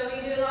 So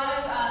we do a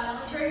lot of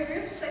military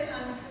groups that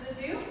come to the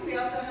zoo. We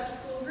also have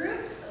school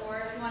groups, or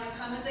if you want to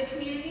come as a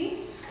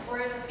community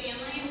or as a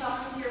family and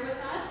volunteer with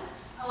us.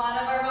 A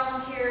lot of our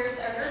volunteers,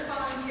 our group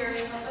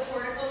volunteers, help with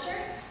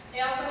horticulture.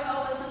 They also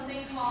help with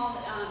something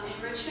called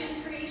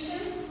enrichment creation,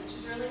 which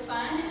is really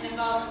fun. It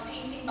involves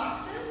painting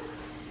boxes.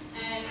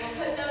 And we'll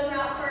put those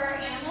out for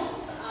our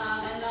animals,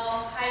 and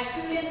they'll hide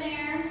food in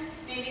there.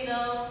 Maybe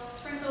they'll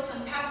sprinkle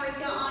some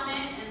paprika on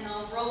it, and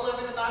they'll roll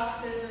over the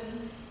boxes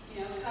and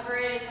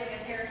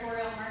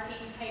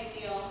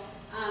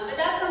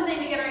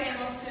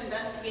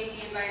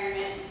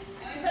environment.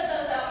 And we put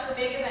those out for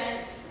big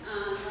events.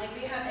 Like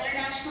we have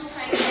International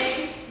Tiger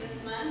Day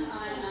this month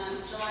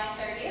on July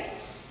 30th.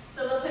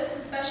 So they'll put some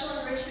special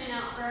enrichment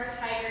out for our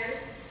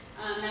tigers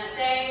that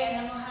day, and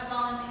then we'll have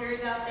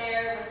volunteers out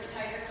there with the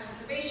tiger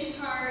conservation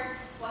card.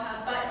 We'll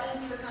have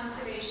buttons for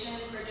conservation,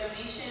 for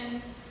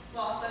donations.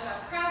 We'll also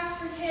have crafts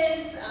for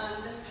kids.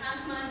 This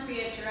past month we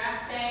had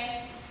Giraffe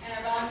Day, and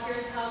our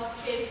volunteers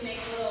helped kids make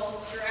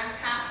little giraffe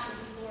hats, and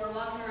people were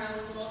walking around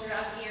with little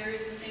giraffe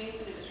ears and things,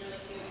 and it was really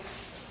cute.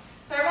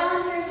 So our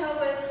volunteers help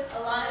with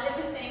a lot of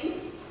different things,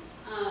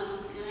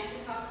 and I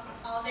can talk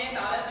all day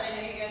about it, but I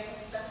know you guys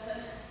have stuff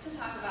to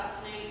talk about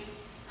tonight.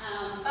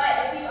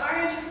 But if you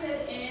are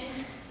interested in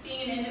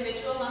being an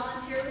individual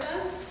volunteer with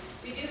us,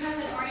 we do have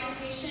an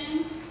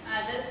orientation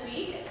this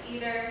week,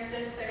 either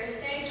this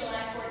Thursday,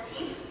 July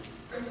 14th,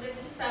 from 6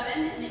 to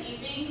 7 in the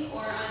evening,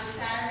 or on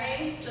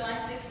Saturday, July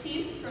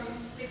 16th, from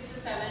 6 to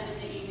 7 in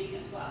the evening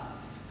as well.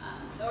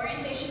 The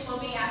orientation will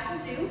be at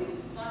the zoo.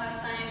 We'll have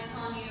signs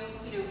telling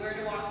you, where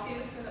to walk to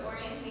for the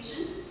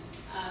orientation.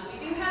 We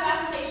do have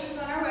applications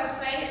on our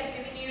website. I've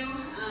given you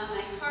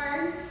my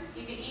card.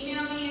 You can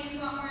email me if you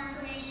want more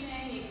information.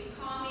 You can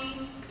call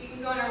me. You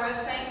can go on our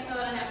website and fill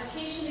out an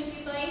application if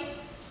you'd like.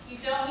 You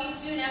don't need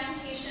to do an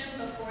application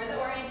before the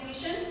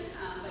orientation,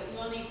 but you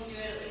will need to do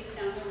it at least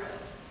down the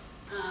road.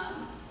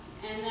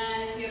 And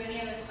then if you have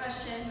any other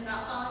questions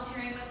about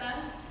volunteering with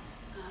us,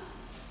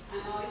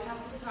 I'm always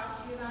happy to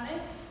talk to you about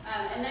it.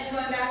 And then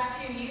going back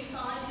to youth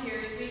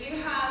volunteers, we do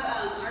have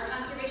our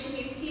conservation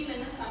youth team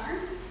in the summer.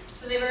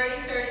 So they've already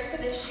started for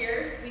this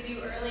year. We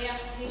do early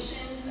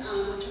applications,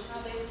 which will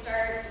probably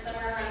start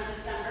somewhere around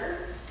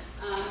December.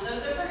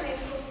 Those are for high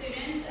school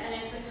students,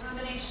 and it's a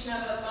combination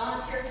of a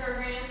volunteer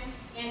program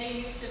and a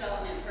youth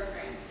development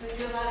program. So we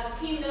do a lot of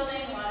team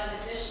building, a lot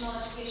of additional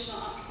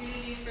educational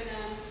opportunities for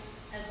them,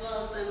 as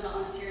well as them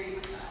volunteering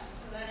with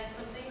us. So that is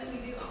something that we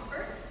do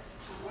offer.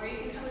 Or you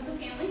can come as a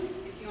family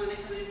if you want to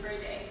come in for a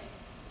day.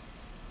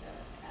 So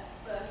that's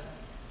the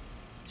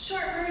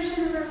short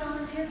version of our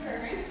volunteer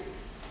program.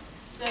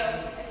 So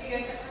if you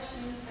guys have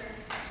questions or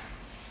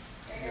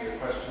Any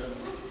questions?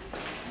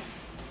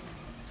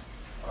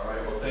 All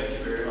right, well, thank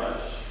you very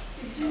much.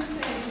 Did you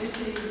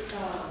say that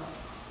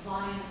the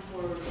lions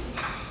were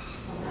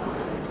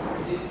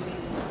reducing?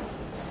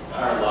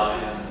 Our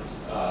lions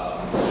do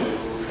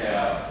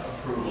have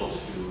approval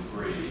to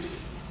breed.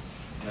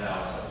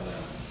 Now it's up to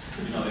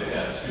them. They've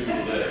had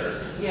 2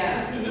 litters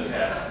in the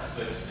past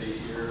 6 to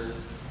 8 years.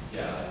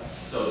 Yeah,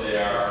 so they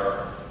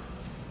are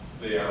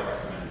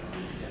recommended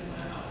breed again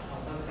now.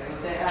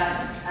 Okay, I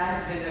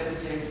have been over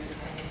there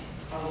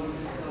a week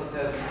or so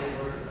ago, and they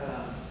were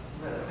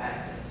rather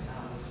active.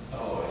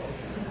 Oh,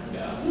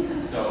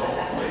 yeah. So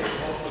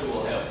hopefully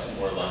we'll have some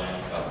more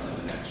lion cubs in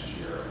the next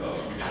year, but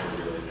we never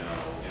really know.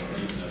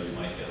 Even though you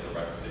might get the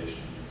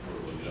recommendation and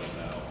approval, you don't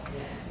know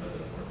whether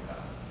it'll work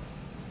out.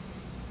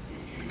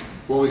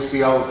 Will we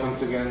see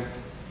elephants again?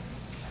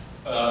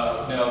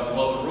 No,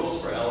 well, the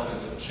rules for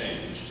elephants have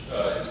changed.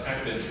 It's kind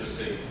of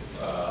interesting,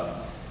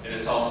 and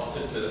it's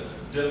a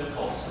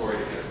difficult story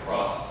to get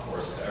across, of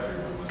course, to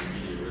everyone when the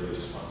media really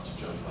just wants to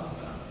jump on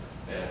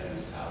the bad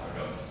news topic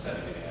of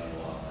sending an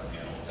animal off for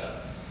animal death.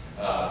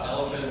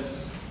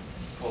 Elephants,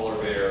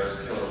 polar bears,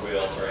 killer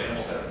whales are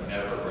animals that have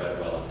never bred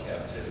well in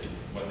captivity.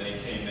 When they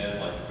came in,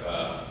 like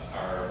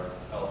our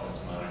elephants,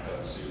 Monica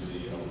and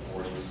Susie,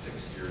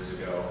 46 years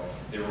ago,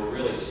 they were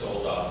really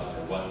sold off in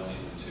their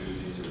onesies and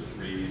twosies or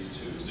threes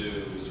to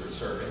zoos or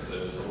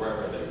circuses or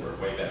wherever they were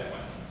way back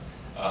when.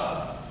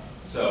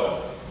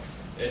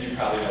 And you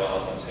probably know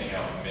elephants hang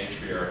out in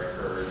matriarch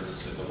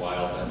herds in the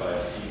wild led by a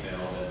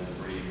female, then the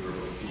breeding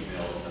group of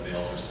females, and the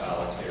males are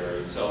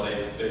solitary. So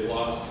they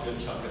lost a good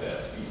chunk of that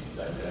species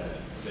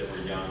identity because they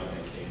were young when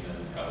they came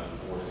in, probably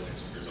 4 to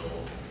 6 years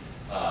old.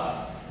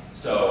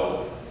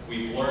 So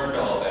we've learned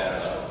all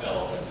that about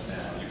elephants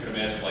now. You can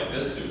imagine, like,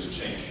 this zoo's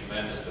changed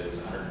tremendously. It's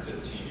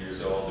 115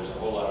 years old. There's a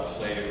whole lot of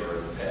flavor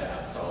in the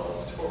past, all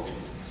those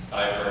stories.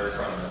 I've heard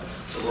from the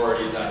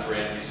sororities on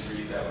Granby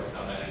Street that would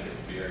come in and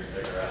get beer and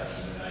cigarettes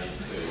in the night,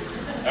 too.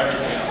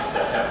 Everything else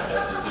that happened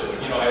at the zoo.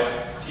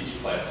 I teach a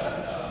class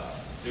on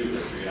zoo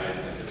history, and I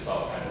think it's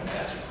all kind of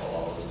magical,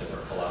 all those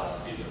different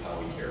philosophies of how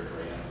we care for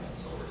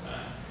animals over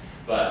time.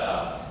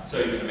 But, so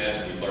you can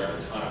imagine we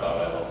learned a ton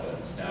about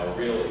elephants. Now,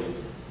 really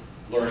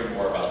learning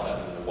more about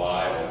them in the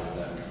wild and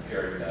then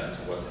comparing that to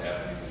what's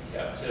happening in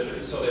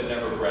captivity. So they've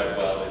never bred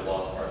well, they've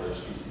lost part of their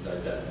species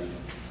identity.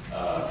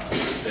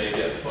 They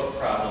get foot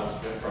problems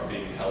from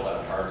being held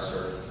on hard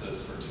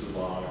surfaces for too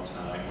long a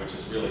time, which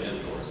is really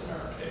indoors in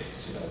our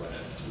case, when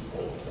it's too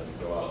cold for them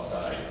to go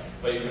outside.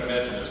 But you can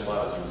imagine there's a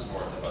lot of zoos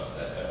north of us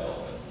that have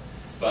elephants,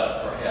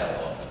 or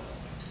have elephants.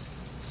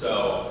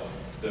 So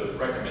the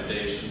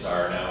recommendations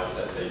are now is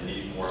that they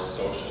need more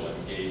social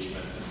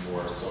engagement and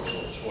more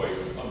social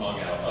choice among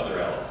other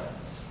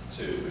elephants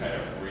to kind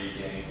of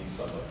regain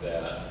some of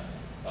that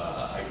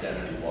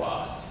identity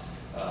lost.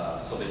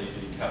 So they need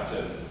to be kept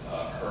in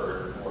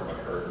herd, more of a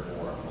herd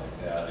form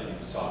like that. They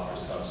need softer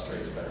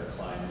substrates, better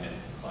climate,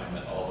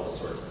 all those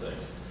sorts of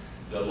things.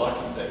 the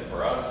lucky thing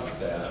for us is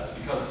that,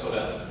 because so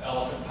that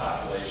elephant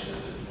population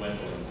is a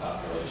dwindling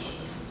population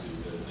in the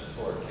zoo business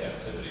or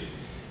captivity,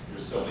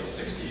 there's only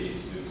 68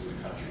 zoos in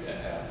the country that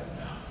have them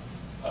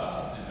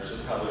now. And there's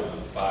probably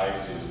only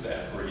 5 zoos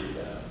that breed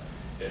them.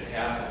 In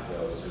half of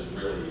those, there's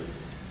really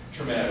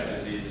traumatic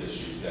disease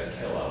issues that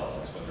kill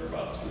elephants when they're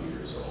about 2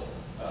 years old.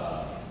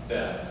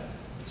 That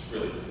it's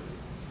really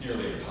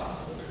nearly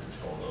impossible to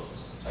control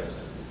those types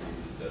of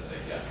diseases that they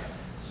get.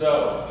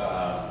 So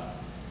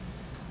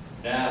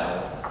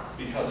now,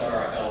 because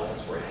our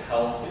elephants were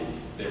healthy,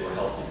 they were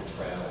healthy to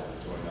travel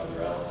and join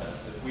other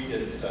elephants. If we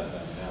didn't send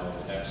them now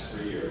in the next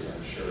 3 years,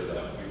 I'm sure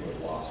that we would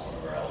have lost one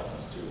of our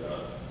elephants due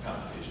to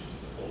complications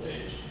with old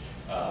age.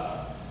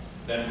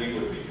 Then we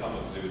would become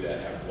a zoo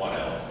that had 1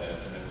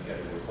 elephant, and then we had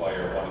to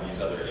require one of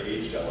these other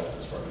aged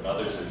elephants from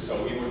another zoo. So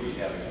we would be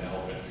having an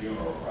elephant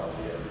funeral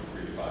probably every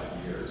 3 to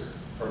 5 years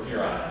from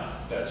here on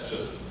out. That's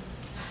just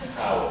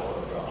how it would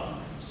have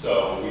gone.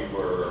 So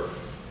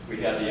we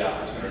had the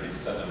opportunity to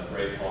send them a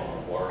great home in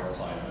a warm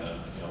climate.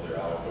 You know, they're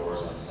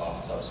outdoors on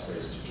soft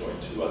substrates to join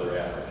 2 other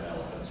African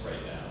elephants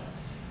right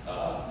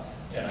now.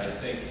 And I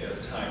think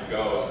as time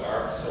goes,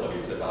 our facility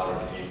is about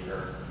 1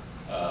 acre.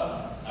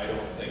 I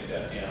don't think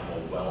that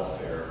animal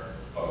welfare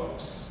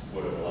folks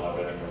would have allowed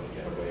anyone to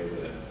get away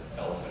with an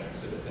elephant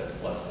exhibit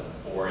that's less than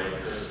 4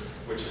 acres,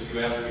 which if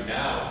you ask me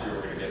now, if we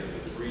were going to get into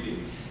the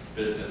breeding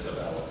business of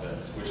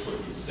elephants, which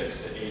would be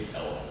 6 to 8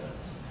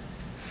 elephants,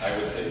 I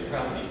would say you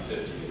probably need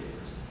 50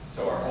 acres.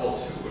 So our whole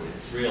zoo would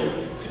really,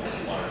 you know, if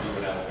you want to do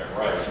an elephant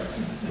right,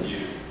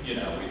 you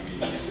know, we'd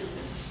be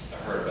a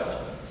herd of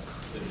elephants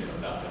and, you know,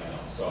 nothing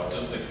else. So I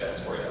just think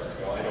that's where it has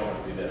to go. I don't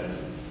agree that any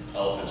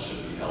elephants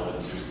should be held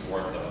in zoos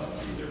north of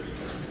us either,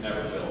 because you can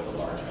never build a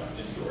large enough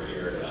indoor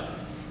area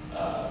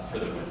for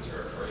the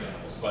winter for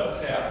animals. But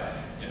it's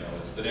happening. You know,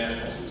 it's the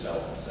National Zoo's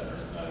Elephant Center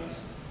is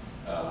nice.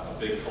 A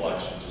big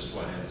collection just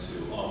went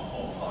into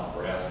Omaha,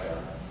 Nebraska.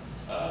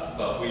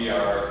 But we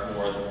are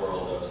more in the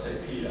world of, say,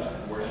 PETA,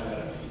 and we're not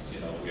enemies.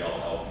 You know, we all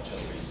help each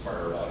other be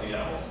smarter about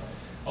animals.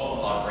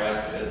 Omaha,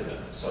 Nebraska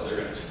isn't, so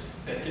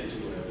they can do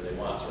whatever they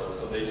want.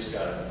 So they just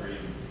got a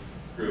breeding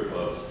group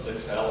of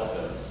 6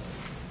 elephants,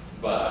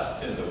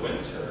 but in the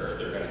winter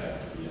they're going to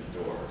have to be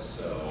indoors.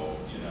 So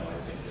you know, I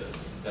think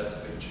that's a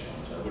big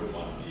challenge. I wouldn't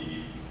want to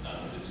be on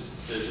the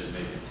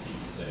decision-making team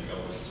saying,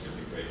 "Oh, this is going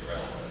to be great for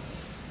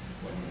elephants,"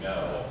 when you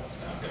know it's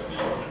not going to be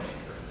an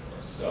acre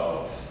indoors.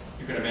 So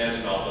you can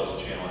imagine all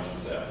those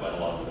challenges that went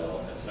along with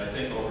elephants. And I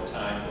think over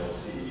time we'll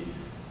see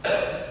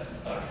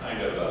a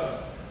kind of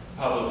a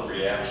public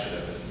reaction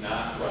if it's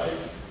not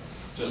right,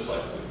 just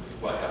like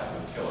what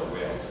happened with killer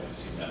whales. If you've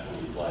seen that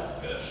movie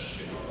Blackfish,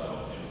 you know,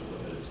 about the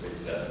limited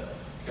space that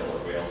killer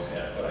whales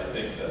had. But I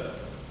think the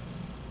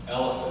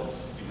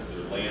elephants, because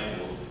they're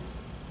land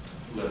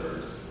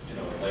livers, you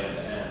know, land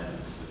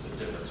ends, it's a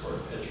different sort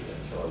of picture than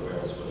killer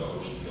whales where the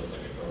ocean feels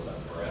like it goes on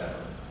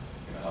forever.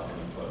 You know, how can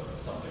you put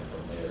something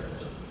from there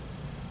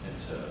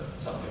into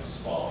something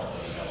smaller than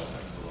an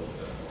elephant's a little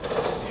bit more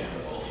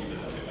understandable, even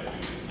though they might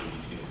be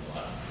eating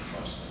lots as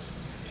much space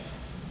as you can.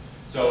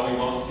 So we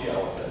won't see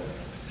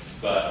elephants,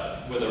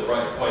 but with a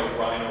white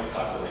rhino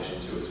population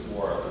too, it's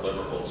more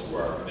deliverable to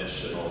our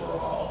mission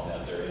overall,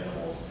 that they're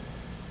animals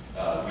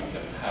we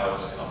can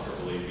house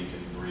comfortably, we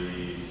can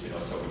breed, you know,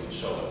 so we can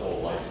show the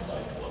whole life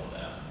cycle of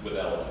them. With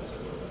elephants, it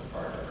would have been a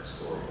far different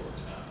story over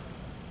time.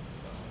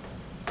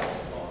 So,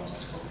 long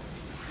story.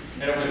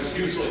 And it was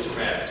hugely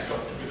traumatic to go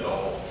through the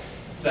whole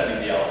sending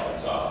the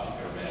elephants off. You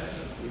can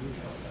imagine, you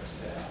know, their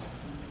staff,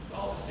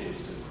 all the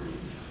stages of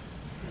grief.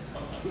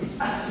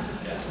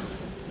 Yeah.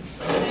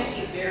 Thank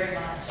you very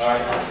much. All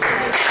right.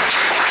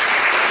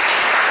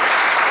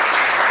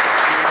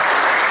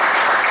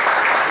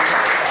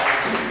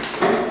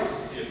 To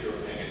see if you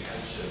were paying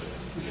attention.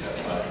 You have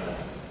 5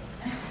 minutes.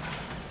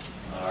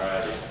 All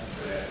right. I'm going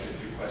to ask you a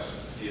few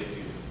questions. See if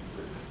you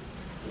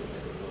feels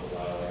like it was a little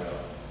while ago.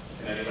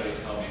 Can anybody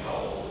tell me how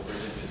old the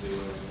Virginia Zoo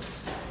is?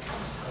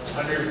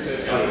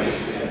 150.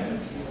 150.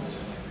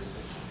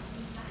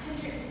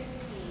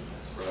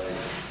 That's right.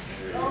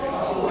 There you go.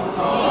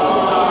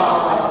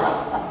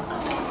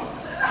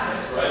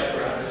 That's right.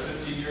 We're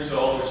 115 years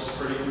old, which is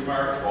pretty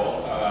remarkable.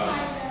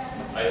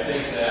 I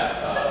think that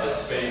the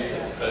space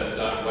has been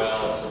done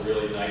well. It's a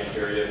really nice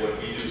area. When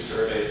we do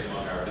surveys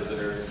among our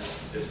visitors,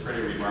 it's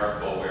pretty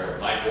remarkable where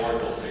my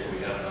board will say we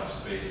have enough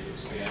space to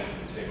expand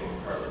and take over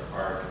part of the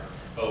park.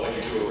 But when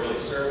you do a really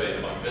survey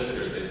among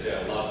visitors, they say,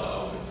 I love the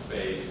open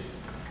space,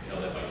 you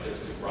know, that my kids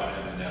could run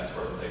in and that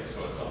sort of thing.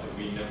 So it's something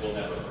we will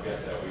never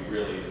forget, that we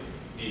really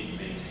need to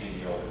maintain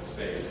the open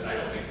space. And I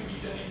don't think we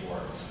need any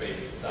more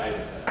space inside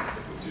the fence.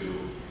 If we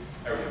do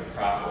everything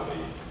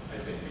properly, I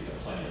think we have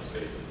plenty of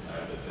space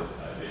inside the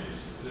 55 acres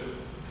of the zoo.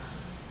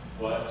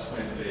 What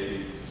twin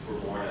babies were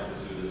born at the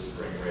zoo this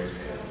spring? Raise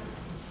your hand.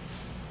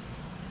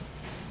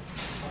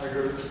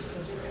 Tigers.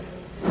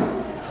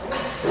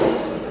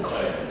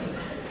 Tigers.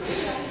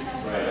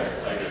 Right, our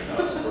tiger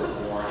cubs were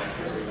born. I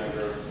can't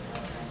remember.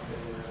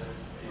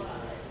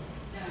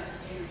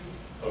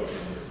 Oh,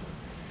 January.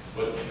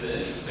 But the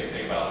interesting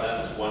thing about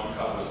them is one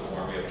cub was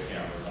born. We have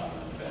cameras on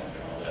them.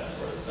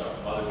 sort of stuff.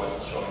 Mother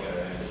wasn't showing it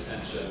any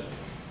attention.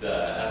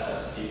 The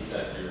SSP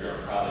said you're going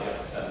to probably have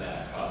to send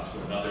that cub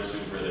to another zoo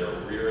where they're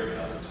rearing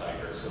another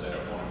tiger so that it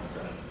won't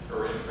imprint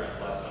or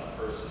imprint less on a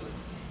person.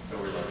 So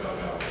we're like, oh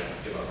no, we have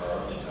to give up our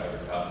only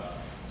tiger cub.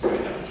 So we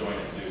have to join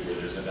a zoo where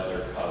there's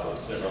another cub of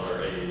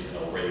similar age and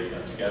they'll raise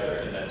them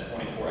together. And then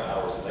 24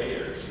 hours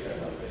later, she had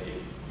another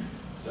baby.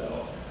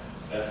 So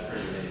that's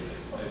pretty amazing.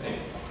 I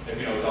think if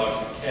you know dogs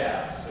and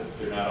cats, if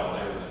they're not all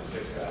there within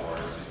 6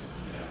 hours,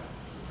 you know,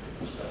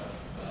 pretty much done.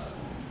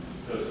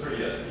 So it's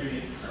pretty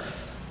unique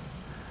occurrence.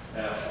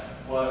 Now,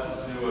 well, at the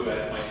zoo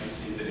event, might you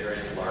see the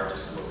area's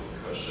largest whoopee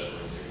cushion?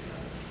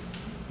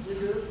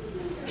 Zoo.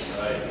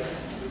 Right.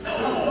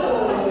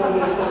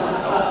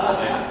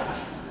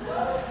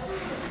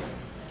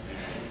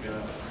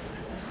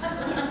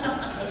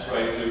 That's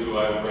right, Zubu. I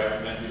would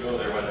recommend you go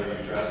there whether you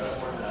dress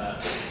up or not.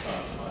 It's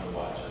fun to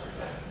watch every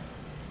day.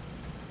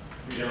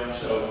 We don't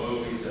show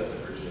movies at the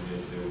Virginia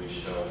Zoo. We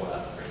show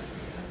what? Crazy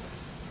Man.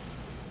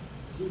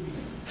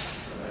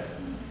 Right.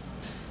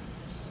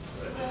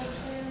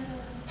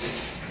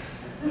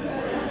 That's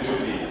right,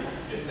 Zoobies.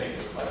 You think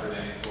the clever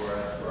name for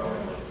us. We're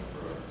always looking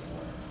for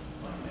more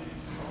fun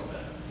names for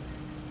events.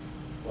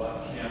 What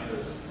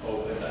campus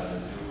opened on the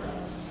zoo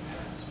grounds this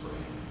past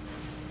spring?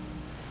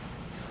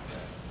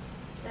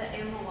 The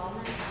animal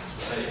wellness.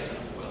 That's right,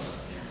 animal wellness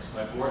campus.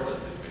 My board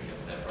doesn't even get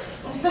that right.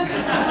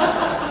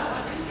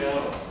 Go.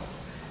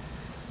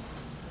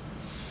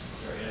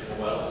 Our animal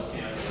wellness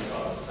campus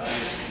about the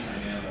science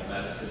behind animal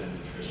medicine and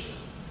nutrition.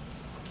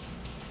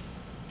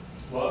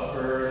 What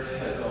bird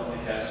has only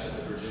hatched at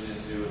the Virginia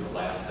Zoo in the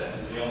last decade?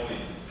 It's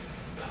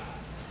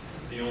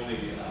the only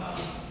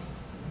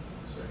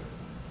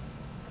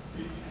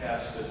we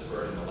hatched this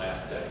bird in the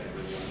last decade.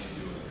 We're the only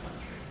zoo in the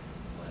country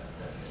in the last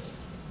decade.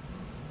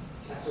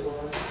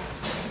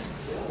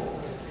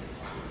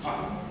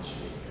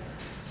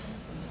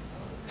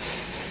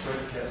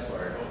 Fred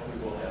Cassowary, hopefully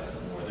we'll have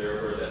some more. They're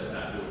a bird that's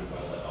not doing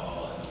well at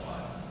all in the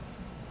wild.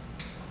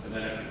 And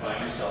then if you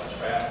find yourself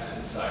trapped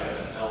inside of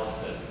an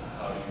elephant,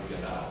 how do you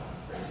get out?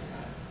 Raise your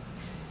hand.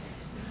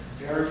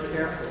 Very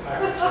careful how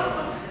you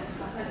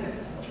train.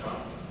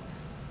 Trump.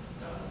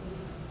 No.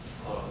 It's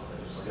close. I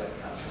usually got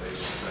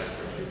consolation prize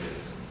for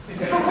kids.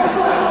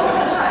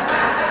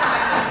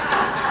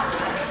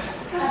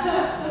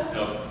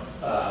 No.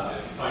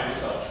 If you find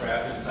yourself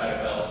trapped inside of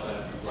an elephant,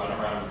 you run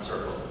around in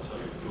circles until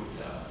you're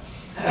pooped out.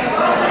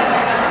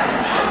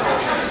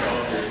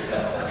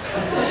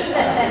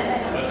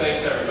 But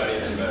thanks everybody.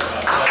 It's been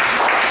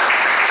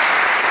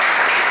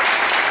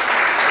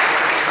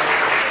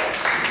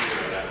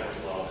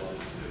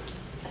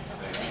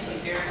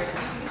Thank you very much.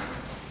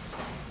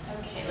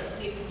 Okay, let's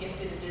see if we can get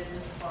through the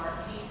business part.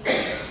 Pete, you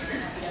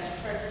got the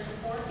treasurer's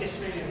report? Yes,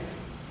 ma'am.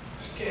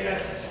 Okay, I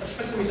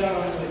put some of these out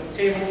on the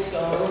tables.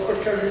 Real quick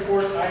treasury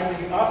report. I'm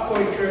the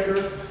off-going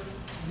treasurer.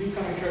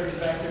 Becoming treasurer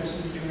back there, so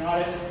we do an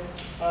audit.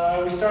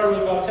 We started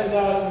with about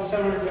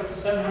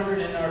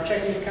 $10,700 in our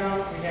checking account.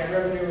 We had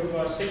revenue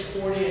of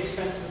 $640,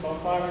 expenses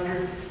about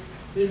 $500.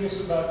 Business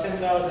was about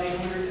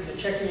 $10,800 in the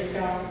checking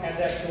account. Add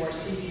that to our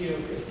CD of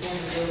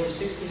over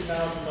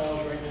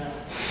 $16,000 right now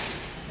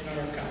in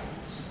our account.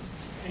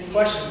 Any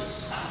questions?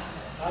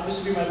 This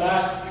will be my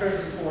last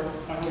treasury report.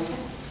 Now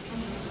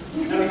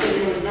we take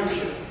you with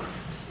membership.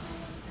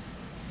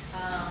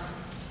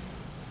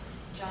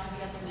 John, you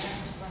got the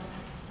minutes from,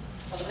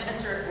 well, the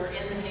minutes were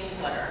in the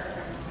newsletter.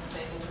 Everyone was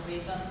able to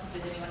read them.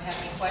 Did anyone have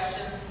any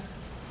questions?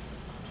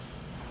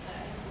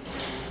 Okay.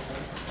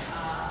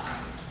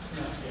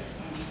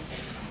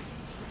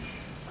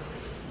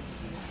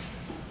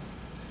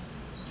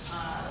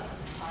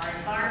 Our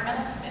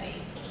environmental committee.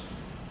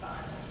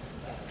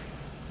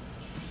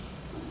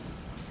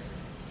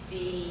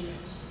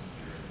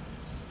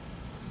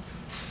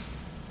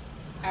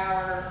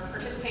 Our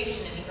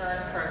participation in the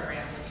EARN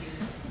program, which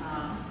is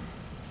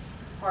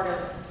part of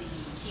the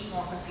Keep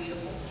Norfolk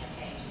Beautiful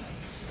campaign.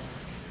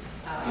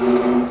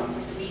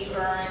 We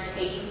earned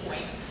 80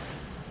 points.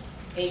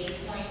 80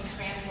 points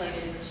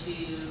translated to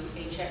a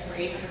check for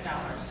 $800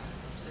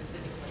 to the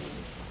Civic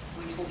League,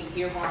 which will be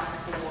earmarked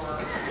for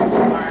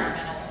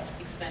environmental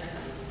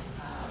expenses,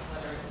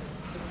 whether it's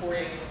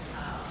supporting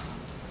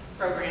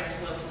programs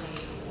locally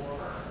or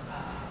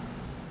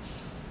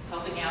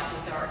helping out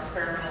with our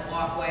experimental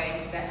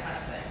walkway, that kind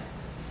of thing.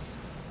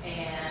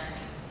 And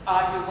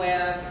Audrey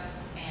Webb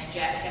and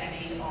Jack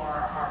Kennedy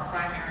are our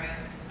primary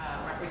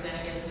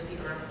representatives with the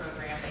EARN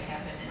program. They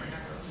have been for a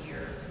number of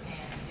years and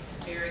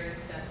have been very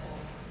successful.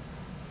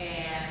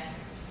 And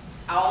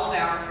all of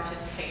our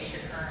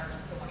participation earns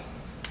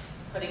points.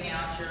 Putting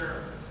out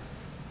your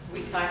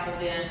recycle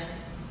bin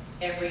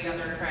every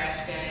other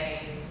trash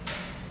day,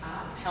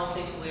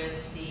 helping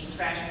with the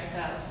trash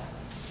pickups,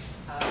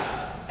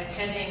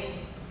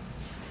 attending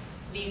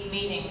these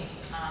meetings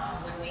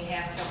when we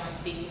have someone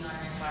speaking on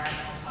an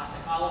environmental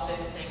topic. All of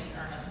those things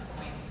earn us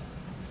points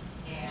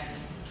and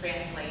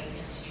translate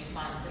into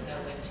funds that go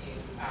into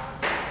our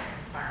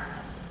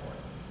environmental support.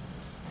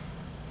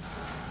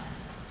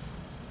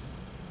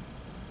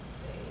 Let's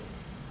see.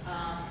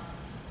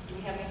 Do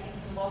we have anything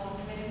from the Boston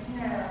Committee?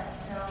 No.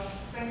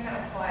 it's been kind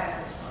of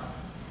quiet this month.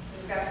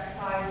 We've got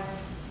 5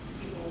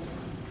 people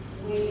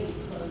waiting to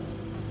close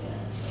the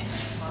event, so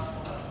next month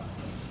we'll have a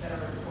better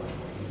report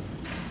for you.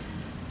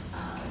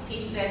 As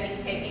Pete said,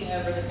 he's taking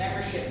over the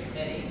membership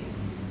committee,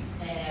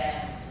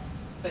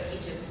 but he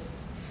just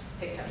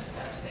picked up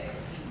stuff today.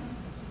 So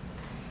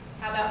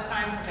how about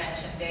crime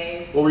prevention,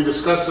 Dave? Well, we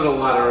discussed it a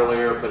lot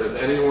earlier, but if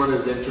anyone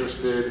is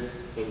interested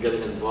in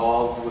getting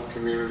involved with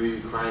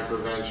community crime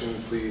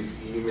prevention, please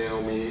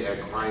email me at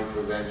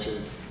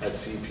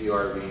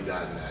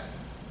crimeprevention@cprv.net.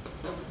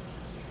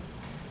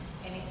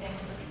 Anything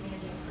for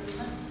community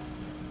improvement?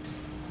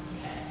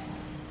 Okay.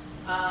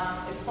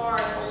 As far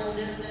as old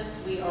business,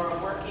 we are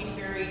working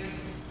very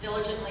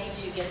diligently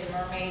to get the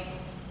Mermaid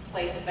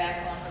Place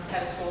back on her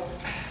pedestal.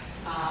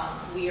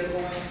 We are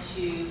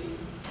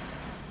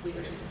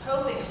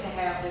hoping to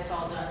have this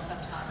all done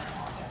sometime in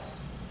August.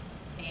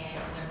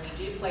 And when we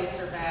do place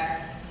her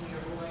back, we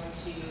are going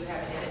to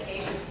have a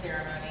dedication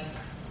ceremony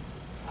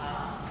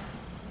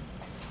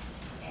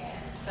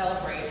and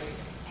celebrate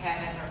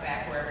having her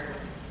back where everyone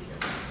can see her.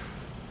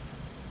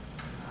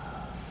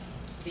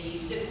 The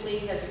Civic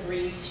League has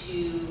agreed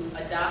to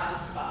adopt a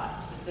spot,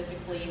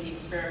 specifically the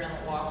experimental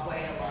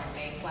walkway along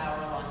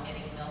Mayflower, along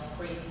Knitting Mill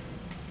Creek.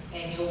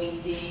 And you'll be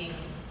seeing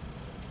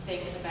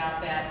things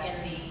about that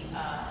in the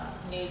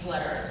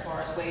newsletter as far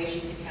as ways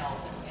you can help.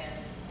 And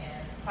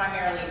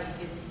primarily it's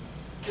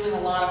doing a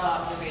lot of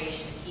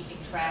observation,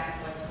 keeping track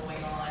of what's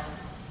going on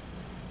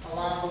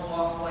along the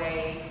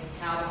walkway,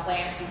 how the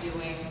plants are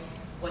doing,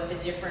 what the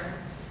different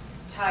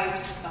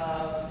types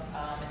of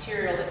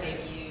material that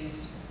they've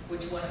used,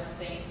 which ones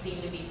things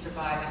seem to be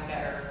surviving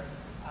better,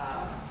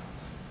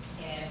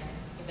 and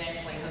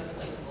eventually,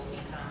 hopefully, will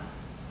become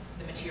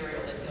the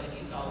material that they'll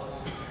use all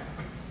along there.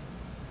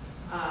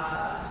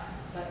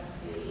 Let's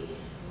see,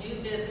 new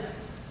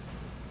business.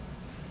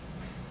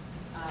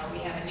 We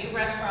have a new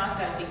restaurant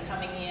that will be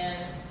coming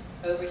in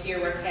over here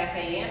where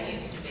Cafe M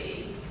used to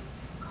be,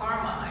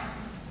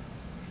 Carmine's.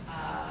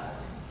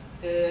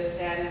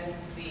 That is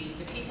the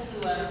people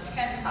who own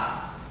Tent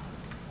Top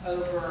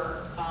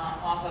over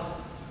off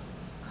of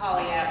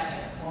Colley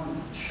Avenue.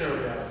 On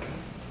Sherry Avenue.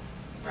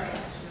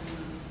 Right.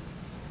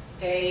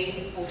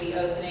 They will be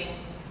opening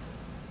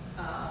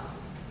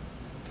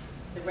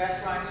the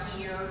restaurant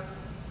here.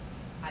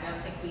 I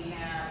don't think we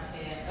have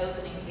an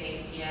opening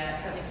date yet.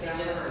 I think they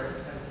just.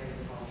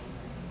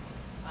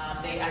 I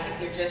think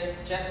they're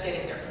just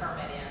getting their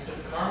permit in. So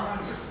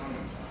Carmine's or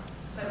Clementine?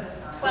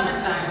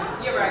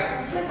 Clementine. You're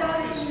right. My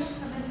daughter uses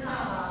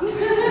Clementine.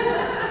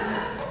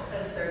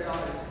 That's their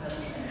daughter's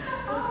Clementine.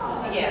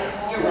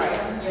 Yeah, you're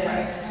right. You're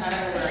right. I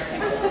don't know where I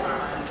came from.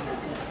 Carmine's.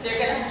 They're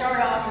going to start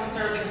off with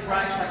serving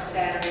brunch on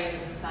Saturdays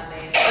and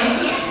Sundays,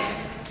 and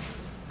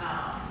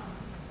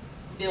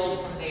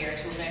build from there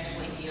to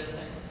eventually be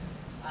open.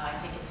 I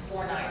think it's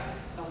 4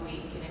 nights a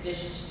week, in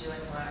addition to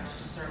doing brunch,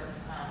 to serve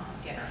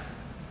dinner.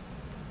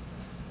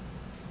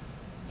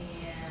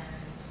 And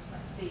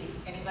let's see,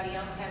 anybody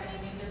else have any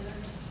new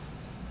business?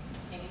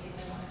 Anything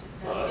they want to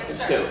discuss? I Yes,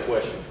 just sir. have a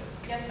question.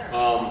 Yes, sir.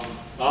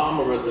 I'm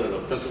a resident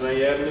of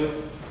Pennsylvania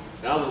Avenue,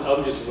 and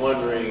I'm just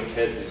wondering,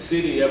 has the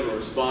city ever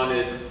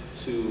responded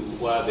to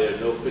why there are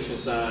no fishing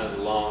signs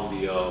along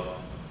the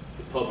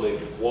public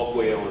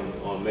walkway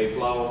on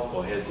Mayflower,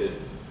 or has it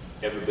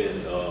ever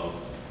been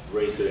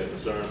raised to their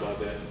concern about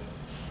that?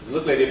 It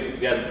looked like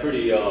they've gotten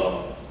pretty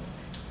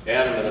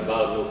adamant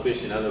about no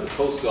fishing. I know the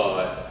Coast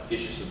Guard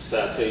issued some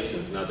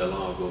citations not that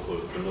long ago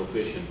for no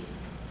fishing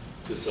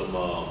to some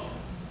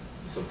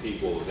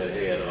people that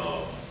had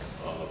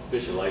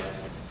fishing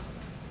licenses.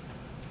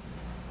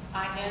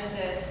 I know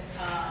that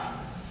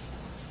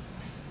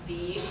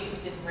the issue's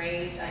been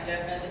raised. I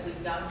don't know that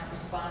we've gotten a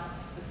response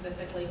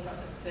specifically from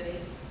the city.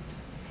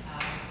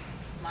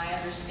 My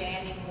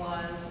understanding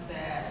was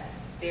that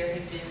there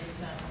had been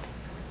some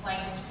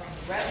complaints from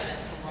the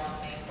residents along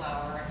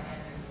Mayflower,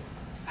 and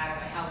I don't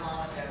know how long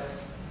ago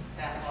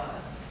that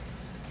was,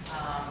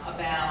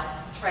 about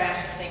trash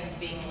and things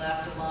being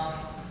left along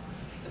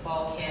the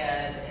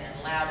bulkhead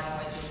and loud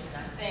noises,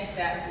 and I think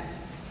that was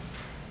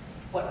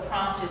what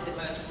prompted the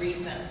most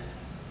recent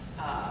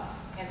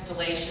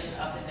installation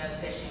of the no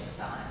fishing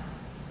signs.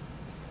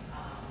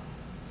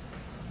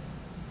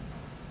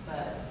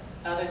 But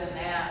other than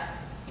that,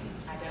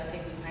 I don't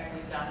think we've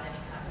gotten any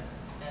kind of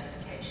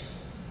notification.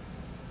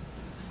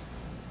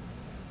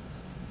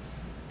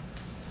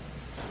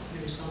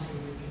 Maybe something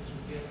we can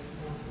get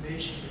more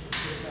information, we can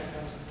get back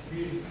out to the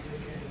community and say,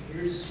 okay,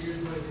 here's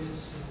what it is,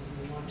 and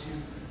we want to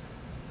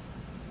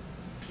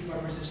keep our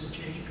position,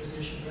 change your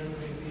position, whatever it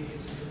may be,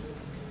 get some input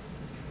from the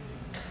community.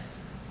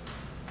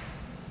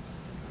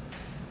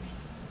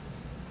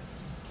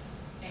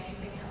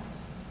 Anything else?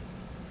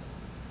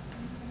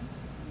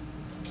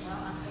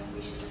 Well, I think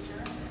we should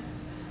adjourn then.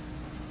 It's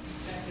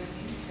been a good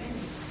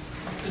meeting.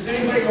 Does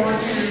anybody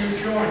want to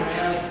join?